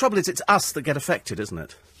 you see, the trouble is it's us that get affected, isn't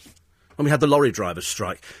it? When we had the lorry drivers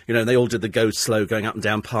strike, you know, they all did the go slow going up and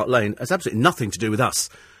down Park Lane. It's absolutely nothing to do with us.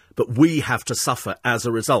 But we have to suffer as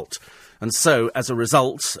a result. And so, as a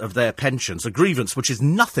result of their pensions, a grievance which is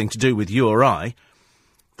nothing to do with you or I,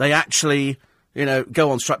 they actually, you know,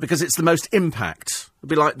 go on strike because it's the most impact. It'd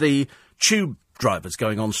be like the tube drivers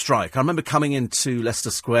going on strike. I remember coming into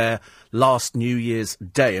Leicester Square last New Year's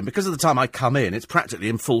Day, and because of the time I come in, it's practically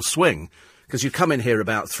in full swing, because you come in here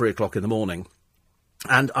about 3 o'clock in the morning,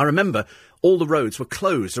 and I remember all the roads were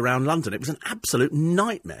closed around London. It was an absolute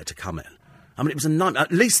nightmare to come in. I mean, it was a nightmare.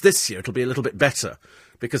 At least this year it'll be a little bit better,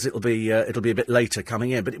 because it'll be a bit later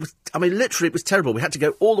coming in. But it was, I mean, literally it was terrible. We had to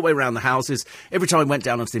go all the way around the houses. Every time we went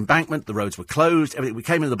down onto the embankment, the roads were closed. We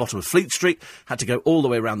came into the bottom of Fleet Street, had to go all the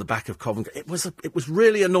way around the back of Covent. It was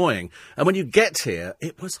really annoying. And when you get here,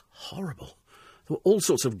 it was horrible. There were all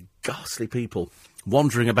sorts of ghastly people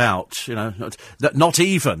wandering about, you know, not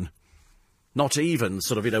even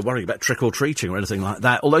sort of, you know, worrying about trick-or-treating or anything like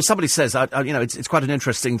that. Although somebody says, you know, it's quite an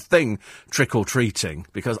interesting thing, trick-or-treating,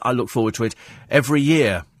 because I look forward to it every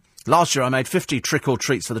year. Last year I made 50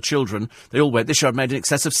 trick-or-treats for the children. They all went. This year I've made in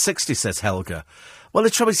excess of 60, says Helga. Well, the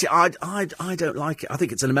trouble is, I don't like it. I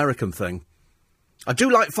think it's an American thing. I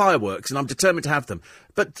do like fireworks, and I'm determined to have them.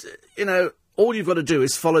 But, you know, all you've got to do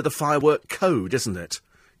is follow the firework code, isn't it?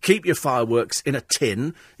 Keep your fireworks in a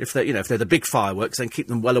tin. If they're the big fireworks, then keep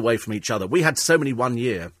them well away from each other. We had so many one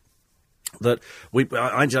year that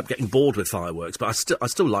I ended up getting bored with fireworks, but I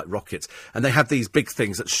still like rockets. And they have these big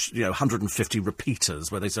things that 150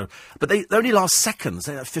 repeaters, where but they only last seconds.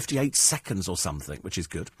 They have 58 seconds or something, which is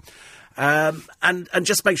good. And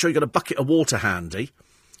just make sure you've got a bucket of water handy,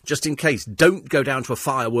 just in case. Don't go down to a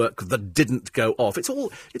firework that didn't go off. It's all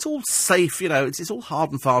safe, you know, it's all hard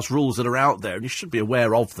and fast rules that are out there, and you should be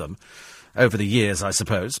aware of them over the years, I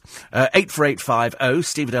suppose. 84850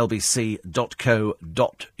 steve@lbc.co.uk.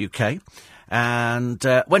 And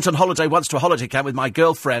went on holiday once to a holiday camp with my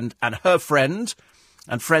girlfriend and her friend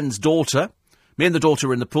and friend's daughter. Me and the daughter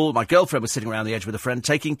were in the pool. My girlfriend was sitting around the edge with a friend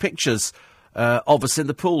taking pictures of us in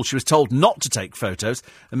the pool. She was told not to take photos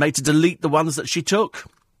and made to delete the ones that she took.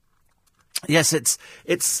 Yes, it's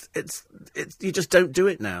you just don't do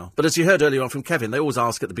it now. But as you heard earlier on from Kevin, they always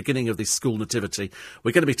ask at the beginning of this school nativity,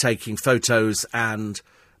 we're going to be taking photos, and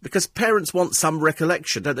because parents want some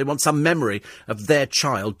recollection, don't they? Want some memory of their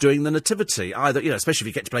child doing the nativity. Either, you know, especially if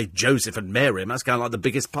you get to play Joseph and Mary, that's kind of like the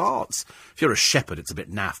biggest parts. If you're a shepherd, it's a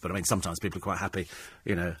bit naff, but I mean, sometimes people are quite happy.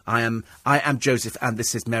 You know, I am Joseph and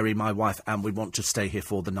this is Mary, my wife, and we want to stay here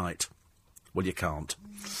for the night. Well, you can't.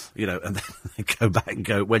 You know, and then go back and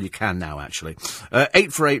go, well, you can now, actually.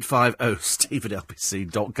 84850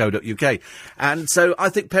 steve@lbc.co.uk. And so I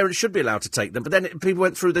think parents should be allowed to take them. But then people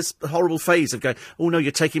went through this horrible phase of going, oh, no,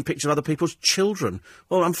 you're taking pictures of other people's children.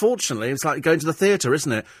 Well, unfortunately, it's like going to the theatre,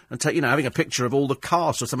 isn't it? And, having a picture of all the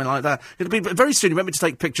cast or something like that. It'll be very soon you won't be to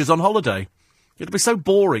take pictures on holiday. It'll be so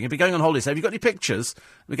boring. If you're going on holiday, say, have you got any pictures?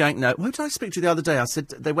 We're going, no. Who did I speak to the other day? I said,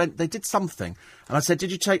 they did something. And I said,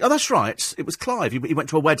 did you take... Oh, that's right. It was Clive. He went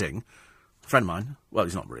to a wedding. a friend of mine. Well,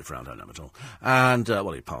 he's not really a friend, I don't know him at all. And,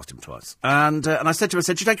 well, he passed him twice. And I said to him,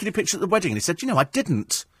 did you take any pictures at the wedding? And he said, I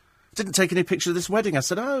didn't. Didn't take any pictures of this wedding. I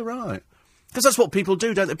said, oh, right. Because that's what people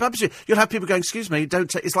do, don't they? Perhaps you'll have people going, excuse me, don't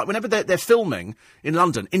take... It's like whenever they're filming in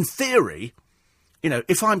London, in theory,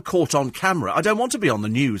 if I'm caught on camera, I don't want to be on the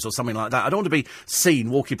news or something like that. I don't want to be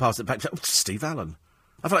seen walking past the back. Oh, Steve Allen.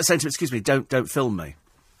 I feel like saying to him, excuse me, don't film me.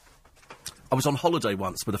 I was on holiday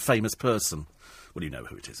once with a famous person. Well, you know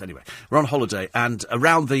who it is. Anyway, we're on holiday, and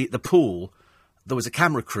around the pool, there was a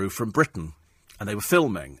camera crew from Britain. And they were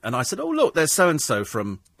filming, and I said, oh, look, there's so-and-so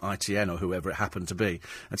from ITN or whoever it happened to be.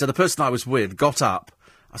 And so the person I was with got up.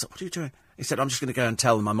 I said, what are you doing? He said, I'm just going to go and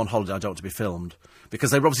tell them I'm on holiday, I don't want to be filmed. Because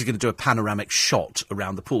they were obviously going to do a panoramic shot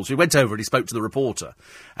around the pool. So he went over and he spoke to the reporter,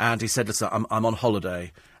 and he said, listen, I'm on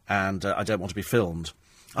holiday, and I don't want to be filmed.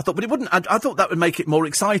 I thought, but it wouldn't, I thought that would make it more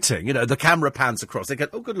exciting. The camera pans across. They go,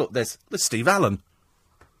 oh, good, look, there's Steve Allen.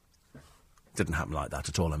 Didn't happen like that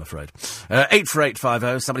at all, I'm afraid.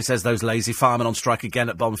 84850, somebody says those lazy firemen on strike again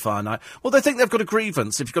at bonfire night. Well, they think they've got a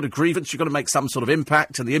grievance. If you've got a grievance, you've got to make some sort of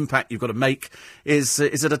impact, and the impact you've got to make is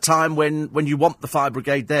at a time when you want the fire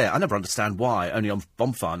brigade there. I never understand why, only on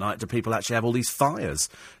bonfire night, do people actually have all these fires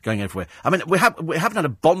going everywhere. I mean, we haven't had a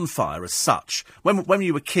bonfire as such. When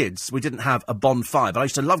we were kids, we didn't have a bonfire, but I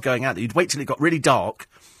used to love going out there. You'd wait till it got really dark,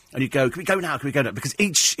 and you'd go, can we go now, can we go now? Because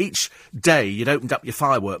each day you'd opened up your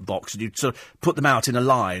firework box and you'd sort of put them out in a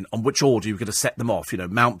line on which order you were going to set them off.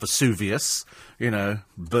 Mount Vesuvius,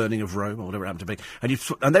 burning of Rome, or whatever it happened to be.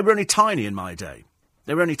 And they were only tiny in my day.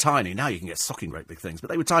 They were only tiny. Now you can get socking great big things, but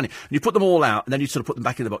they were tiny. And you put them all out, and then you sort of put them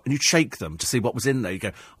back in the box, and you'd shake them to see what was in there. You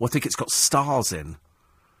go, well, I think it's got stars in.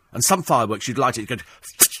 And some fireworks, you'd light it, you'd go,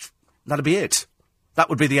 that'd be it. That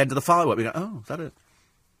would be the end of the firework. You go, oh, is that it?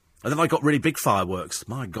 And then I got really big fireworks.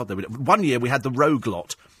 My God, they were... One year we had the Rogue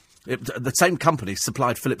lot. The same company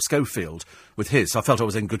supplied Philip Schofield with his, so I felt I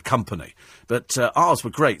was in good company. But ours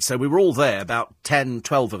were great, so we were all there, about 10,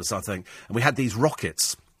 12 of us, I think, and we had these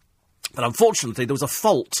rockets. But unfortunately, there was a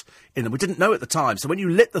fault in them. We didn't know at the time, so when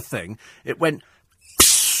you lit the thing, it went...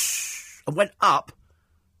 and went up,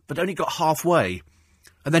 but only got halfway,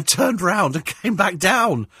 and then turned round and came back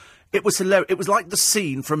down. It was hilarious. It was like the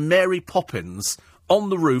scene from Mary Poppins... on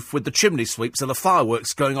the roof with the chimney sweeps and the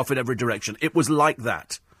fireworks going off in every direction. It was like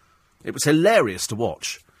that. It was hilarious to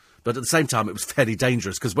watch. But at the same time, it was fairly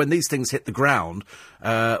dangerous, because when these things hit the ground,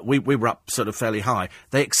 we were up sort of fairly high,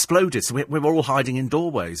 they exploded, so we were all hiding in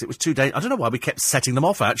doorways. It was too dangerous. I don't know why we kept setting them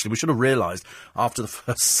off, actually. We should have realised after the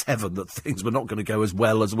first 7 that things were not going to go as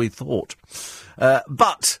well as we thought.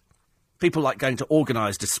 But people like going to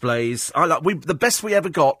organised displays. The best we ever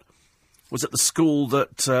got was at the school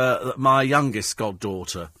that my youngest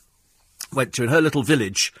goddaughter went to. In her little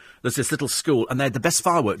village, there's this little school, and they had the best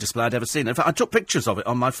firework display I'd ever seen. In fact, I took pictures of it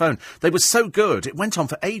on my phone. They were so good. It went on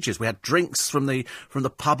for ages. We had drinks from the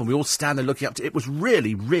pub, and we all stand there looking up to it. It was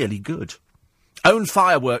really, really good. Own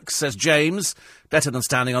fireworks, says James. Better than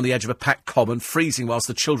standing on the edge of a packed common, freezing whilst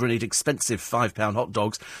the children eat expensive £5 hot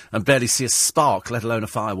dogs and barely see a spark, let alone a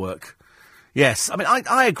firework. Yes, I mean,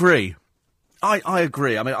 I agree. I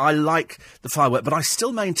agree. I mean, I like the firework, but I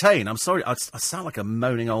still maintain, I'm sorry, I sound like a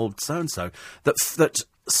moaning old so-and-so, that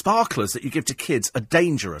sparklers that you give to kids are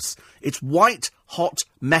dangerous. It's white, hot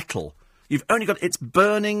metal. You've only got... It's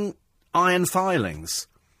burning iron filings.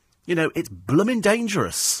 It's blooming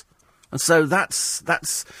dangerous. And so that's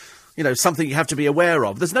something you have to be aware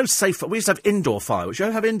of. There's no safe... We used to have indoor fireworks. You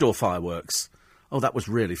don't have indoor fireworks. Oh, that was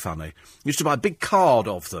really funny. You used to buy a big card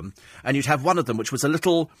of them, and you'd have one of them which was a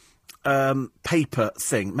little... paper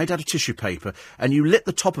thing made out of tissue paper, and you lit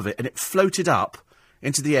the top of it and it floated up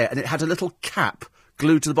into the air, and it had a little cap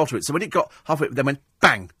glued to the bottom of it, so when it got halfway it then went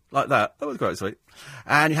bang like that. That was quite sweet.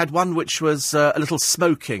 And you had one which was a little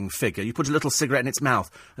smoking figure. You put a little cigarette in its mouth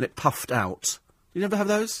and it puffed out. You never have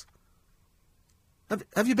those?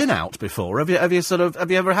 Have you been out before? Have you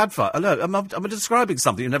ever had fire? No, I'm describing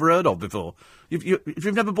something you've never heard of before.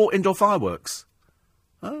 You've never bought indoor fireworks?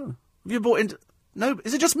 Oh, have you bought into... No,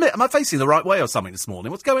 is it just me? Am I facing the right way or something this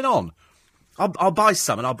morning? What's going on? I'll buy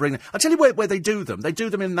some and I'll bring them. I'll tell you where they do them. They do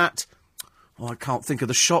them in that... Oh, I can't think of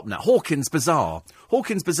the shop now. Hawkins Bazaar.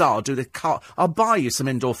 Hawkins Bazaar do the car... I'll buy you some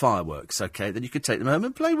indoor fireworks, OK? Then you could take them home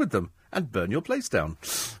and play with them. And burn your place down.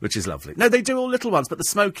 Which is lovely. No, they do all little ones, but the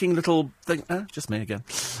smoking little thing... just me again.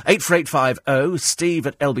 84850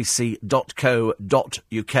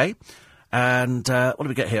 steve@lbc.co.uk. And what do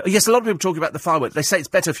we get here? Oh, yes, a lot of people talk about the fireworks. They say it's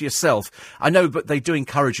better for yourself. I know, but they do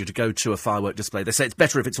encourage you to go to a firework display. They say it's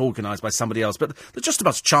better if it's organised by somebody else. But there's just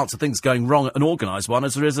about a chance of things going wrong at an organised one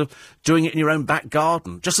as there is of doing it in your own back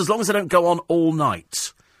garden. Just as long as they don't go on all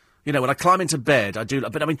night. You know, when I climb into bed, I do...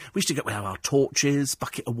 But, I mean, we used to get our torches,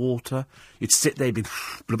 bucket of water. You'd sit there, you'd be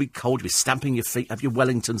bloody cold, you'd be stamping your feet, have your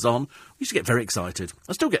Wellingtons on. We used to get very excited.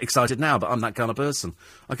 I still get excited now, but I'm that kind of person.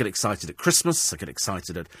 I get excited at Christmas, I don't get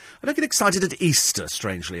excited at Easter,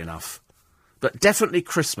 strangely enough. But definitely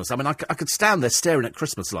Christmas. I mean, I could stand there staring at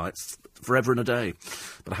Christmas lights forever and a day.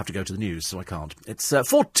 But I have to go to the news, so I can't. It's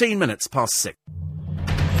 14 minutes past 6.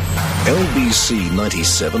 LBC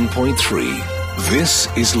 97.3. This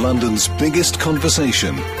is London's biggest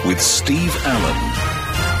conversation with Steve Allen.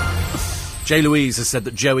 Jay Louise has said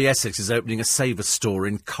that Joey Essex is opening a Savour store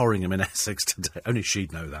in Corringham in Essex today. Only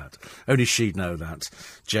she'd know that.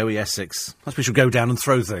 Joey Essex. I suppose we should go down and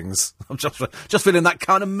throw things. I'm just feeling that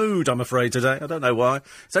kind of mood, I'm afraid, today. I don't know why.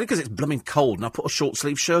 It's only because it's blooming cold and I put a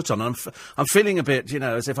short-sleeve shirt on and I'm feeling a bit,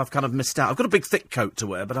 as if I've kind of missed out. I've got a big, thick coat to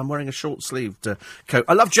wear, but I'm wearing a short-sleeved coat.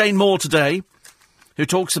 I love Jane Moore today, who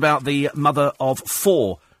talks about the mother of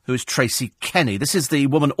 4, who is Tracy Kenny. This is the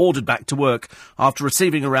woman ordered back to work after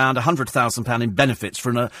receiving around £100,000 in benefits for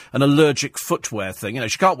an allergic footwear thing.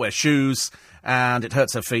 She can't wear shoes, and it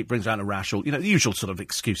hurts her feet, brings around a rash, or, the usual sort of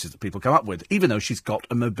excuses that people come up with, even though she's got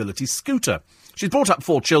a mobility scooter. She's brought up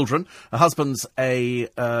 4 children. Her husband's a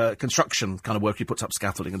construction kind of worker. He puts up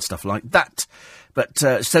scaffolding and stuff like that. But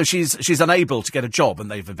so she's unable to get a job,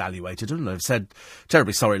 and they've evaluated her, and they've said,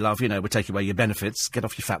 terribly sorry, love, we're taking away your benefits. Get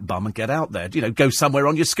off your fat bum and get out there. Go somewhere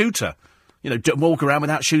on your scooter. Don't walk around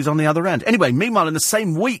without shoes on the other end. Anyway, meanwhile, in the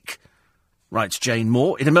same week, writes Jane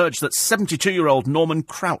Moore, it emerged that 72-year-old Norman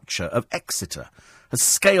Croucher of Exeter has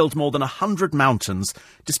scaled more than 100 mountains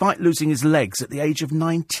despite losing his legs at the age of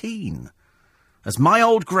 19. As my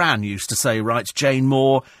old gran used to say, writes Jane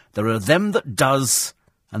Moore, there are them that does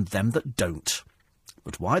and them that don't.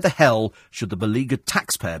 But why the hell should the beleaguered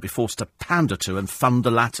taxpayer be forced to pander to and fund the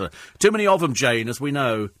latter? Too many of them, Jane, as we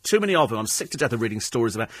know. Too many of them. I'm sick to death of reading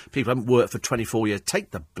stories about people who haven't worked for 24 years. Take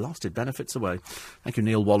the blasted benefits away. Thank you,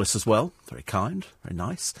 Neil Wallace, as well. Very kind. Very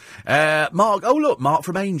nice. Mark. Oh, look, Mark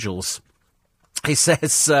from Angels. He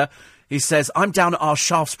says, I'm down at our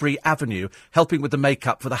Shaftesbury Avenue helping with the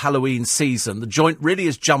makeup for the Halloween season. The joint really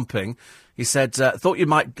is jumping. He said, thought you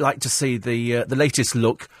might like to see the latest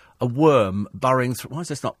look. A worm burrowing through... Why is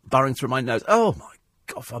this not burrowing through my nose? Oh, my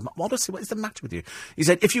God. Honestly, what is the matter with you? He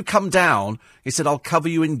said, if you come down, he said, I'll cover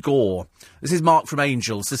you in gore. This is Mark from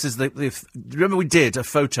Angels. This is remember we did a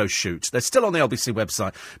photo shoot. They're still on the LBC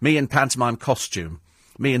website. Me in pantomime costume.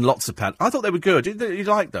 Me in lots of I thought they were good. You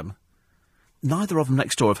like them? Neither of them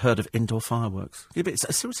next door have heard of indoor fireworks. Yeah, but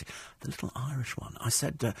seriously, the little Irish one. I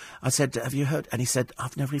said, have you heard? And he said,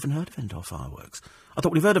 I've never even heard of indoor fireworks. I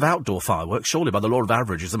thought, we've heard of outdoor fireworks. Surely, by the law of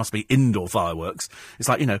averages, there must be indoor fireworks. It's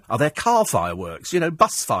like, are there car fireworks?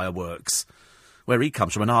 Bus fireworks? Where he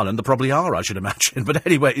comes from, in Ireland, there probably are, I should imagine. But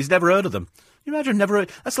anyway, he's never heard of them. You imagine never...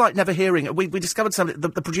 That's like never hearing... We discovered something...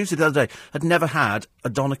 The producer the other day had never had a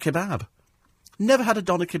doner kebab. Never had a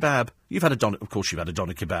doner kebab. You've had a doner... Of course you've had a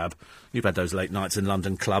doner kebab. You've had those late nights in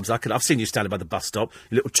London clubs. I've seen you standing by the bus stop,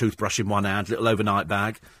 your little toothbrush in one hand, little overnight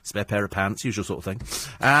bag, spare pair of pants, usual sort of thing.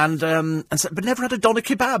 But never had a doner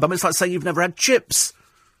kebab. I mean, it's like saying you've never had chips.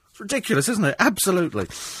 It's ridiculous, isn't it? Absolutely.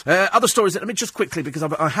 Other stories... Let me just quickly, because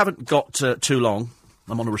I haven't got too long.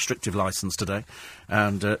 I'm on a restrictive licence today,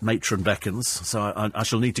 and matron beckons, so I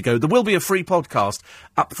shall need to go. There will be a free podcast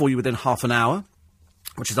up for you within half an hour,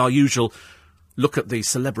 which is our usual... look at the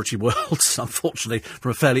celebrity world, unfortunately,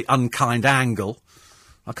 from a fairly unkind angle.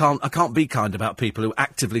 I can't be kind about people who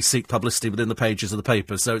actively seek publicity within the pages of the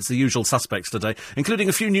papers, so it's the usual suspects today, including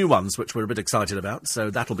a few new ones, which we're a bit excited about, so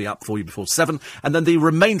that'll be up for you before 7, and then the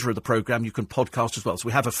remainder of the programme you can podcast as well. So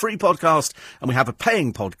we have a free podcast, and we have a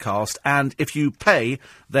paying podcast, and if you pay,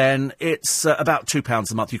 then it's about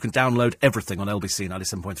 £2 a month. You can download everything on LBC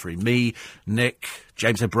 97.3. Me, Nick,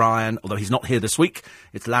 James O'Brien, although he's not here this week,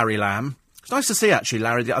 it's Larry Lamb. It's nice to see, actually,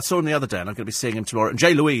 Larry. I saw him the other day, and I'm going to be seeing him tomorrow. And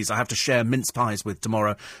Jay Louise, I have to share mince pies with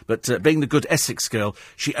tomorrow. But being the good Essex girl,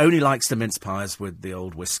 she only likes the mince pies with the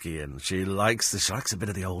old whiskey in. She likes a bit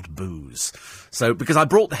of the old booze. So, because I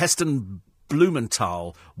brought the Heston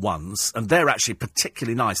Blumenthal ones, and they're actually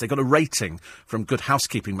particularly nice. They got a rating from Good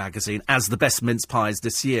Housekeeping magazine as the best mince pies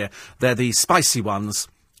this year. They're the spicy ones,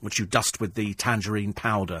 which you dust with the tangerine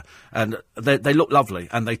powder. And they look lovely,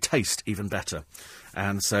 and they taste even better.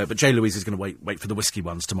 And so, but Jay Louise is going to wait for the whiskey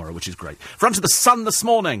ones tomorrow, which is great. Front of the Sun this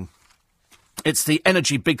morning. It's the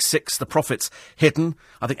energy big six, the profits hidden.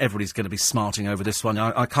 I think everybody's going to be smarting over this one.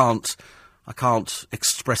 I can't I can't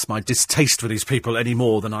express my distaste for these people any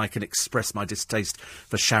more than I can express my distaste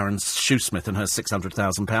for Sharon Shoesmith and her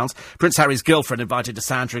 £600,000. Prince Harry's girlfriend invited to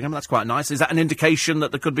Sandringham. That's quite nice. Is that an indication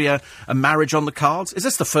that there could be a marriage on the cards? Is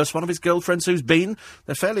this the first one of his girlfriends who's been?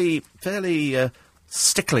 They're fairly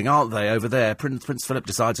stickling, aren't they, over there? Prince Philip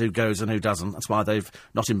decides who goes and who doesn't. That's why they've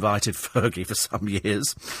not invited Fergie for some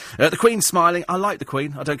years. The Queen's smiling. I like the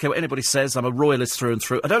Queen. I don't care what anybody says. I'm a royalist through and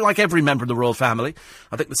through. I don't like every member of the royal family.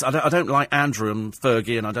 I don't like Andrew and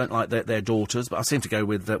Fergie, and I don't like their daughters, but I seem to go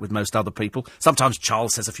with most other people. Sometimes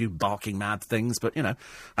Charles says a few barking mad things, but, you know,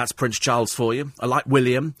 that's Prince Charles for you. I like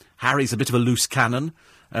William. Harry's a bit of a loose cannon.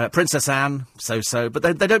 Princess Anne, so-so, but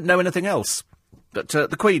they don't know anything else. But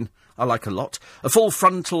the Queen, I like a lot. A full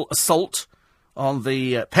frontal assault on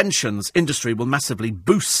the pensions industry will massively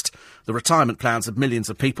boost the retirement plans of millions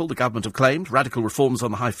of people, the government have claimed. Radical reforms on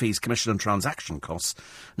the high fees, commission and transaction costs,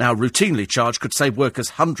 now routinely charged, could save workers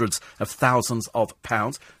hundreds of thousands of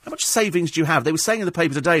pounds. How much savings do you have? They were saying in the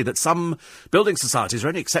paper today that some building societies are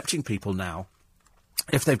only accepting people now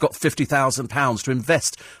if they've got £50,000 to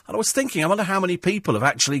invest. And I was thinking, I wonder how many people have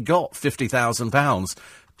actually got £50,000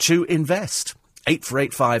 to invest.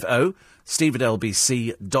 84850,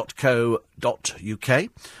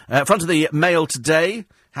 steve@lbc.co.uk. Front of the Mail today,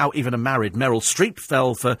 how even a married Meryl Streep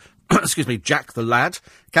fell for, Jack the Lad.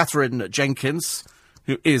 Catherine Jenkins,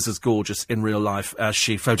 who is as gorgeous in real life as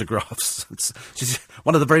she photographs. She's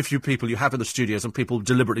one of the very few people you have in the studios, and people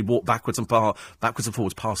deliberately walk backwards and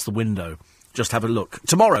forwards past the window. Just have a look.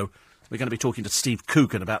 Tomorrow, we're going to be talking to Steve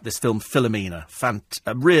Coogan about this film, Philomena.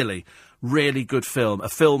 Really good film. A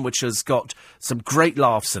film which has got some great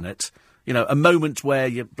laughs in it. You know, a moment where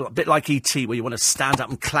you're a bit like E.T., where you want to stand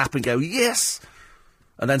up and clap and go, yes!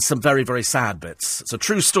 And then some very, very sad bits. It's a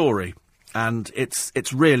true story, and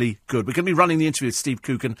it's really good. We're going to be running the interview with Steve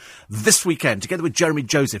Coogan this weekend, together with Jeremy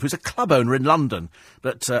Joseph, who's a club owner in London,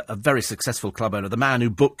 but a very successful club owner, the man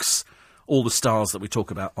who books all the stars that we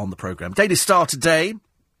talk about on the programme. Daily Star today.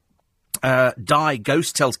 Di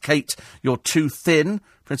Ghost tells Kate, you're too thin.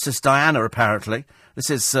 Princess Diana, apparently. This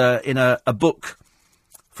is in a book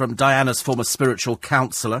from Diana's former spiritual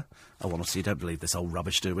counsellor. Oh, honestly, you don't believe this old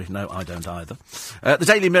rubbish, do we? No, I don't either. The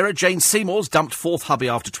Daily Mirror, Jane Seymour's dumped fourth hubby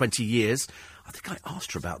after 20 years. I think I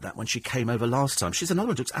asked her about that when she came over last time. She's another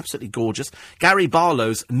one who looks absolutely gorgeous. Gary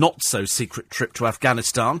Barlow's not-so-secret trip to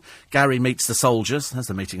Afghanistan. Gary meets the soldiers. There's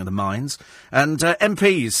the meeting of the mines. And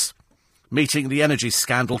MPs meeting the energy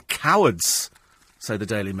scandal cowards, say the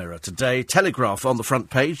Daily Mirror. Today, Telegraph on the front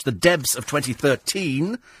page, the Debs of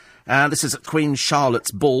 2013. This is at Queen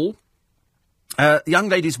Charlotte's ball. The young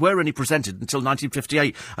ladies were only presented until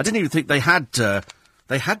 1958. I didn't even think they had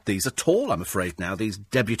these at all, I'm afraid, now, these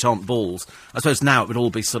debutante balls. I suppose now it would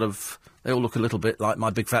all be sort of... They all look a little bit like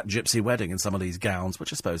My Big Fat Gypsy Wedding in some of these gowns,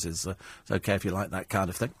 which I suppose is okay if you like that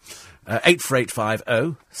kind of thing.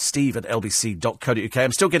 84850, steve@lbc.co.uk.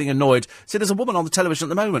 I'm still getting annoyed. See, there's a woman on the television at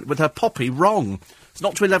the moment with her poppy wrong. It's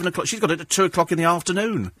not to 11 o'clock. She's got it at 2 o'clock in the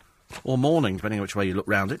afternoon. Or morning, depending on which way you look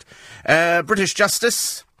round it. British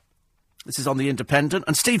Justice. This is on The Independent.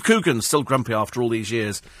 And Steve Coogan's still grumpy after all these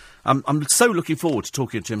years. I'm so looking forward to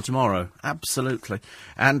talking to him tomorrow. Absolutely.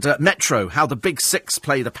 And Metro, how the Big Six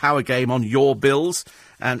play the power game on your bills.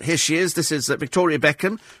 And here she is. This is Victoria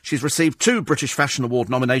Beckham. She's received 2 British Fashion Award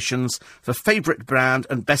nominations for Favourite Brand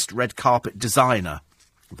and Best Red Carpet Designer.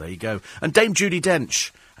 There you go. And Dame Judi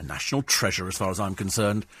Dench, a national treasure as far as I'm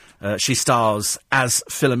concerned. She stars as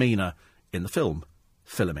Philomena in the film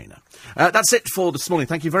Philomena. That's it for this morning.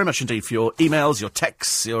 Thank you very much indeed for your emails, your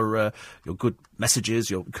texts, your good messages,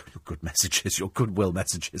 your goodwill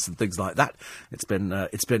messages, and things like that. It's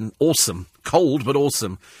been awesome, cold but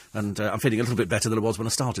awesome, and I'm feeling a little bit better than I was when I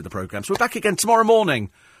started the programme. So we're back again tomorrow morning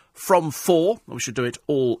from 4. We should do it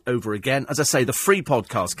all over again. As I say, the free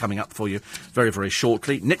podcast coming up for you very, very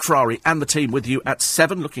shortly. Nick Ferrari and the team with you at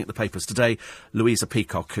 7. Looking at the papers today, Louisa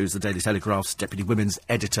Peacock, who's the Daily Telegraph's deputy women's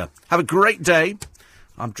editor. Have a great day.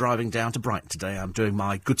 I'm driving down to Brighton today. I'm doing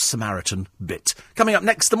my Good Samaritan bit. Coming up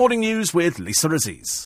next, the morning news with Lisa Aziz.